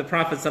Sunnah of the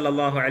Prophet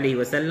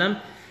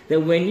ﷺ that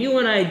when you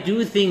and I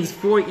do things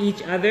for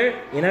each other,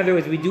 in other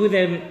words, we do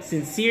them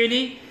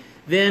sincerely,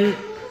 then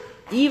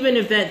even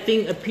if that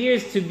thing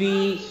appears to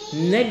be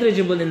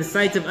negligible in the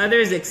sight of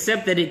others,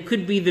 except that it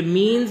could be the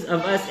means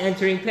of us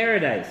entering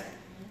paradise.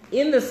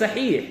 In the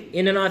Sahih,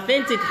 in an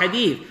authentic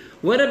hadith,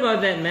 what about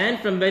that man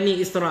from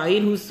Bani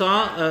Israel who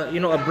saw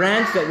a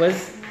branch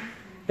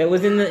that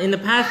was in the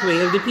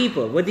pathway of the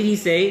people? What did he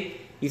say?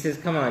 He says,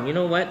 come on, you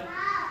know what?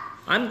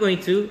 I'm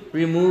going to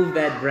remove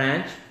that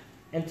branch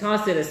and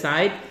toss it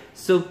aside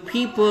so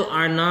people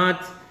are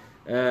not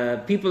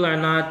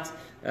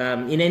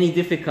in any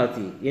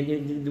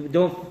difficulty.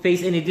 Don't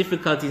face any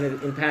difficulties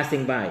in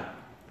passing by.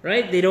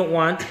 Right? He didn't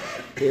want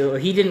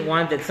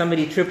that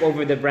somebody trip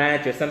over the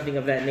branch or something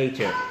of that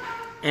nature.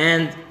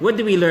 And what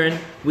do we learn?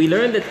 We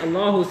learn that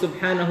Allah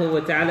subhanahu wa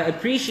ta'ala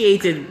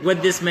appreciated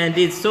what this man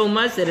did so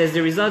much that as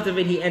a result of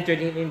it, he entered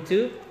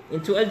into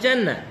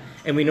Al-Jannah.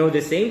 And we know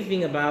the same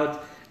thing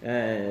about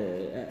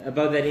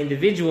that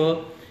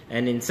individual.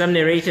 And in some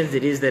narrations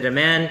it is that a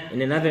man,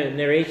 in another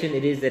narration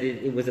it is that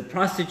it was a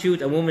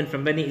prostitute, a woman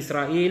from Bani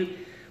Israel,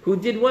 who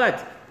did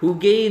what? Who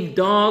gave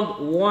dog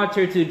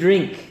water to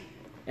drink.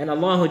 And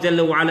Allah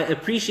Jalla wa Ala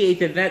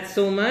appreciated that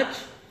so much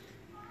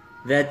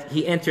that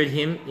He entered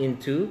him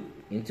into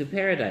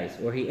paradise,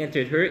 or He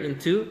entered her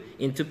into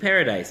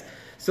paradise.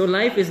 So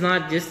life is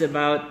not just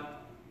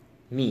about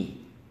me.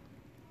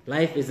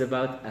 Life is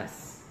about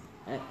us.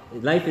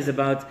 Life is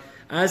about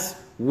us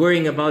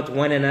worrying about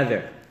one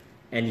another.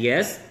 And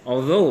yes,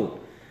 although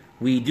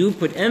we do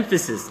put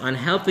emphasis on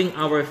helping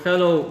our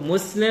fellow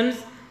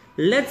Muslims,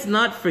 let's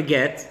not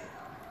forget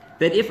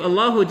that if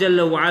Allah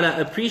Jalla wa Ala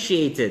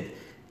appreciated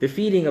the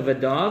feeding of a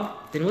dog,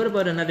 then what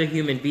about another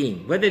human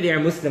being, whether they are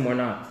Muslim or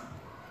not?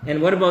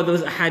 And what about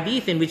those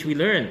hadith in which we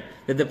learn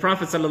that the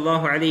Prophet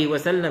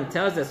ﷺ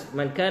tells us,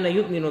 "Man kana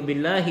yu'minu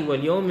billahi wal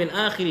yawmil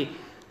akhir,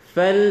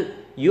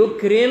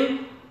 يُكْرِمْ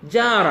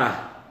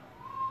جَارَهُ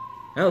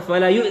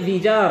فَلَا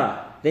يُؤْذِي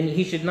جَارَهُ. Then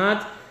he should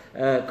not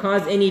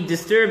cause any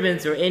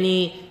disturbance or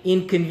any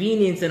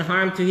inconvenience and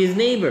harm to his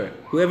neighbor.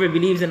 Whoever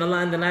believes in Allah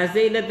and the last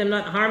day, let them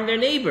not harm their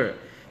neighbor.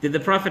 Did the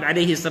Prophet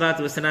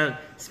ﷺ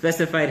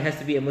specify it has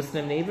to be a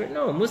Muslim neighbor?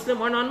 No, Muslim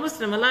or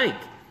non-Muslim alike.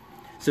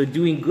 So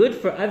doing good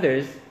for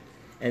others,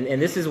 and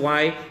this is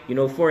why,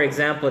 for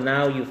example,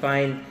 now you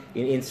find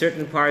in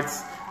certain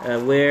parts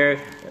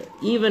where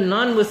even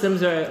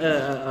non-Muslims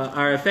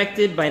are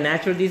affected by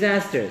natural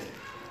disasters.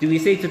 Do we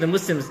say to the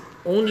Muslims,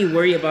 only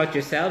worry about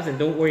yourselves and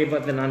don't worry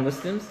about the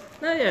non-Muslims?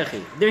 No, ya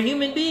akhi. They're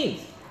human beings.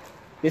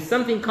 There's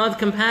something called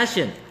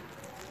compassion.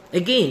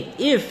 Again,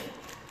 if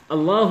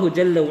Allah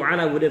Jalla wa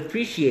Ala would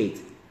appreciate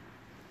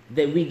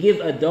that we give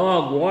a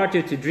dog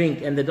water to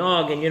drink, and the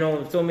dog,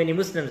 and so many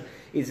Muslims,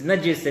 is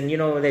najis, and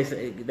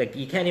like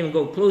you can't even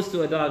go close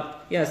to a dog.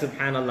 Ya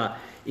subhanallah.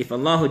 If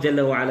Allah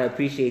Jalla wa Ala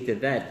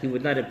appreciated that, He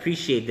would not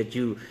appreciate that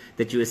you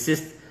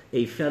assist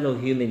a fellow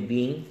human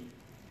being.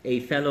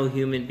 A fellow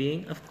human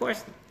being? Of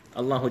course,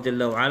 Allah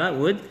Jalla wa Ala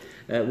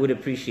would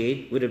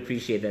appreciate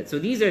that. So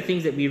these are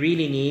things that we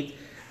really need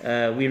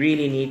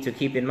to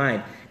keep in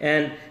mind.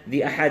 And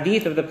the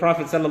ahadith of the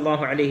Prophet sallallahu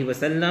alaihi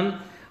wasallam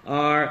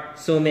are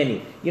so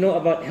many.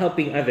 About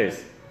helping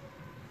others.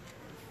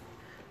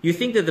 You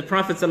think that the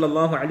Prophet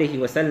sallallahu alaihi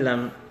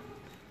wasallam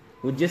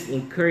would just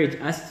encourage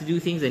us to do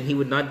things and he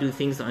would not do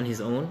things on his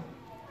own?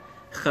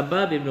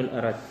 Khabbab ibn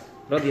al-Arat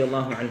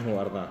radiyallahu anhu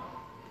arda.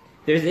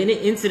 There's an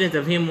incident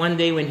of him one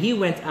day when he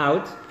went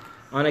out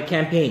on a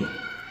campaign.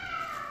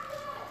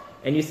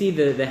 And you see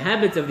the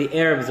habits of the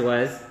Arabs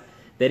was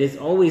that it's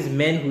always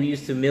men who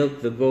used to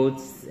milk the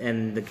goats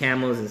and the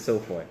camels and so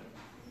forth.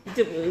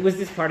 It was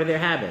just part of their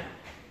habit.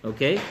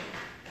 Okay?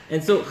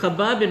 And so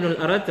Khabbab ibn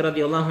al-Arat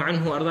radiyallahu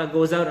anhu arda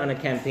goes out on a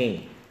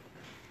campaign.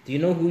 Do you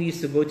know who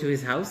used to go to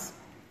his house?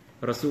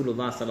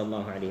 Rasulullah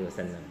sallallahu alayhi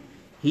wasallam.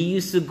 He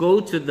used to go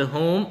to the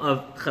home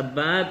of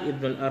Khabbab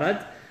ibn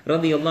al-Arat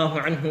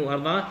radiyallahu anhu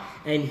arda,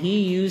 and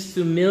he used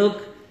to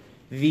milk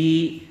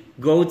the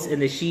goats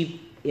and the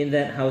sheep in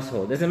that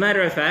household. As a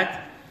matter of fact,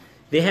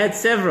 they had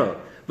several,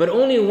 but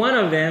only one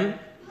of them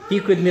he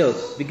could milk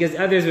because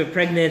others were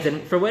pregnant,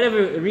 and for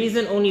whatever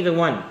reason, only the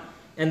one.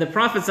 And the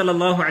Prophet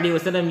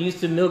ﷺ used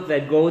to milk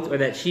that goat or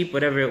that sheep,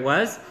 whatever it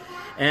was,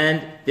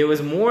 and there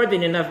was more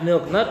than enough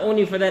milk, not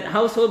only for that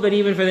household, but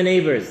even for the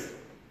neighbors.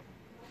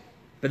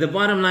 But the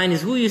bottom line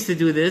is, who used to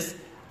do this?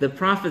 The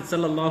Prophet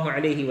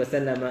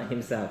ﷺ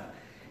himself.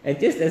 And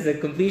just as a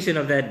completion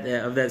of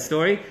that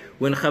story,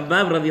 when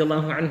Khabbab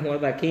radiallahu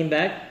anhu came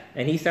back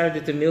and he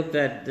started to milk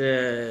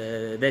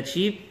that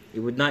sheep, it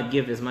would not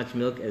give as much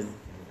milk as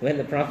when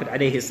the Prophet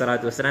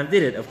ﷺ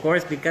did it. Of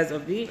course, because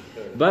of the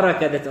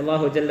barakah that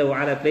Allah Jalla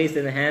wa Ala placed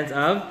in the hands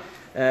of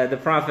the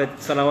Prophet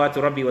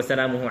salawatu rabbi wa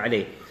salamuhu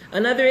alayhi.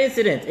 Another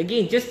incident,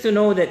 again, just to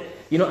know that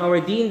our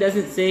deen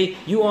doesn't say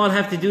you all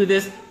have to do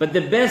this, but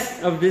the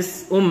best of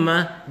this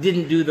ummah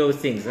didn't do those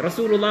things.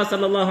 Rasulullah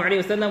sallallahu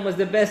alayhi wasallam was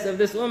the best of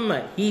this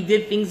ummah. He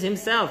did things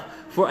himself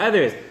for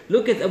others.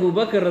 Look at Abu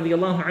Bakr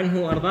radiallahu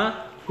anhu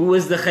arda, who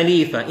was the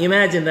Khalifa.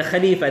 Imagine the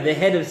Khalifa, the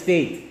head of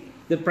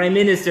state, the Prime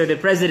Minister, the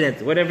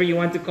President, whatever you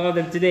want to call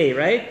them today,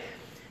 right?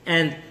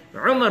 And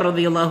Umar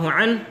radiallahu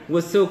anh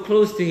was so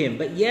close to him,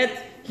 but yet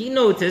he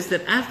noticed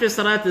that after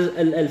Salat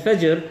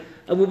al-Fajr,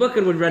 Abu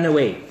Bakr would run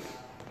away.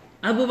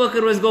 Abu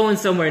Bakr was going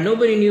somewhere.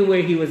 Nobody knew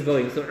where he was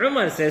going. So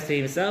Umar says to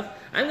himself,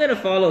 I'm going to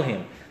follow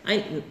him.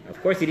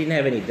 Of course, he didn't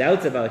have any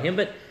doubts about him,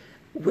 but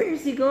where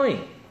is he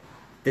going?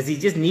 Does he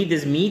just need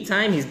this me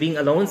time? He's being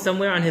alone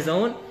somewhere on his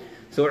own?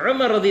 So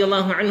Umar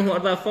radiallahu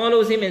anhu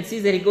follows him and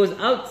sees that he goes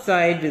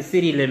outside the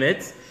city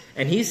limits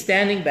and he's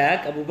standing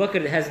back. Abu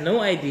Bakr has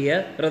no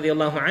idea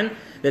radiallahu anhu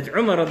that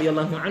Umar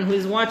radiallahu anhu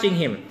is watching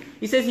him.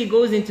 He says he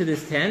goes into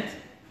this tent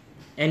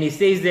and he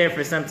stays there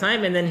for some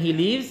time and then he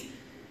leaves,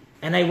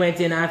 and I went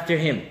in after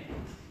him.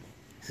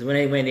 So when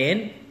I went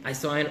in, I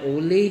saw an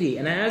old lady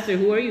and I asked her,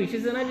 who are you? She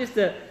said, I'm just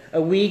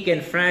a weak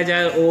and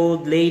fragile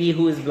old lady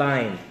who is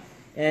blind.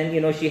 And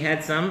she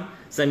had some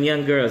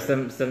young girls,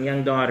 some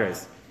young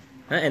daughters.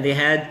 And they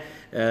had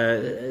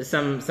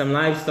some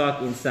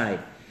livestock inside.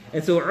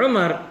 And so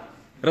Umar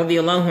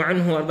radiallahu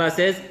anhu arda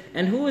says,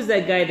 and who is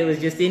that guy that was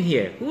just in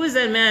here? Who is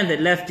that man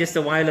that left just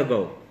a while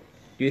ago?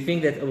 Do you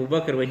think that Abu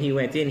Bakr, when he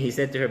went in, he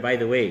said to her, by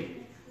the way,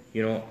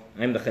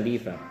 I'm the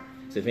Khalifa.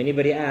 So if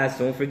anybody asks,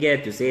 don't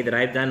forget to say that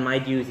I've done my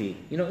duty.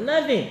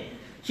 Nothing.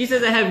 She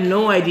says, I have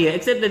no idea,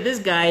 except that this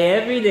guy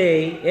every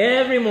day,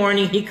 every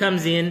morning, he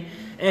comes in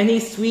and he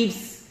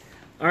sweeps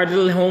our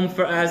little home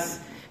for us,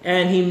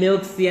 and he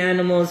milks the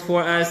animals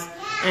for us,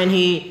 and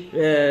he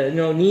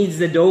kneads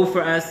the dough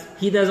for us.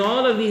 He does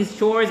all of these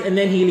chores and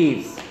then he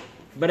leaves.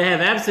 But I have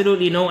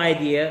absolutely no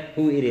idea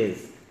who it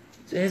is.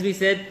 So as we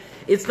said,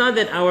 it's not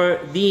that our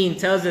deen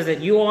tells us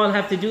that you all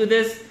have to do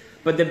this,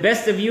 but the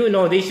best of you,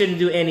 no, they shouldn't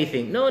do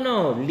anything.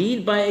 No,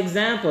 lead by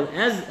example,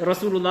 as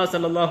Rasulullah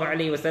sallallahu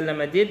alayhi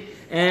wasallam did,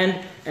 and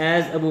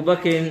as Abu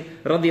Bakr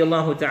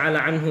radiallahu ta'ala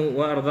anhu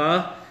wa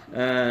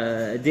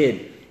ardah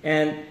did.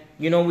 And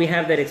we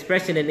have that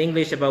expression in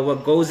English about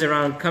what goes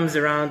around comes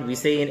around. We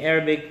say in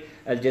Arabic,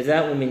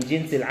 al-jaza'u min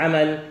jins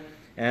al-amal.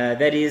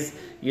 That is,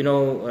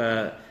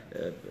 al-jaza'u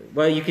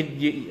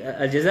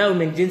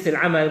min jins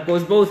al-amal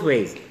goes both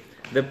ways.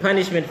 The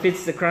punishment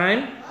fits the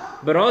crime,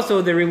 but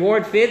also the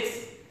reward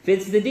fits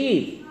the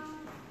deed.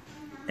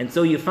 And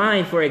so you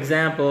find, for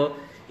example,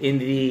 in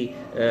the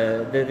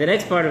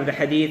next part of the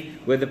hadith,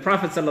 where the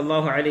Prophet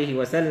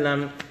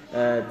ﷺ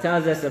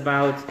tells us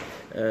about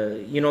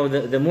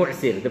the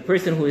mu'sir, the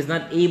person who is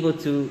not able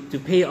to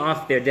pay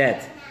off their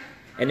debt.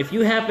 And if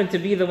you happen to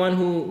be the one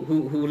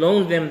who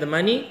loaned them the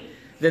money,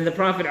 then the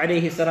Prophet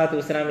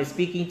ﷺ is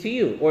speaking to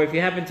you. Or if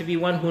you happen to be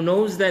one who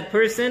knows that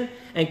person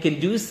and can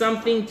do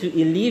something to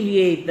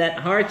alleviate that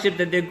hardship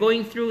that they're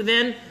going through,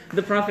 then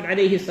the Prophet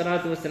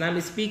ﷺ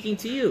is speaking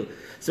to you.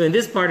 So in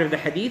this part of the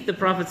hadith, the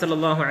Prophet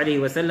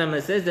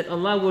ﷺ says that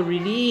Allah will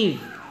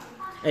relieve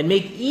and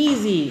make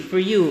easy for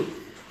you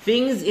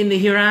things in the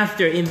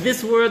hereafter, in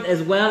this world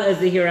as well as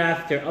the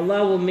hereafter.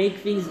 Allah will make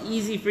things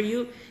easy for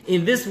you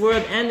in this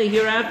world and the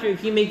hereafter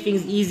if you make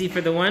things easy for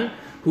the one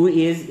who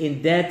is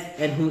in debt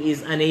and who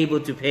is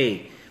unable to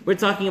pay. We're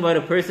talking about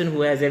a person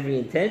who has every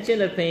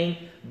intention of paying,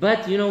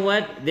 but you know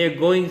what? They're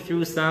going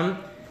through some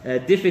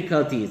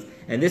difficulties.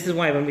 And this is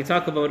why when we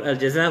talk about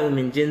al-jaza'u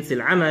min jins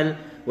al-amal,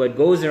 what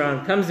goes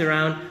around comes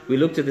around, we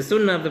look to the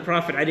sunnah of the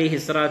Prophet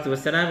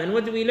ﷺ, and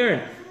what do we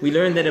learn? We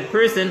learn that a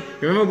person,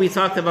 remember we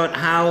talked about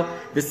how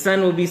the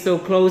sun will be so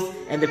close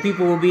and the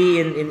people will be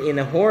in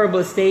a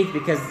horrible state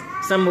because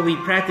some will be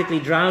practically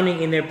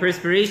drowning in their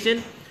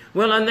perspiration.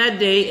 Well, on that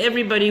day,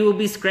 everybody will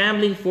be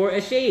scrambling for a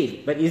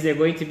shade. But is there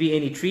going to be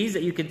any trees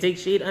that you can take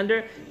shade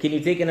under? Can you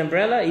take an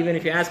umbrella? Even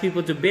if you ask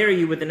people to bury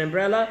you with an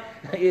umbrella,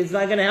 it's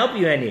not going to help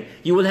you any.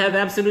 You will have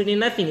absolutely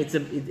nothing. It's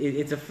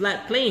a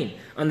flat plain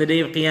on the day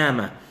of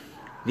Qiyamah.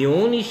 The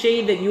only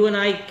shade that you and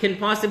I can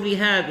possibly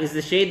have is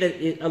the shade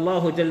that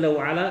Allah Jalla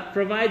wa Ala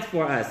provides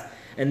for us.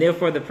 And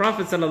therefore, the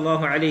Prophet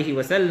Sallallahu Alaihi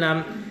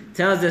Wasallam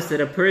tells us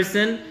that a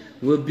person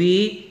will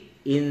be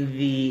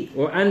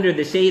under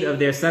the shade of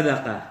their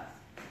sadaqah,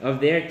 of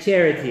their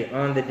charity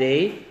on the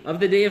day of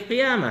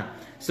Qiyamah.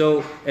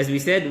 So, as we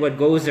said, what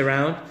goes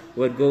around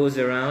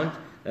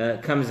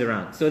comes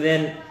around. So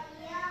then,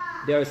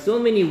 there are so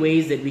many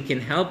ways that we can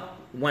help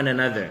one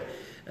another.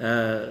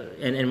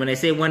 And when I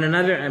say one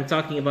another, I'm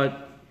talking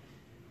about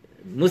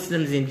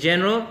Muslims in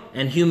general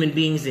and human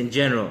beings in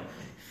general.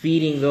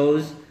 Feeding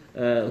those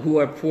who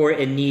are poor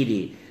and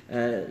needy.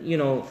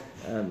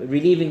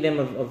 Relieving them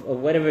of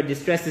whatever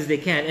distresses they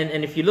can.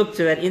 And if you look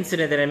to that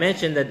incident that I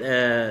mentioned, that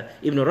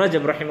Ibn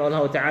Rajab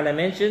rahimahullah ta'ala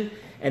mentioned,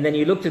 and then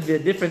you look to the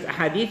different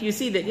hadith, you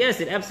see that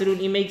yes, it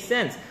absolutely makes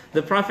sense.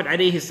 The Prophet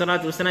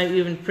ﷺ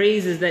even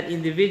praises that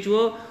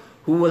individual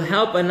who will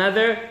help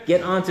another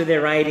get onto their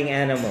riding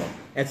animal.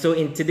 And so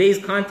in today's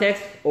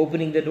context,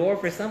 opening the door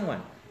for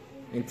someone.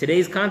 In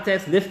today's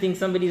context, lifting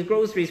somebody's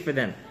groceries for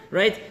them.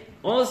 Right?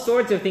 All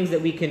sorts of things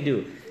that we can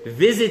do.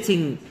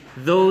 Visiting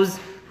those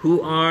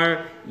who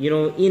are,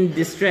 in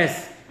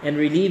distress and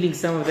relieving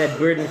some of that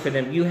burden for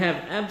them. You have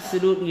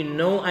absolutely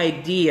no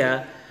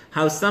idea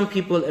how some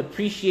people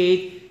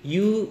appreciate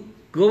you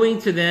going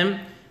to them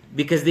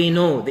because they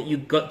know that you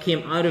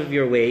came out of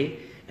your way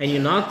and you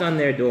knocked on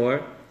their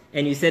door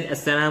and you said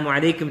Assalamu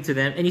alaikum to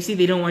them, and you see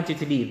they don't want you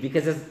to leave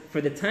because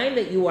for the time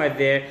that you are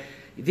there,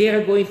 they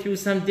are going through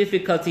some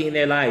difficulty in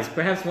their lives.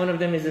 Perhaps one of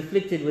them is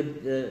afflicted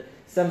with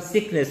some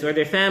sickness, or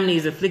their family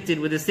is afflicted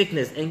with a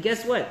sickness. And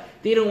guess what?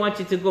 They don't want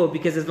you to go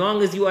because as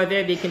long as you are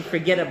there, they can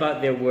forget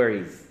about their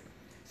worries.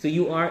 So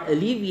you are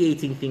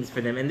alleviating things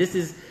for them. And this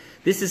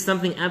is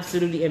something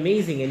absolutely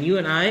amazing. And you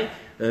and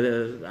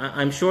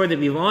I'm sure that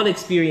we've all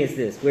experienced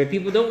this, where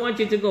people don't want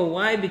you to go.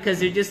 Why? Because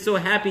they're just so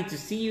happy to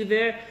see you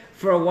there.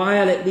 For a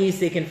while at least,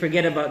 they can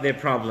forget about their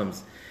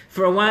problems.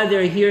 For a while,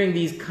 they're hearing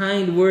these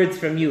kind words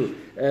from you.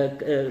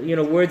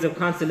 Words of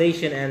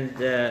consolation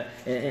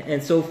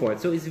and so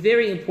forth. So it's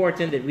very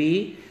important that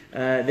we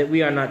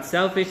are not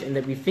selfish and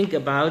that we think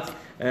about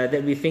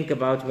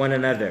one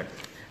another.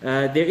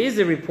 There is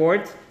a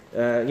report,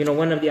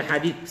 one of the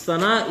hadith,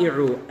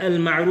 صَنَائِعُ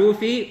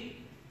الْمَعْرُوفِ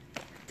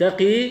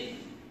تَقِي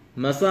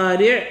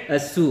مَصَارِعْ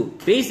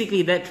السُّوءِ.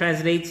 Basically, that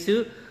translates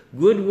to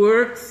good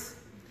works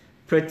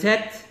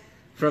protect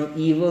from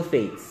evil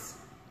fates.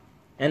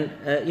 And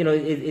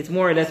it's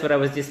more or less what I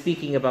was just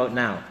speaking about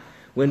now.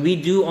 When we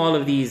do all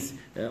of these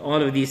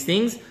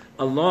things,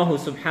 Allah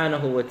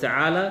subhanahu wa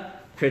ta'ala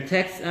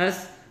protects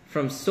us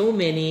from so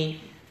many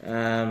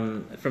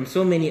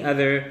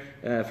other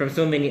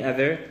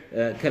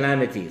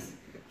calamities.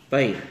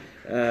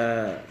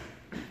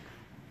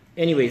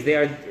 Anyways,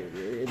 there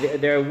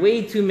are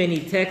way too many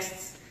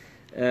texts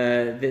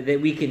that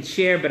we can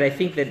share, but I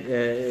think that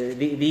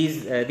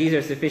these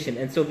are sufficient.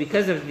 And so,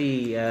 because of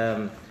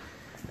the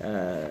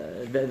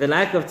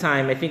lack of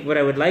time, I think what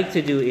I would like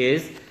to do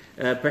is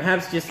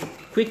perhaps just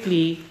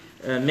quickly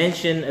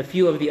mention a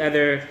few of the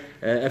other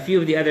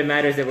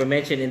matters that were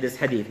mentioned in this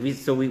hadith.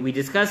 We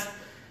discussed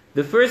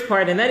the first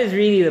part, and that is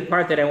really the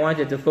part that I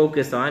wanted to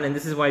focus on, and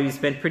this is why we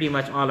spent pretty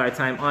much all our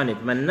time on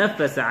it. مَنْ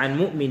نَفَّسَ عَنْ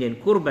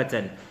مُؤْمِنٍ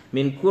كُرْبَةً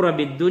من كرب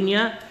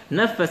الدنيا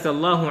نفس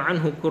الله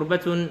عنه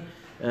كربة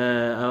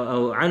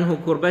أو عنه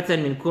كربة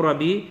من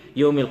كرب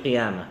يوم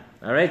القيامة.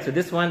 Alright, so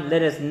this one,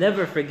 let us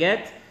never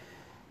forget.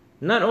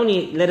 Not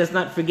only let us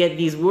not forget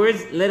these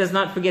words, let us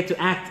not forget to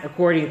act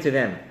according to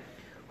them.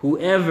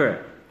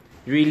 Whoever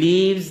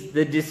relieves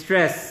the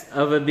distress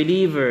of a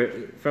believer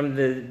from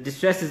the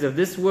distresses of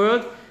this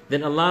world,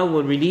 then Allah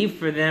will relieve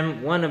for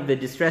them one of the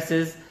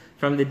distresses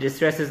from the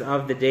distresses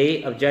of the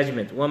day of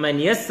judgment.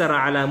 وَمَنْ يَسَّرَ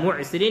عَلَى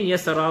مُعْسِرٍ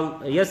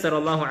يَسَّرَ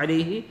اللَّهُ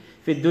عَلَيْهِ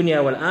فِي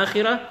الدُّنْيَا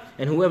وَالْآخِرَةِ.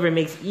 And whoever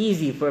makes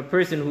easy for a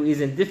person who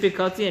is in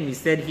difficulty, and we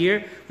said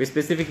here, we're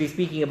specifically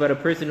speaking about a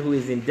person who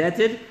is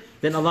indebted,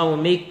 then Allah will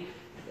make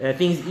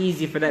things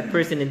easy for that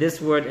person in this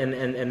world and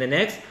the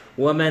next.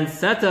 وَمَنْ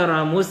سَتَرَ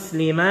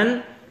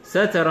مُسْلِمًا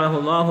سَتَرَهُ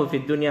اللَّهُ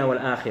فِي الدُّنْيا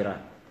وَالْآخِرَةِ.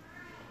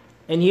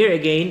 And here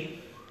again,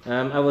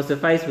 I will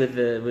suffice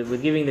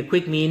with giving the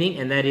quick meaning,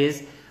 and that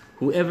is,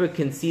 whoever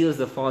conceals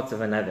the faults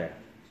of another,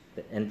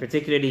 and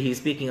particularly he's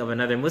speaking of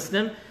another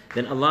Muslim,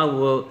 then Allah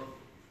will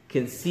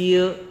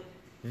conceal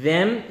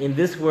them in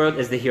this world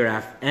as the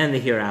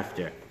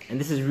hereafter. And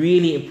this is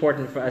really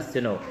important for us to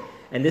know.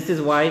 And this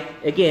is why,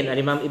 again,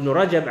 Imam Ibn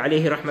Rajab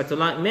alayhi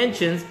rahmatullah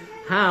mentions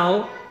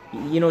how,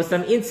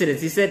 some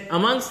incidents. He said,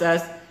 amongst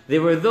us,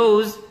 there were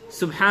those,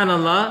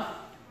 subhanallah,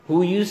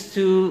 who used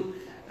to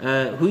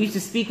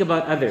speak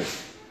about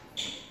others.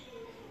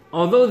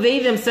 Although they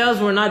themselves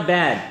were not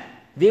bad.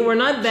 They were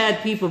not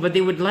bad people, but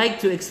they would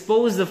like to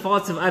expose the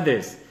faults of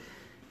others.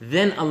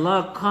 Then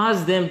Allah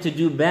caused them to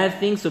do bad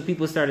things, so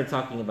people started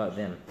talking about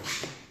them.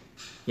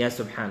 Ya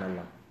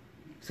subhanallah.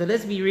 So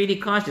let's be really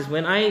cautious.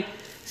 When I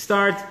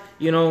start,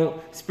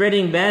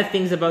 spreading bad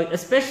things about,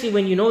 especially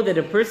when you know that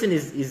a person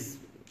is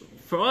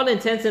for all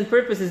intents and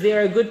purposes, they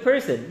are a good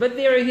person, but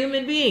they are a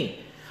human being.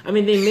 I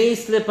mean, they may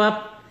slip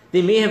up,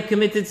 they may have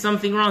committed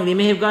something wrong, they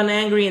may have gotten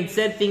angry and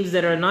said things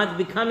that are not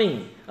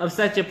becoming of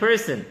such a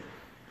person.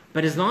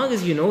 But as long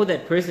as you know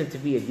that person to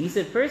be a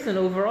decent person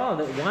overall,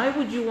 why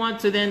would you want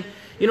to then,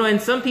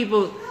 and some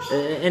people,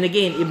 and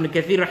again, Ibn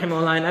Kathir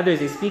rahimahullah and others,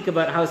 they speak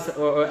about how,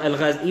 or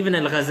even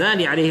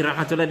Al-Ghazali alayhi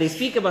rahmatullah, they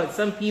speak about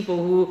some people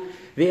who,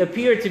 they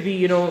appear to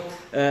be,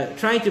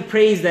 trying to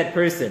praise that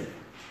person.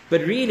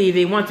 But really,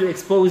 they want to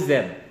expose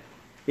them.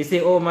 They say,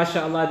 oh,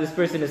 mashallah, this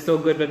person is so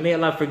good, but may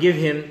Allah forgive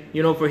him,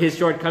 for his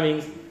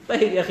shortcomings. What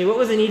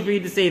was the need for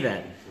you to say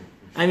that?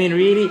 I mean,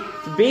 really,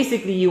 so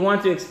basically you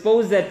want to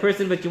expose that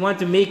person, but you want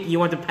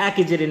to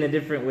package it in a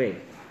different way.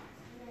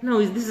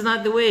 No, this is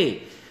not the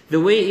way. The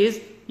way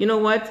is, you know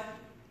what?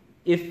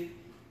 If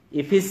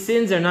his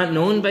sins are not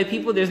known by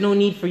people, there's no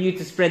need for you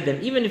to spread them,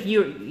 even if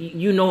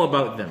you know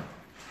about them.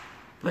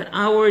 But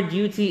our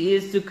duty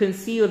is to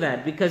conceal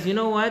that, because you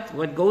know what?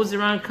 What goes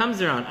around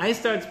comes around. I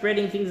start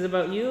spreading things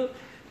about you,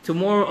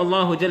 tomorrow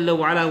Allah Jalla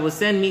wa Ala will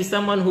send me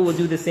someone who will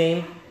do the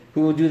same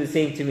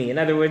to me. In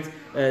other words,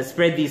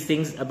 spread these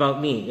things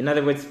about me. In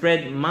other words,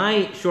 spread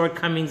my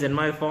shortcomings and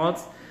my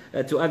faults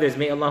to others.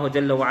 May Allah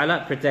Jalla wa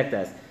Ala protect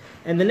us.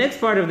 And the next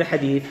part of the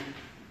hadith,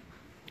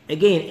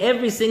 again,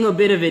 every single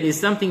bit of it is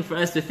something for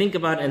us to think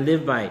about and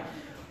live by.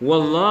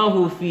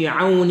 Wallahu fi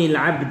awni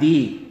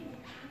al-abdi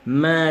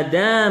ma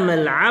dama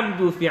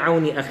al-abdu fi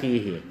awni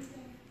akhihi.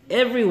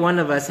 Every one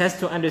of us has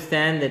to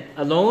understand that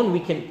alone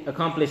we can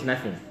accomplish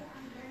nothing.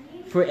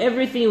 For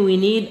everything we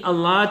need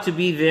Allah to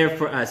be there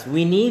for us.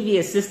 We need the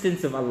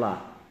assistance of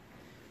Allah.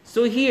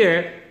 So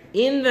here,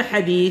 in the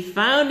hadith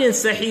found in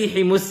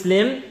Sahih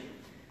Muslim,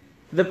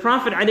 the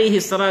Prophet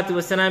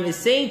ﷺ is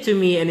saying to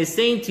me and is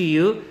saying to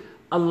you,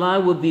 Allah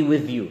will be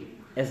with you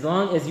as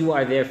long as you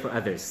are there for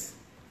others.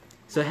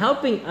 So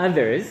helping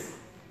others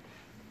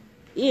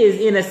is,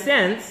 in a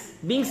sense,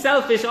 being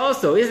selfish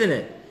also, isn't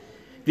it?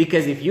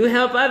 Because if you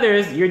help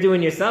others, you're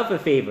doing yourself a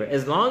favor.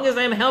 As long as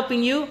I'm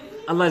helping you,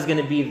 Allah is going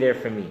to be there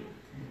for me.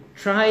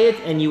 Try it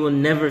and you will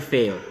never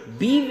fail.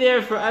 Be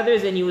there for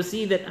others and you will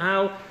see that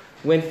how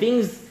when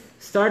things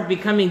start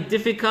becoming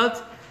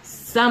difficult,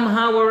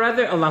 somehow or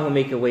other, Allah will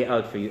make a way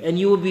out for you. And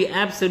you will be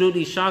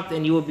absolutely shocked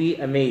and you will be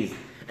amazed.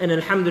 And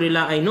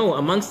alhamdulillah, I know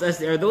amongst us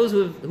there are those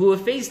who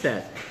have faced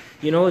that.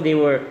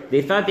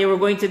 They thought they were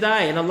going to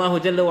die, and Allah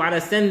Jalla wa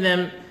Ala send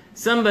them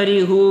somebody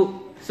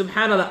who,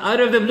 subhanAllah, out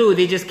of the blue,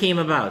 they just came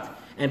about.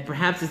 And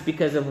perhaps it's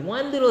because of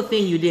one little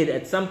thing you did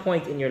at some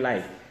point in your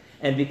life.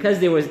 And because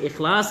there was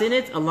ikhlas in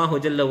it, Allah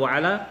Jalla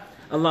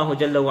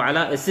wa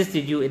Ala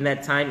assisted you in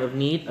that time of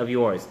need of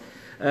yours.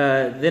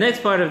 The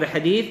next part of the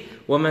hadith,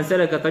 وَمَنْ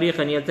سَلَكَ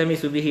طَرِيقًا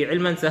يَلْتَمِسُ بِهِ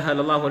عِلْمًا سَهَلَ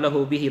اللَّهُ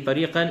لَهُ بِهِ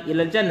طَرِيقًا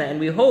إِلَى الْجَنَّةِ. And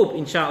we hope,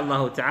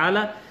 insha'Allah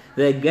ta'ala,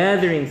 that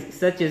gatherings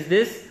such as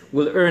this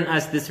will earn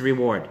us this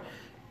reward.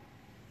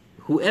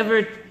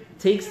 Whoever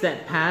takes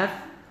that path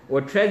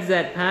or treads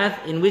that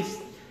path in which,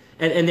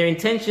 and their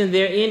intention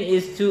therein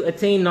is to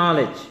attain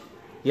knowledge.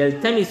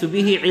 يَلْتَمِسُ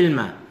بِهِ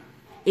عِلْمًا.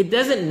 It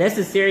doesn't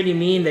necessarily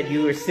mean that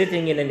you are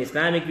sitting in an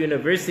Islamic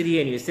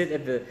university and you sit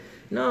at the...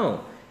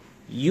 No.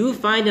 You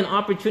find an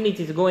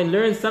opportunity to go and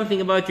learn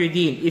something about your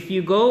deen. If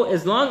you go,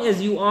 as long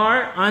as you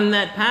are on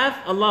that path,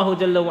 Allah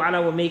Jalla wa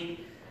Ala will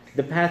make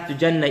the path to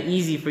Jannah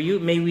easy for you.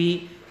 May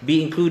we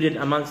be included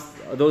amongst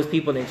those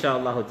people,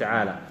 insha'Allah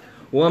ta'ala.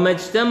 وَمَا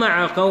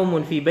اجْتَمَعَ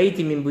قَوْمٌ فِي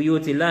بَيْتٍ مِّن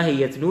بُيُوتِ اللَّهِ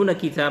يَتْلُونَ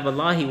كِتَابَ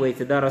اللَّهِ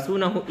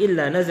وَيَتَدَارَسُونَهُ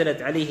إِلَّا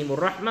نَزَلَتْ عَلَيْهِمُ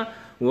الرَّحْمَةُ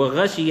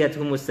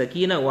وَغَشِيَتْهُمُ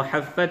السَّكِينَةُ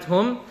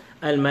وَحَفَّتْهُمْ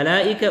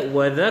الْمَلَائِكَةُ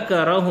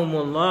وَذَكَرَهُمُ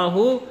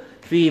اللَّهُ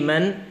فِي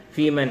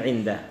مَنْ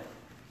عِنْدَهُ.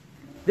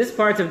 This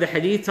part of the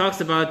hadith talks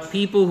about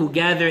people who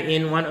gather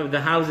in one of the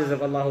houses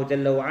of Allah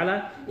Jalla wa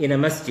Ala in a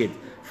masjid.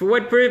 For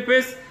what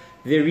purpose?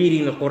 They're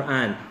reading the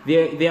Quran.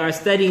 They are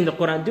studying the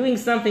Quran, doing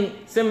something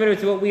similar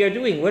to what we are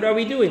doing. What are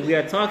we doing? We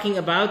are talking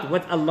about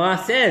what Allah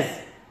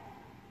says.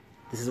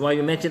 This is why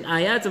we mentioned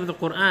ayat of the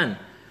Quran.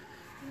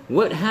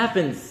 What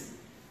happens?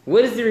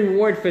 What is the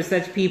reward for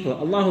such people?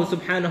 Allah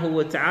subhanahu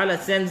wa ta'ala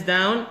sends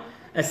down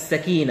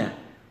as-sakina,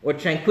 or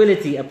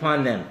tranquility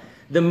upon them.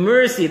 The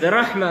mercy, the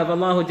rahmah of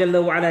Allah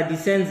Jalla wa Ala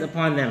descends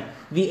upon them.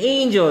 The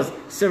angels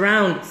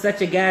surround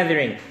such a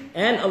gathering.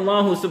 And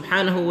Allah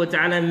subhanahu wa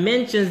ta'ala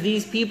mentions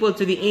these people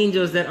to the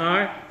angels that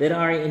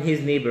are in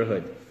His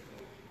neighborhood.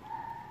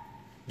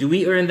 Do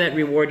we earn that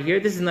reward here?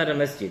 This is not a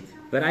masjid.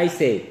 But I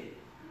say,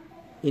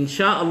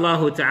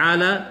 insha'Allah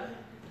ta'ala,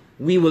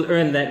 we will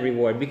earn that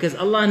reward. Because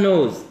Allah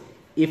knows,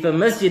 if a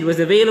masjid was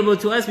available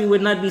to us, we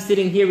would not be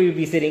sitting here, we would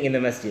be sitting in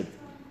the masjid.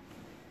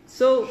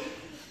 So,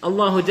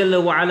 Allah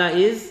Jalla wa Ala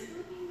is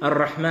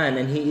Ar-Rahman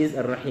and He is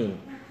Ar-Rahim.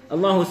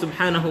 Allah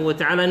subhanahu wa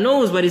ta'ala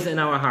knows what is in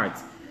our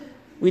hearts.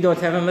 We don't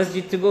have a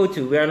masjid to go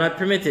to. We are not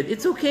permitted.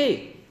 It's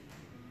okay.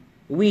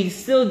 We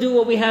still do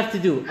what we have to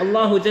do.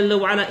 Allahu Jalla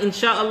wa Ala,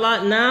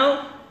 insha'Allah,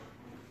 now,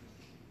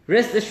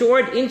 rest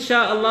assured,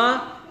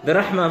 insha'Allah, the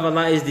rahmah of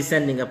Allah is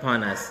descending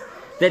upon us.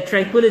 That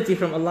tranquility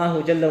from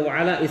Allahu Jalla wa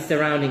Ala is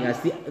surrounding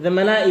us. The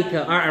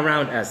malaika are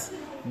around us.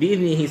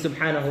 Bi'idnihi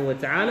subhanahu wa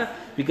ta'ala,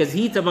 because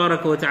He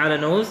tabaraka wa ta'ala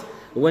knows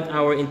what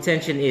our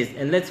intention is.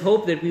 And let's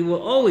hope that we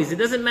will always, it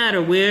doesn't matter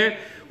where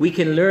we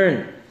can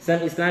learn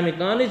some Islamic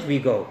knowledge, we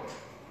go.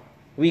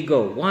 We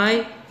go.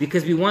 Why?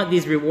 Because we want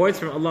these rewards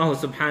from Allah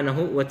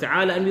subhanahu wa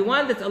ta'ala, and we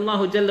want that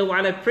Allah Jalla wa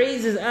Ala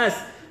praises us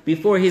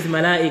before His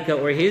malaika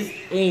or His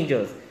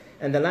angels.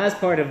 And the last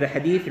part of the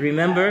hadith,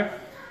 remember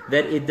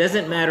that it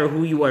doesn't matter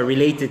who you are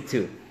related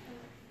to.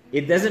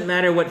 It doesn't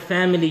matter what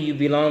family you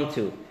belong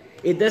to.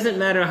 It doesn't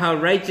matter how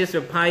righteous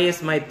or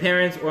pious my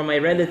parents or my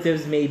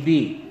relatives may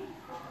be.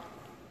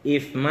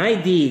 If my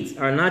deeds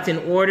are not in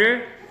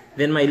order,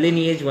 then my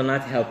lineage will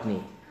not help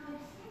me.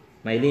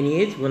 My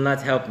lineage will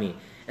not help me.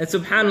 And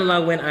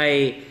subhanAllah,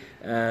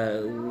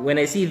 when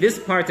I see this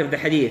part of the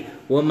hadith,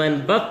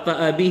 وَمَنْ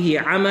بَطَّأَ بِهِ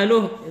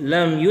عَمَلُهُ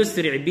لَمْ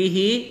يُسْرِعْ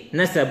بِهِ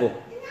نَسَبُهُ.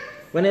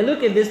 When I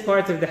look at this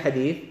part of the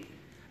hadith,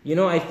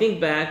 I think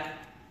back,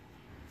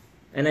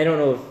 and I don't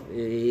know if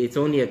it's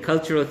only a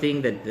cultural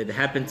thing that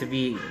happened to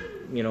be,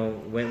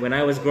 when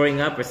I was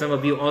growing up, or some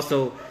of you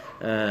also,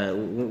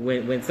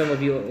 when some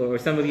of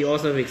you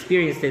also have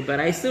experienced it, but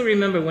I still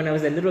remember when I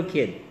was a little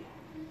kid,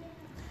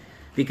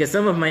 because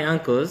some of my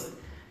uncles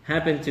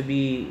happened to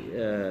be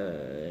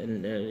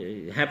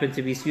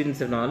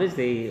students of knowledge.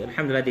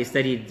 Alhamdulillah, they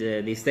studied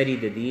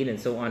the deen and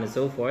so on and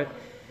so forth.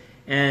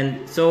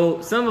 And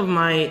so some of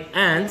my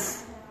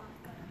aunts,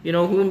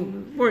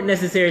 who weren't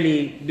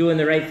necessarily doing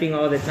the right thing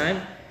all the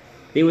time,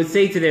 they would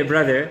say to their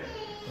brother,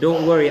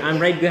 "Don't worry, I'm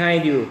right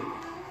behind you.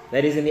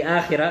 That is in the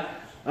akhirah.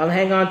 I'll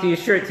hang on to your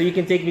shirt so you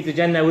can take me to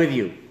Jannah with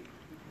you."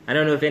 I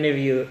don't know if any of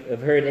you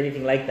have heard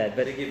anything like that,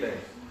 but piggyback.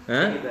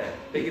 Huh?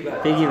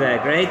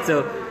 Piggyback, right?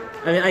 So,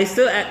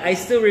 I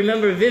still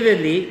remember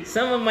vividly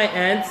some of my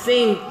aunts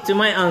saying to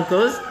my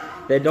uncles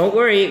that, "Don't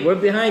worry, we're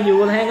behind you.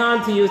 We'll hang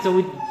on to you, so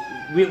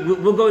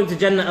we'll go into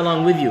Jannah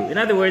along with you." In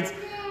other words,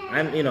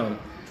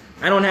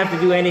 I don't have to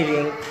do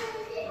anything.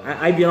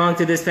 I belong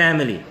to this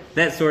family.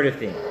 That sort of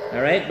thing.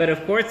 All right? But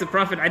of course, the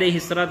Prophet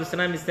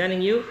ﷺ is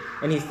telling you,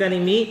 and he's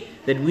telling me,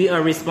 that we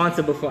are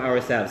responsible for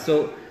ourselves.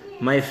 So,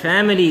 my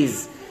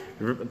family's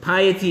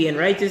piety and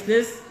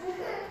righteousness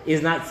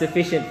is not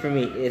sufficient for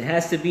me. It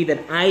has to be that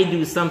I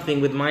do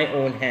something with my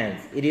own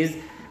hands. It is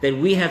that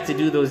we have to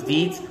do those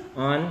deeds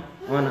on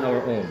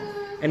our own.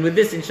 And with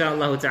this,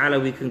 inshallah ta'ala,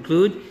 we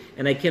conclude.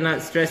 And I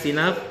cannot stress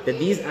enough that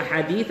these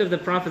ahadith of the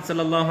Prophet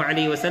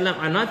ﷺ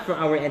are not for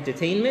our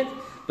entertainment,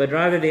 but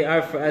rather they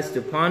are for us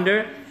to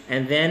ponder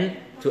and then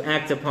to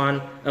act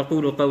upon.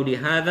 أقول قولي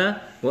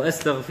هذا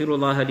وأستغفر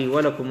الله لي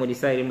ولكم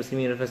ولسائر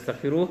المسلمين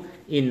فاستغفروه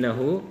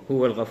إنه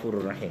هو الغفور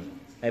الرحيم.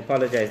 I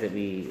apologize that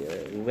we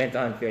went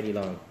on fairly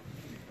long.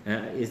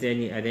 Are there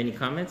any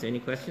comments or any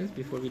questions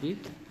before we leave?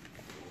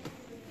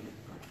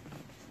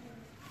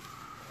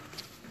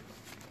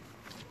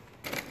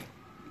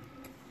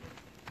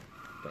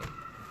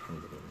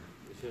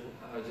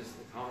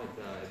 Just a comment,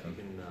 if you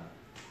can,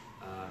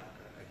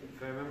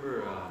 if I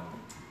remember,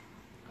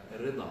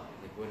 Rida,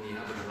 like when you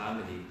have a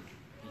calamity,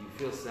 you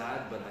feel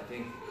sad, but I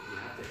think you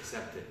have to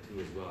accept it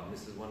too as well. And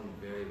this is one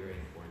very, very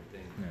important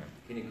thing. Yeah.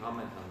 Can you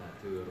comment on that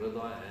too?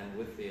 Rida, and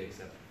with the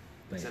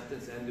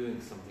acceptance and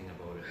doing something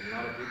about it. And a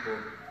lot of people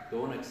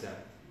don't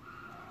accept,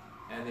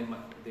 and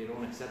they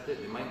don't accept it.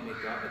 They might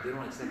make up, but they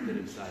don't accept it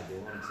inside. They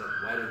won't accept.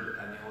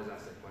 And they always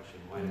ask that question: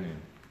 why did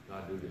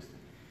God do this to me?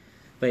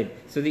 Right.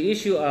 So the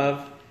issue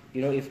of,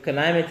 if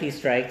calamity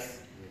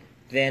strikes,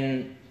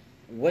 then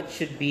what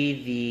should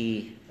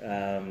be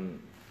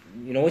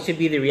what should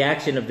be the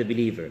reaction of the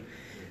believer?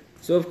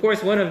 So of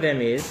course one of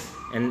them is,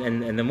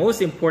 and the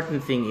most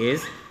important thing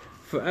is,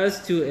 for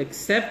us to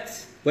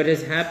accept what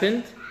has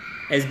happened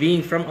as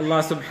being from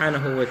Allah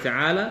subhanahu wa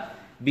ta'ala,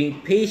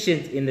 being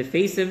patient in the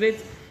face of it,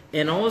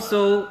 and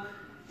also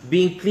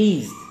being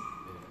pleased.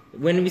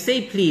 When we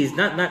say pleased,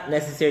 not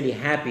necessarily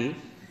happy,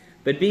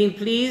 but being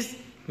pleased,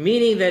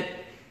 meaning that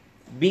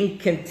being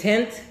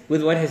content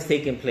with what has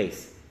taken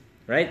place.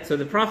 Right? So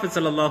the Prophet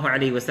sallallahu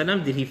alaihi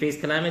wasallam, did he face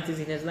calamities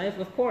in his life?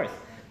 Of course.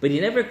 But he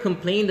never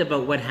complained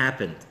about what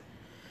happened.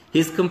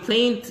 His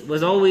complaint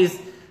was always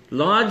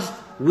lodged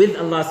with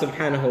Allah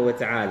subhanahu wa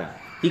ta'ala.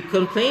 He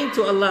complained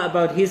to Allah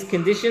about his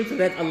condition so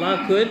that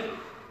Allah could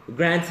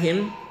grant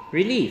him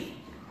relief.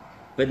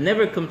 But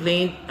never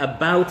complained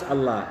about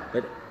Allah.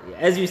 But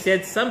as you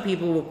said, some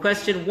people will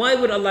question, why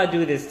would Allah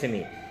do this to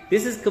me?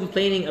 This is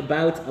complaining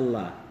about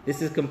Allah.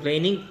 This is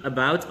complaining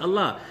about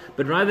Allah.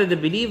 But rather the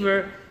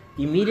believer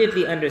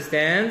immediately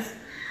understands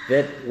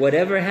that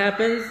whatever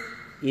happens,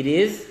 it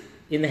is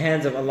in the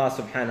hands of Allah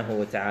subhanahu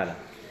wa ta'ala.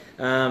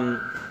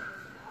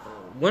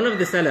 One of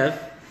the Salaf,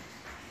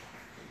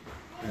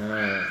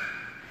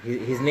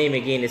 his name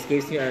again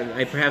escapes me,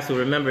 I perhaps will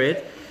remember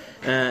it.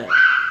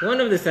 One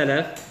of the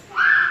Salaf,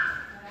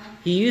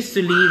 he used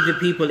to lead the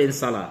people in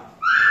Salah.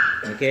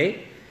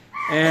 Okay?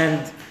 And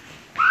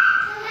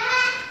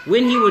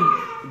when he would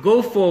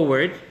go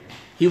forward,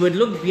 he would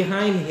look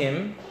behind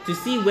him to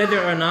see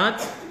whether or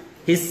not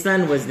his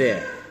son was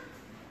there.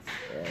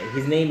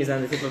 His name is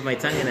on the tip of my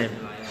tongue.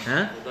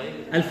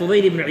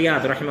 Al-Fudayl ibn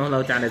Iyad,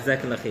 rahimahullah ta'ala,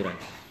 jazakallah khairan.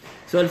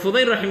 So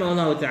Al-Fudayl,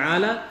 rahimahullah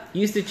ta'ala,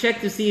 used to check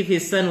to see if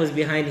his son was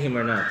behind him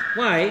or not.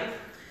 Why?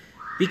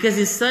 Because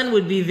his son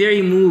would be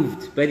very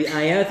moved by the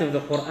ayat of the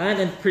Quran,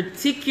 and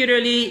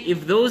particularly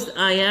if those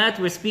ayat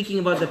were speaking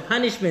about the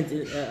punishment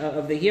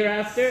of the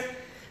hereafter,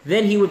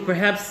 then he would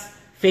perhaps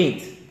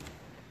faint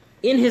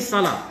in his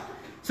salah.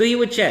 So he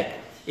would check.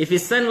 If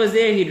his son was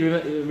there, he'd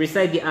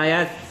recite the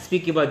ayat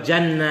speaking about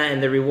Jannah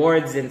and the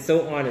rewards and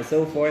so on and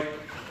so forth.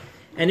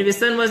 And if his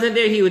son wasn't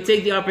there, he would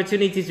take the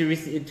opportunity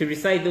to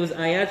recite those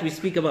ayat which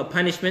speak about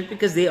punishment,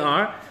 because they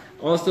are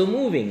also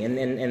moving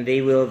and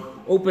they will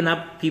open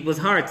up people's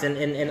hearts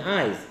and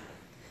eyes.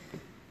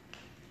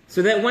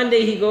 So that one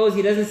day he goes,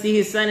 he doesn't see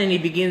his son, and he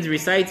begins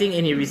reciting,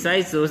 and he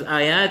recites those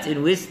ayat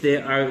in which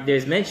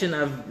there's mention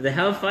of the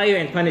hellfire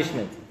and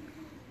punishment.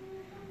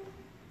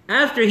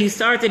 After he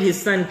started,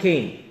 his son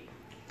came.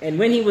 And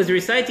when he was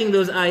reciting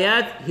those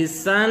ayat, his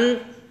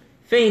son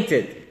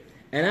fainted.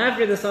 And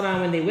after the salah,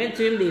 when they went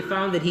to him, they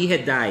found that he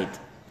had died.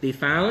 They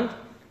found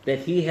that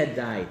he had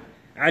died.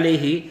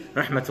 Alayhi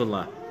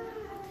rahmatullah.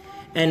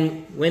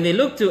 And when they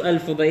looked to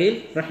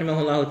Al-Fudayl,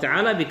 rahimahullah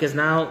ta'ala, because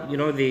now,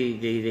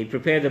 they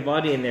prepared the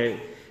body and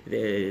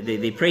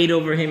they prayed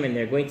over him and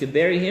they're going to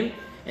bury him,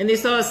 and they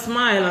saw a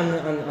smile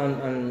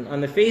on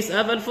the face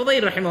of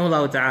Al-Fudayl,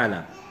 rahimahullah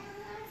ta'ala.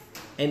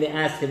 And they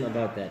asked him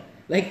about that.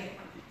 Like,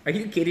 are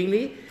you kidding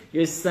me?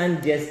 Your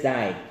son just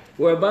died.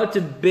 We're about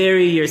to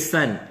bury your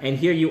son, and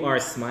here you are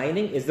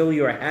smiling as though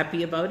you are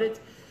happy about it.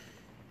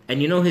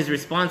 And his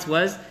response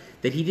was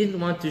that he didn't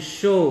want to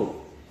show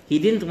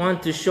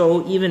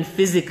even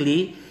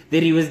physically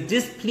that he was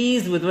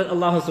displeased with what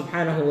Allah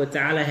subhanahu wa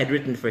ta'ala had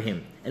written for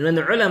him. And when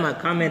the ulama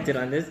commented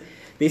on this,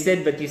 they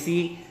said, but you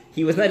see,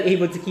 he was not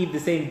able to keep the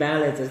same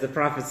balance as the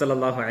Prophet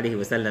sallallahu alaihi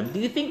wasallam. Do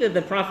you think that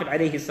the Prophet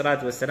alaihi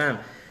salatu wasalam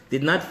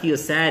did not feel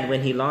sad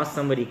when he lost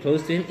somebody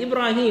close to him?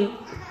 Ibrahim,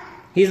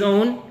 his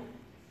own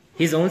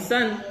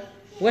son.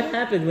 What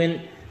happened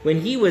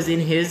when he was in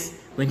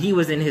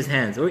his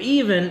hands? Or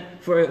even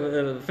for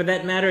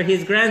that matter,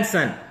 his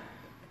grandson,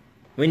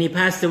 when he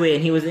passed away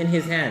and he was in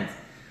his hands.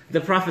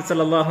 The Prophet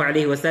sallallahu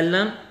alaihi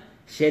wasallam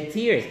shed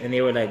tears, and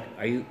they were like,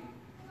 "Are you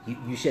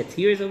shed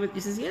tears over it?" He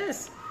says,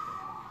 "Yes."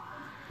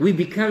 We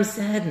become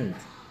saddened,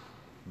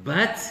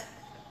 but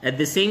at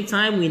the same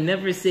time, we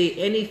never say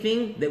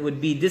anything that would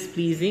be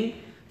displeasing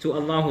to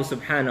Allah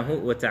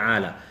subhanahu wa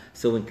ta'ala.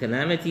 So when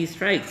calamity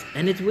strikes,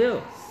 and it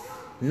will,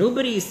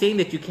 nobody is saying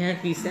that you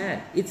can't be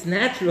sad. It's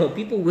natural.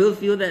 People will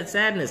feel that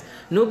sadness.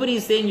 Nobody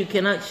is saying you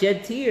cannot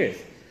shed tears.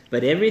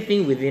 But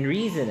everything within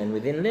reason and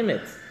within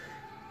limits.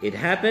 It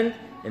happened,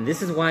 and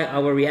this is why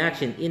our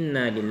reaction,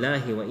 Inna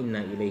lillahi wa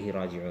inna ilayhi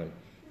raji'un.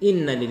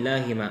 Inna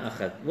lillahi ma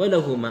akhad, wa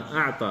lahu ma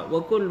a'ta,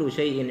 wa kullu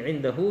shay'in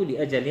indahu li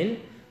ajalin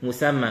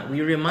musamma.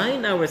 We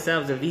remind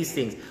ourselves of these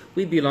things.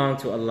 We belong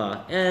to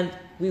Allah, and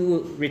we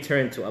will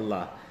return to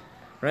Allah.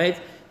 Right?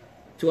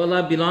 To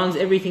Allah belongs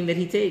everything that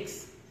He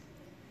takes.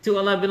 To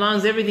Allah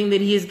belongs everything that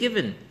He has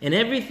given. And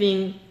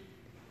everything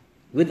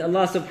with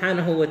Allah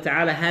subhanahu wa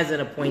ta'ala has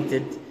an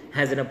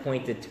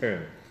appointed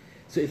term.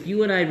 So if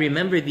you and I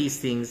remember these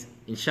things,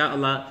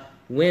 inshallah,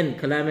 when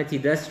calamity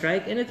does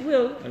strike, and it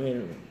will,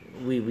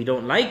 we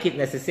don't like it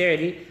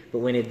necessarily, but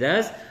when it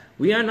does,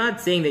 we are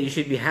not saying that you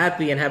should be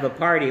happy and have a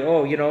party.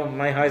 Oh,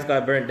 my house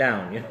got burnt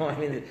down.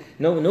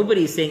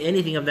 Nobody is saying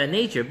anything of that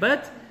nature.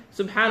 But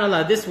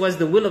subhanallah, this was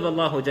the will of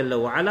Allah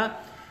Jalla wa Ala,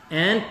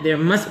 and there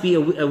must be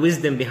a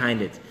wisdom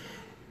behind it.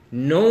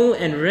 Know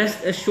and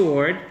rest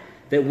assured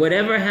that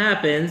whatever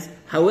happens,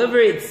 however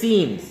it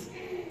seems,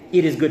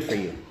 it is good for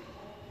you.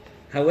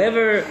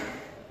 However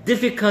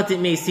difficult it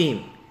may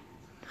seem.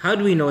 How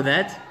do we know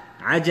that?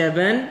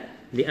 عَجَبًا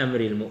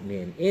لِأَمْرِ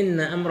الْمُؤْمِنِ إِنَّ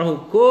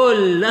أَمْرَهُ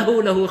كُلَّهُ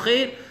لَهُ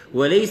خَيْرٌ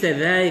وَلَيْسَ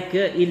ذَاكَ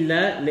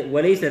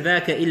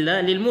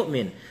إِلَّا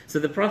لِلْمُؤْمِنِ. So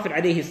the Prophet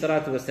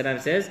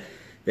ﷺ says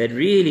that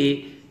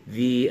really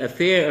the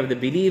affair of the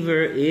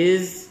believer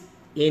is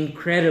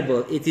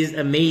incredible. It is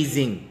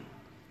amazing.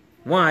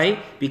 Why?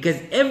 Because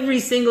every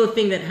single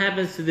thing that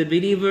happens to the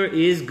believer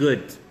is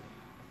good.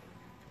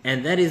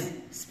 And that is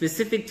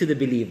specific to the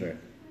believer.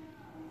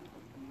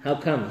 How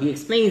come? He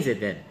explains it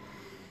then.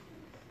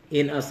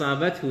 In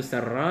أَصَابَتْهُ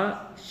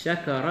سَرَّاء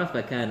شَكَرَ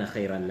فَكَانَ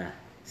خَيْرًا لَهُ.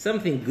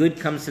 Something good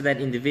comes to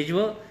that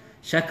individual,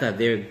 shaka,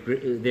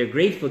 they're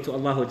grateful to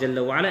Allah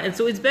Jalla wa Ala, and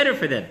so it's better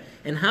for them.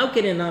 And how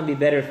can it not be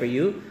better for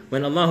you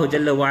when Allah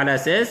Jalla wa Ala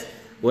says,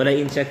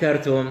 وَلَئِن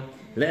شَكَرْتُمْ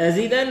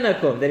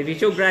لَأَزِيدَنَّكُمْ, that if you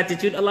show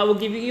gratitude, Allah will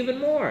give you even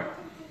more.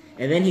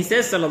 And then He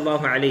says,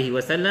 sallallahu alayhi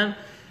wa sallam,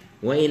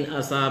 وَإِنْ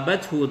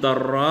أَصَابَتْهُ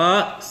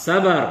ضَرَّاء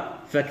صَبَرْ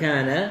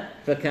فَكَانَ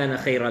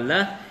خَيْرًا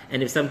لَهُ.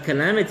 And if some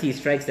calamity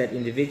strikes that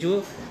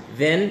individual,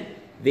 then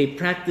they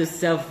practice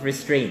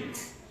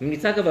self-restraint. When we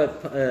talk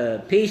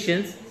about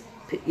patience,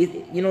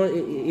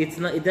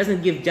 it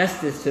doesn't give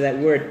justice to that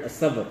word,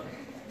 sabr.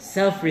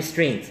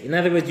 Self-restraint. In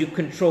other words, you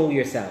control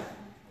yourself.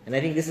 And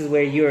I think this is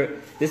what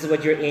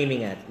you're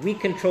aiming at. We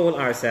control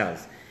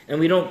ourselves. And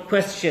we don't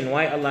question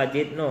why Allah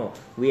did. No,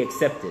 we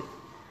accept it.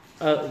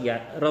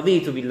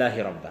 رَضِيتُ بِاللَّهِ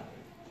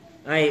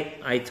رَبًّا.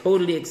 I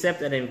totally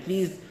accept and I'm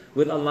pleased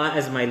with Allah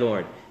as my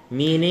Lord.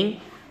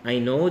 Meaning, I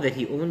know that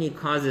He only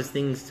causes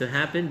things to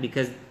happen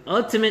because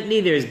ultimately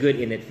there is good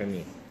in it for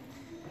me.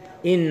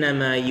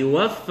 إِنَّمَا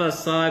يُوَفَّ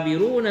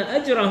الصَّابِرُونَ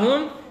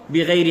أَجْرَهُمْ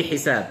بِغَيْرِ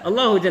حِسَابٍ.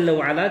 Allah Jalla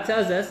wa Ala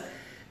tells us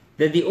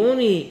that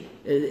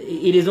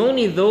it is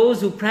only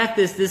those who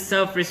practice this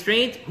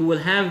self-restraint who will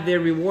have their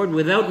reward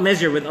without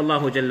measure with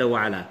Allah Jalla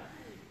wa Ala.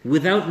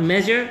 Without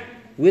measure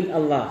with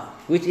Allah,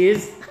 which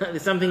is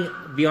something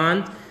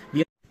beyond.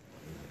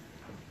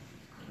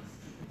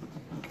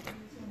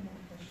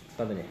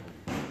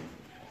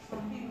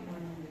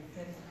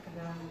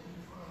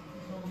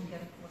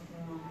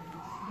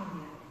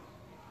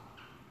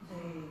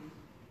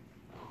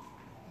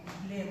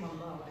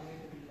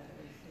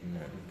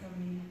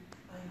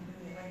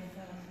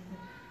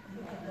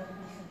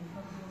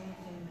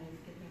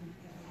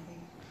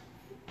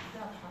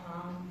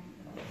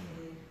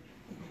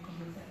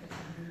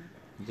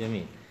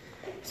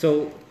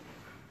 So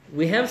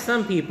we have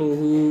some people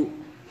who,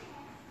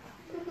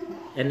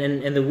 and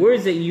the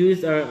words that you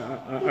used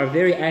are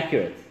very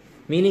accurate,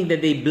 meaning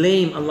that they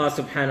blame Allah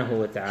subhanahu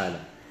wa ta'ala.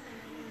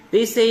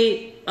 They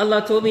say,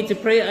 Allah told me to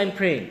pray, I'm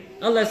praying.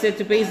 Allah said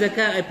to pay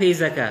zakah, I pay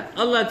zakah.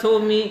 Allah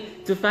told me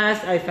to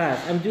fast, I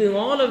fast. I'm doing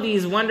all of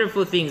these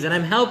wonderful things and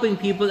I'm helping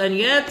people, and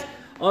yet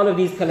all of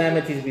these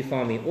calamities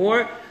befall me.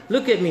 Or,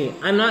 look at me,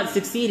 I'm not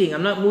succeeding,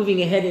 I'm not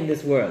moving ahead in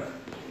this world.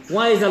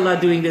 Why is Allah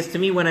doing this to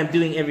me when I'm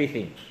doing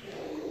everything?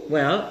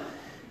 Well,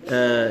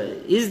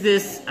 is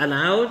this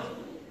allowed?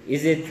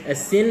 Is it a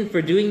sin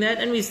for doing that?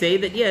 And we say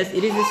that yes,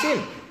 it is a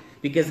sin.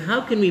 Because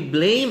how can we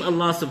blame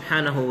Allah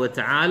subhanahu wa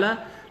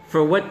ta'ala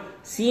for what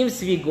seems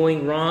to be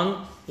going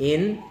wrong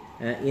in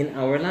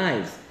our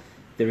lives?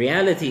 The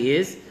reality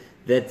is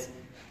that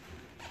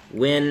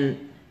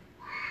when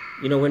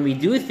we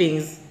do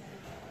things,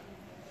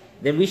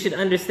 then we should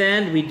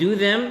understand we do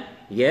them,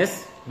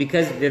 yes,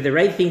 because they're the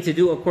right thing to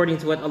do according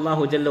to what Allah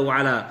Jalla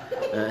wa Ala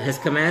has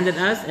commanded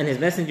us and His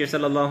Messenger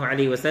sallallahu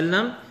alaihi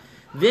wasallam.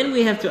 Then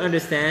we have to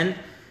understand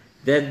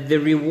that the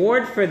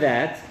reward for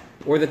that,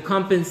 or the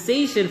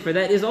compensation for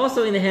that, is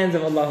also in the hands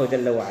of Allah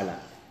Jalla wa Ala.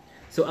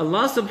 So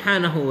Allah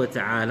subhanahu wa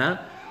ta'ala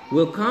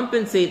will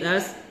compensate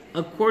us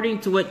according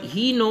to what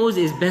He knows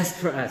is best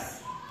for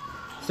us.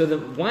 So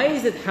why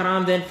is it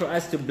haram then for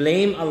us to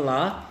blame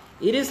Allah?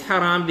 It is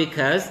haram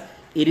because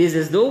it is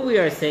as though we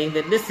are saying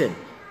that, listen,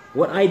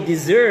 what I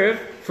deserve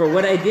for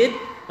what I did,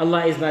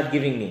 Allah is not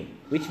giving me.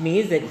 Which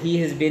means that He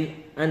has been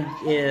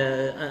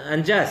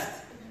unjust.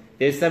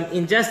 There's some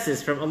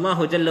injustice from Allah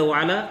Jalla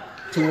wa Ala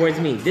towards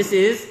me. This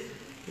is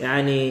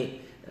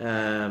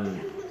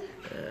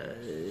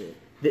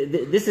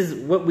this is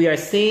what we are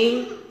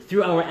saying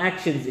through our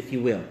actions, if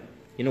you will.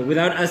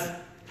 Without us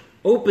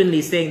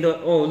openly saying,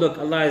 oh look,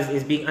 Allah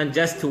is being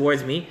unjust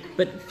towards me,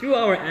 but through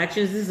our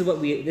actions, this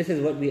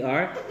is what we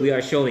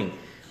are showing.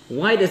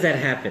 Why does that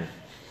happen?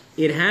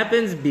 It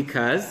happens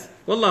because,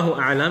 wallahu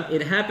a'lam,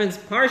 it happens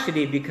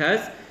partially because,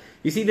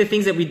 you see the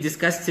things that we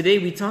discussed today,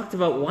 we talked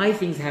about why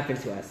things happen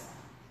to us.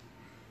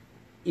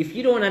 If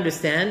you don't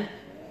understand,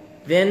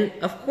 then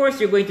of course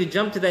you're going to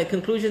jump to that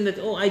conclusion that,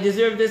 I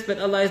deserve this, but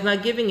Allah is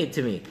not giving it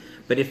to me.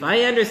 But if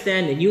I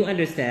understand and you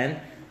understand,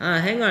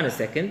 hang on a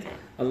second,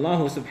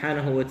 Allah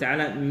subhanahu wa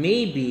ta'ala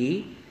may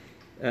be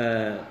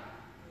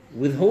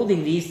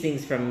withholding these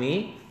things from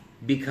me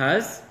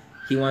because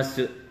He wants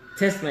to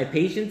test my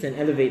patience and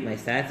elevate my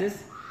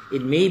status.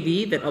 It may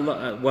be that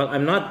Allah,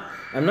 I'm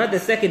not the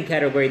second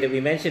category that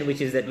we mentioned, which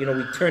is that we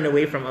turn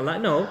away from Allah.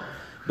 No,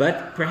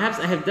 But perhaps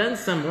I have done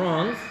some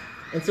wrongs,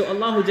 and so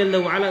Allah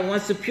Jalla wa Ala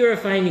wants to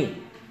purify me.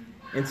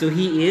 And so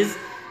He is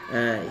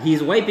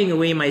wiping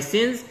away my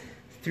sins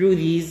through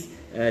these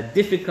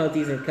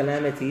difficulties and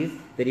calamities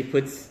that He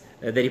puts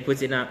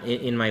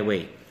in my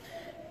way.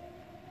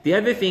 The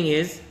other thing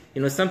is,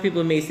 some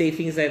people may say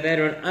things like that,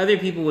 or other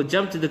people will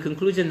jump to the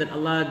conclusion that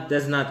Allah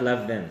does not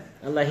love them.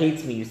 Allah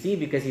hates me, you see,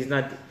 because He's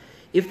not.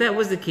 If that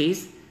was the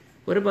case,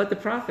 what about the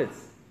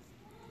prophets?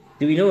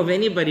 Do we know of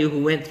anybody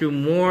who went through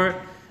more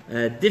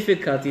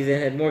difficulties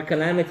and had more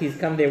calamities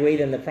come their way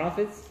than the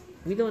prophets?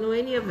 We don't know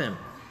any of them.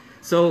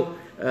 So,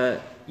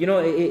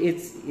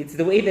 it's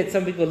the way that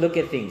some people look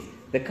at things.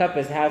 The cup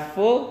is half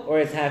full or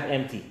it's half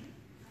empty.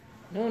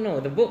 No.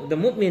 The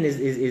mu'min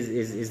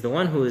is the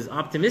one who is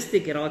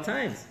optimistic at all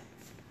times.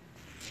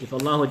 If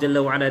Allah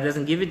Jalla wa Ala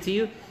doesn't give it to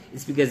you,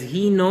 it's because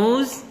He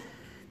knows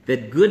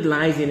that good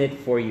lies in it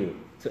for you.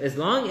 So as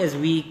long as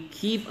we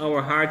keep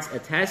our hearts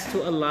attached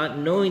to Allah,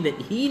 knowing that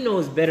He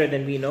knows better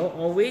than we know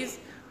always,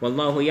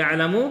 Wallahu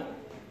ya'lamu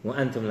wa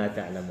antum la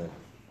ta'lamun.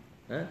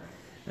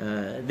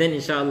 Then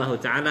inshallah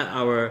ta'ala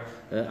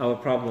our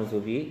problems will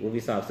be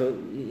solved. So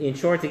in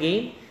short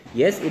again,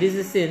 yes, it is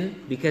a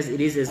sin because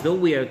it is as though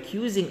we are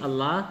accusing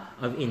Allah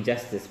of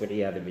injustice,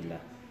 وَالْعِيَاذُ بِاللَّهِ.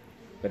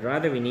 But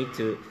rather we need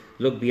to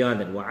look beyond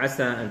that.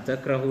 وَعَسَىٰ أَن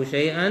تَكْرَهُ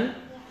شَيْئًا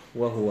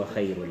وَهُوَ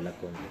خَيْرٌ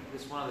لَكُمْ.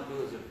 This one of the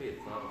pillars of faith.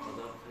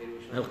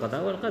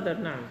 القضاء والقدر.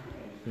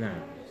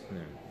 نعم.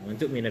 وأن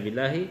تؤمن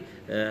بالله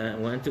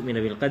وأن تؤمن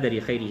بالقدر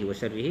خيره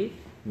وشره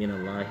من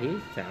الله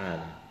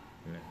تعالى.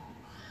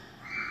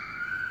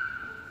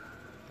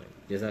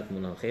 جزاكم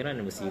الله خيرا,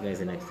 and we'll see you guys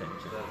the next time.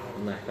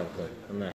 Allah يحفظكم.